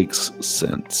 That makes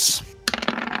sense.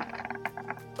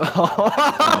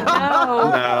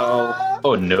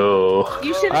 Oh no!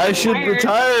 I should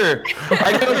retire.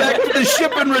 I go back to the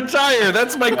ship and retire.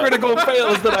 That's my critical fail.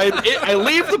 Is that I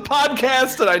leave the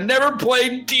podcast and I never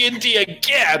play D&D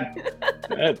again.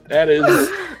 That is.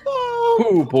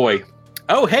 Oh boy.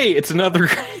 Oh hey, it's another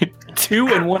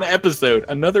 2-in-1 episode.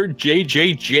 Another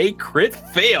JJJ crit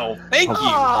fail. Thank you.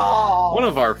 One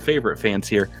of our favorite fans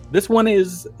here. This one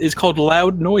is called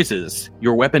Loud Noises.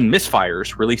 Your weapon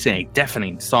misfires, releasing a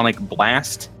deafening sonic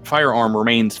blast. Firearm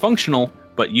remains functional,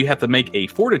 but you have to make a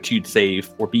fortitude save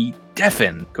or be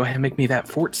deafened. Go ahead and make me that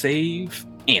fort save.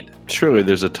 And surely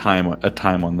there's a time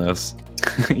on this.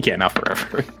 Yeah, not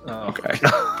forever. Oh. Okay.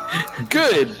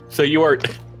 Good. So you are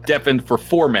deafened for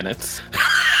 4 minutes.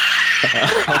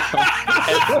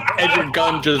 and your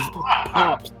gun just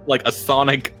pops like a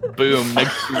sonic boom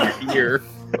next to your ear.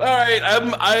 All right,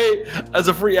 I as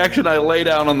a free action, I lay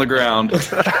down on the ground.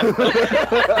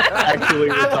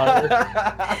 Actually retire.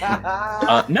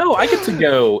 No, I get to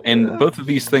go, and both of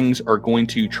these things are going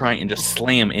to try and just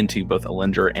slam into both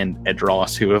Alindra and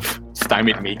Edros, who have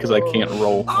stymied me because I can't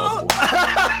roll.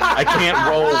 I can't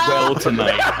roll well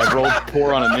tonight. I rolled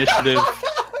poor on initiative.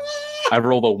 I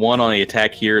rolled a 1 on the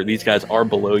attack here. These guys are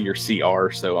below your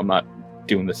CR, so I'm not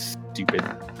doing this stupid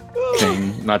thing.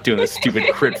 I'm not doing this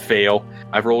stupid crit fail.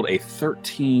 I've rolled a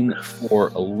 13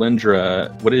 for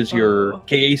Alindra. What is your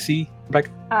KAC,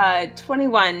 Rebecca?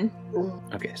 21.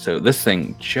 Okay, so this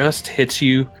thing just hits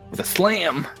you with a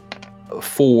slam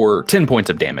for 10 points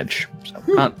of damage. So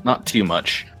not too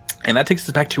much. And that takes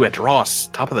us back to Edros,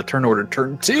 top of the turn order,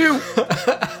 turn 2.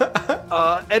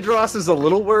 Edros is a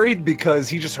little worried because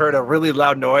he just heard a really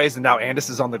loud noise and now Andis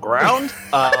is on the ground.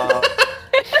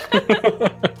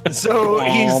 So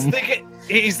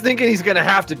he's thinking he's going to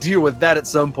have to deal with that at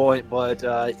some point, but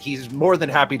he's more than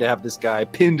happy to have this guy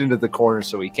pinned into the corner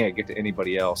so he can't get to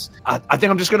anybody else. I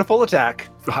think I'm just going to full attack.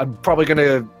 I'm probably going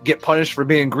to get punished for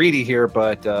being greedy here,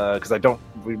 but because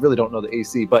we really don't know the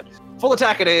AC. But full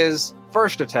attack it is.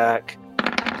 First attack.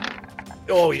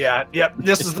 Oh yeah, yep.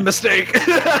 This is the mistake.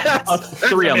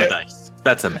 3 on the dice.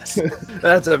 That's a miss.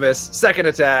 That's a miss. Second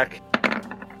attack.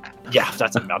 Yeah,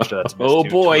 that's a match. That's a miss Oh too.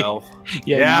 boy. 12.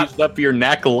 Yeah, you used up your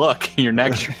knack luck. Your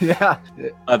knack. Yeah.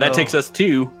 That takes us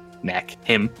to Knack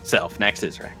himself. Knack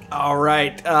Sizrak. All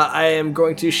right, I am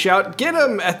going to shout, "Get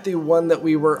him!" at the one that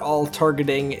we were all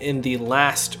targeting in the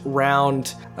last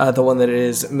round, the one that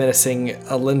is menacing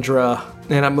Alindra.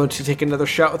 And I'm going to take another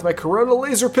shot with my Corona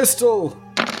laser pistol.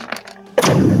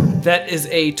 That is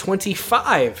a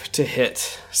 25 to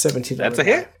hit. 17. That's a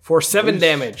hit. For 7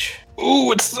 damage.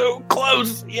 Ooh, it's so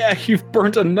close. Yeah, you've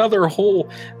burnt another hole.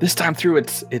 This time through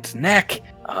its neck.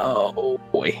 Oh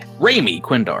boy. Raimi,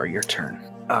 Quindar, your turn.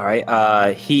 All right.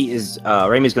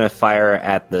 Raimi's going to fire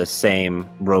at the same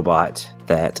robot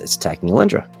that is attacking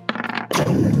Alindra.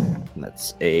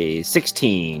 That's a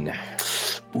 16.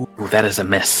 Ooh, that is a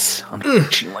miss.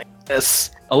 Unfortunately, miss.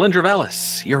 Alindra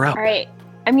Valis, you're up. All right.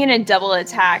 I'm going to double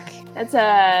attack. That's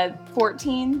a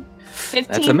 14. 15.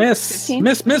 That's a miss. 15.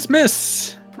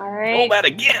 Miss. All right. Roll that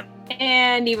again.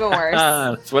 And even worse.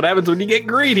 That's what happens when you get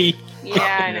greedy. Yeah,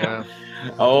 I know.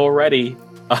 Alrighty.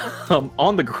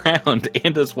 On the ground,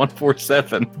 Andis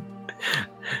 147.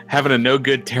 Having a no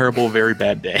good, terrible, very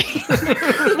bad day.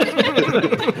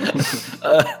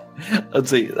 Let's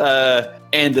see.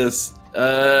 Andis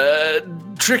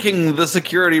tricking the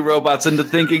security robots into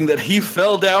thinking that he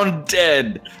fell down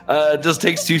dead. Just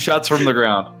takes 2 shots from the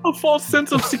ground. A false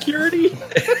sense of security?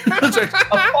 That's right.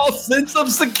 A false sense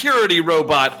of security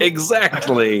robot.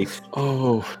 Exactly.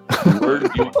 Oh.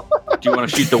 Do you want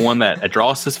to shoot the one that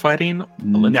Adros is fighting?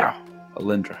 Alindra? No.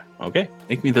 Alindra. Okay.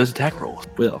 Make me those attack rolls.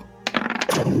 Will.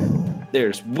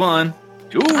 There's 1.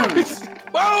 Ooh.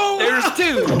 Whoa! There's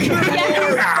 2. 2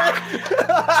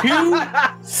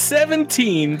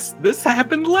 17s. This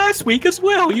happened last week as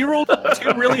well. You rolled 2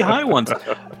 really high ones.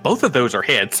 Both of those are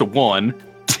hits. 1,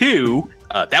 2.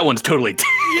 That one's totally.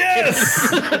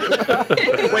 Yes.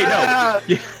 Wait, no.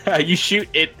 Yeah, you shoot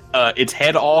it. Its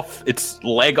head off. Its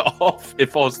leg off.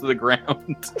 It falls to the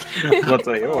ground. Let's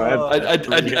say, I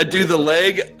do the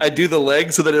leg. I do the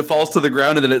leg so that it falls to the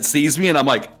ground, and then it sees me, and I'm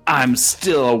like, I'm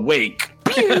still awake.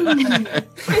 Yeah,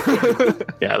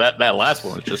 that last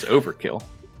one was just overkill.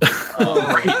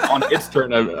 On its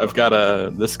turn, I've got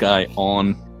this guy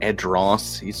on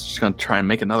Edros. He's just going to try and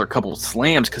make another couple of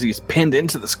slams because he's pinned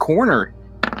into this corner.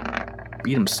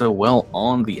 Beat him so well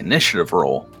on the initiative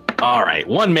roll. All right,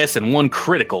 1 miss and 1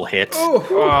 critical hit. There you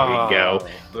go.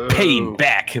 Paid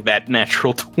back that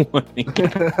natural 20.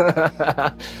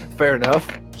 Fair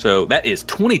enough. So that is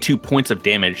 22 points of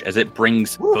damage as it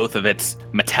brings both of its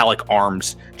metallic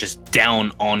arms just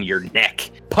down on your neck,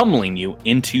 pummeling you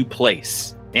into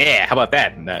place. Yeah, how about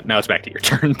that? Now it's back to your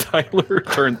turn, Tyler.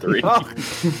 Turn 3.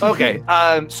 Okay.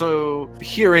 So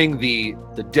hearing the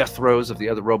death throes of the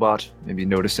other robot, maybe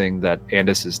noticing that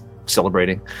Andis is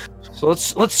celebrating. So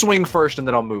let's swing first, and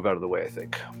then I'll move out of the way, I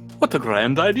think. What a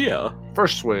grand idea.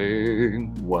 First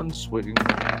swing. 1 swing.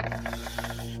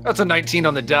 That's a 19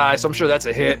 on the die, so I'm sure that's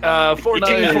a hit. 9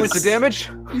 points of damage.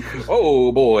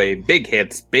 Oh boy, big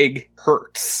hits, big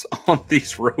hurts on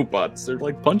these robots. They're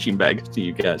like punching bags to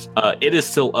you guys. It is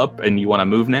still up, and you want to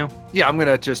move now? Yeah, I'm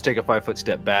gonna just take a 5-foot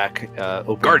step back.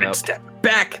 Guarded up. step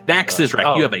back. Nax is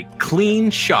right. You have a clean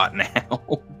shot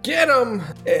now. Get him!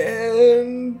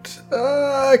 And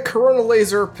Corona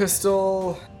laser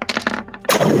pistol.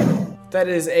 That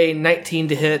is a 19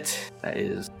 to hit. That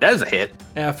is a hit.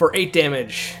 For 8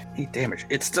 damage. 8 damage.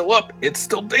 It's still up. It's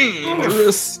still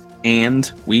dangerous. And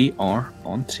we are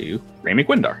on to Raimi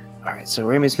Quindar. All right, so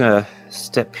Raimi's going to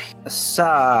step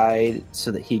aside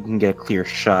so that he can get a clear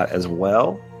shot as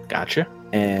well. Gotcha.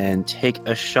 And take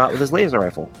a shot with his laser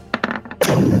rifle.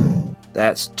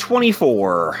 That's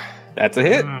 24. That's a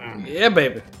hit. Yeah,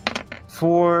 baby.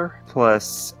 4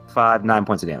 plus 5, 9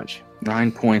 points of damage.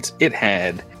 9 points. It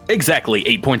had exactly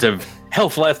 8 points of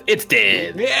health left. It's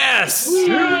dead. Yes!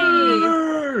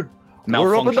 We're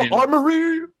up in the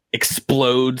armory.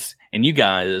 Explodes, and you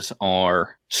guys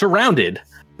are surrounded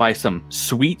by some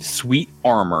sweet, sweet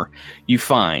armor. You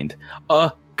find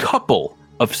a couple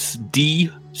of D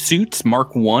suits,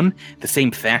 Mark 1, the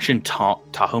same fashion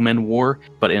Tahoe men wore,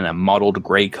 but in a mottled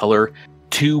gray color.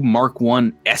 2 Mark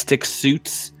 1 Estic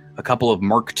suits, a couple of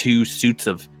Mark 2 suits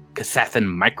of Kasathan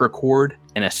Microcord,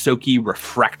 and a Soki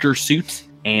Refractor suit.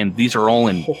 and these are all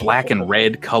in black and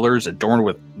red colors, adorned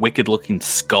with wicked-looking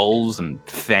skulls and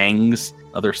fangs,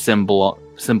 other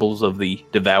symbols of the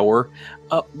Devourer.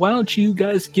 Why don't you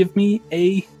guys give me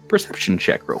a perception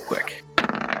check real quick?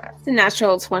 It's a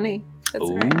natural 20. That's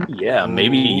right. Yeah,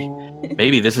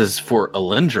 maybe this is for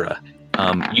Alindra.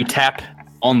 You tap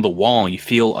on the wall, you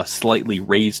feel a slightly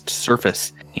raised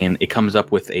surface, and it comes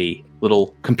up with a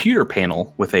little computer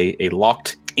panel with a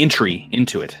locked entry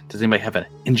into it. Does anybody have an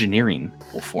engineering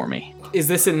roll for me? Is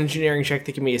this an engineering check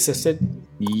that can be assisted?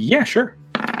 Yeah, sure.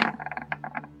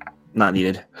 Not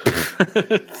needed.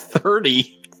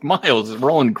 30. Miles is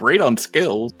rolling great on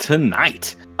skill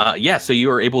tonight. So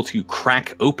you are able to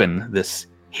crack open this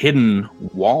hidden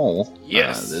wall.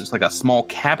 Yes. There's like a small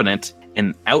cabinet,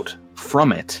 and out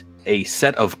from it, a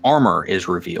set of armor is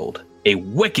revealed. A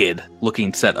wicked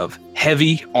looking set of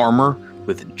heavy armor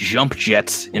with jump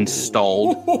jets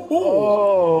installed.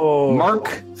 Oh.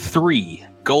 Mark III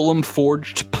Golem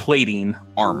forged plating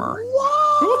armor.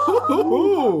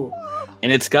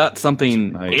 And it's got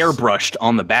something airbrushed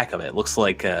on the back of it. Looks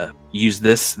like use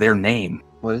this, their name.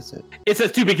 What is it? It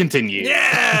says to be continued.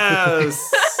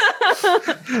 Yes!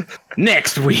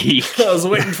 Next week. I was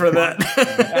waiting for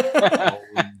that.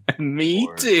 Me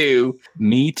too.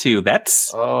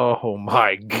 That's Oh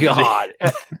my god.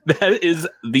 that is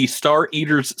the Star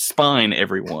Eater's spine,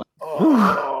 everyone.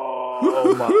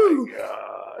 Oh my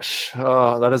gosh.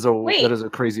 Oh, that is a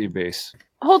crazy base.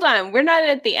 Hold on. We're not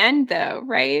at the end, though,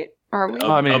 right? Are we?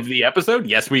 Of the episode?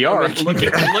 Yes, we are. Looking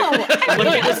at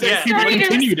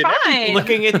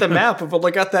the map, we've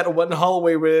only got that one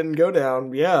hallway we didn't go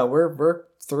down. Yeah, we're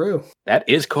through. That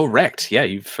is correct. Yeah,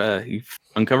 you've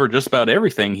uncovered just about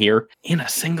everything here in a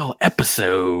single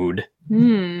episode.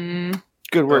 Hmm.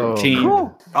 Good work, team.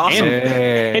 Cool. Awesome.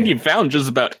 And you found just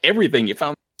about everything. You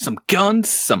found some guns,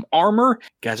 some armor. You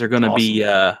guys are going to be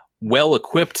well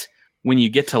equipped when you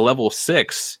get to level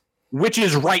 6, which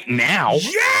is right now.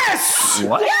 Yes!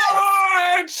 What?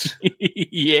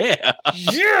 Yeah.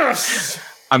 Yes!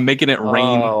 I'm making it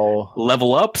rain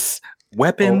level ups,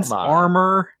 weapons, Oh my.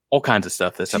 armor, all kinds of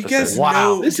stuff this Do you episode. guys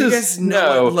know, do you guys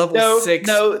know what level 6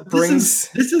 brings?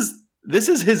 This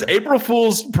is his April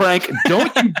Fool's prank.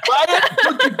 Don't you buy it?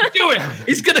 Don't you do it?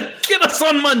 He's gonna get us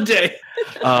on Monday.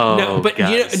 Oh, No, but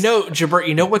guys. Jabert,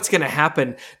 you know what's going to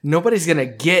happen? Nobody's going to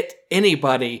get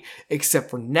anybody except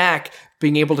for Knack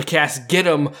being able to cast Get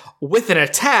 'em with an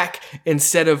attack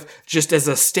instead of just as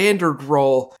a standard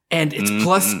roll. And it's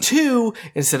 +2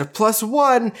 instead of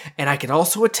 +1. And I can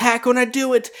also attack when I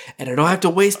do it. And I don't have to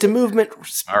waste a movement.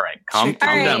 All right, calm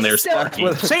down there,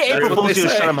 Sparky. Say April Fool's to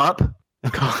shut him up.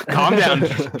 Calm down,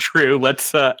 True.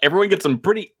 Let's everyone get some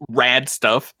pretty rad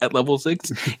stuff at level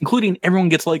 6, including everyone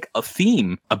gets like a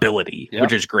theme ability,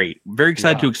 which is great. Very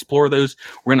excited to explore those.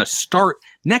 We're gonna start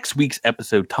next week's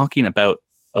episode talking about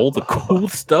all the cool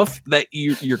stuff that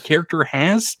your character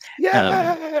has.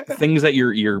 Things that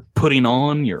you're putting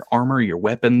on, your armor, your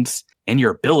weapons, and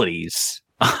your abilities.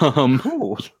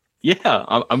 Cool. Yeah,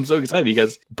 I'm so excited. You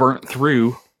guys burnt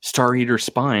through Star Eater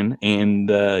Spine, and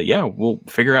we'll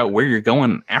figure out where you're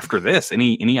going after this.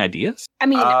 Any ideas? I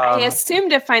mean, I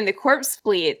assumed to find the corpse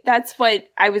fleet. That's what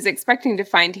I was expecting to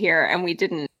find here, and we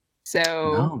didn't. So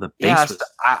No, the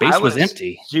base was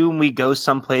empty. Assume we go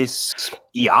someplace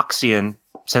Eoxian,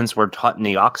 since we're taught in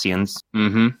Eoxians.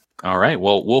 Mm-hmm. All right.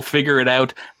 Well, we'll figure it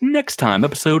out next time,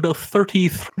 episode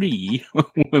 33,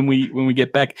 when we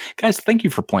get back. Guys, thank you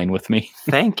for playing with me.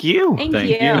 Thank you. Thank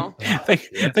you.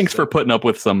 Thanks for putting up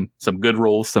with some good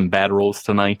rolls, some bad rolls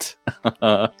tonight.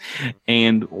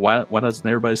 And why doesn't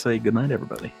everybody say good night,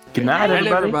 everybody? Good night,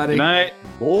 everybody. Good Good night.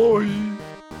 Boy.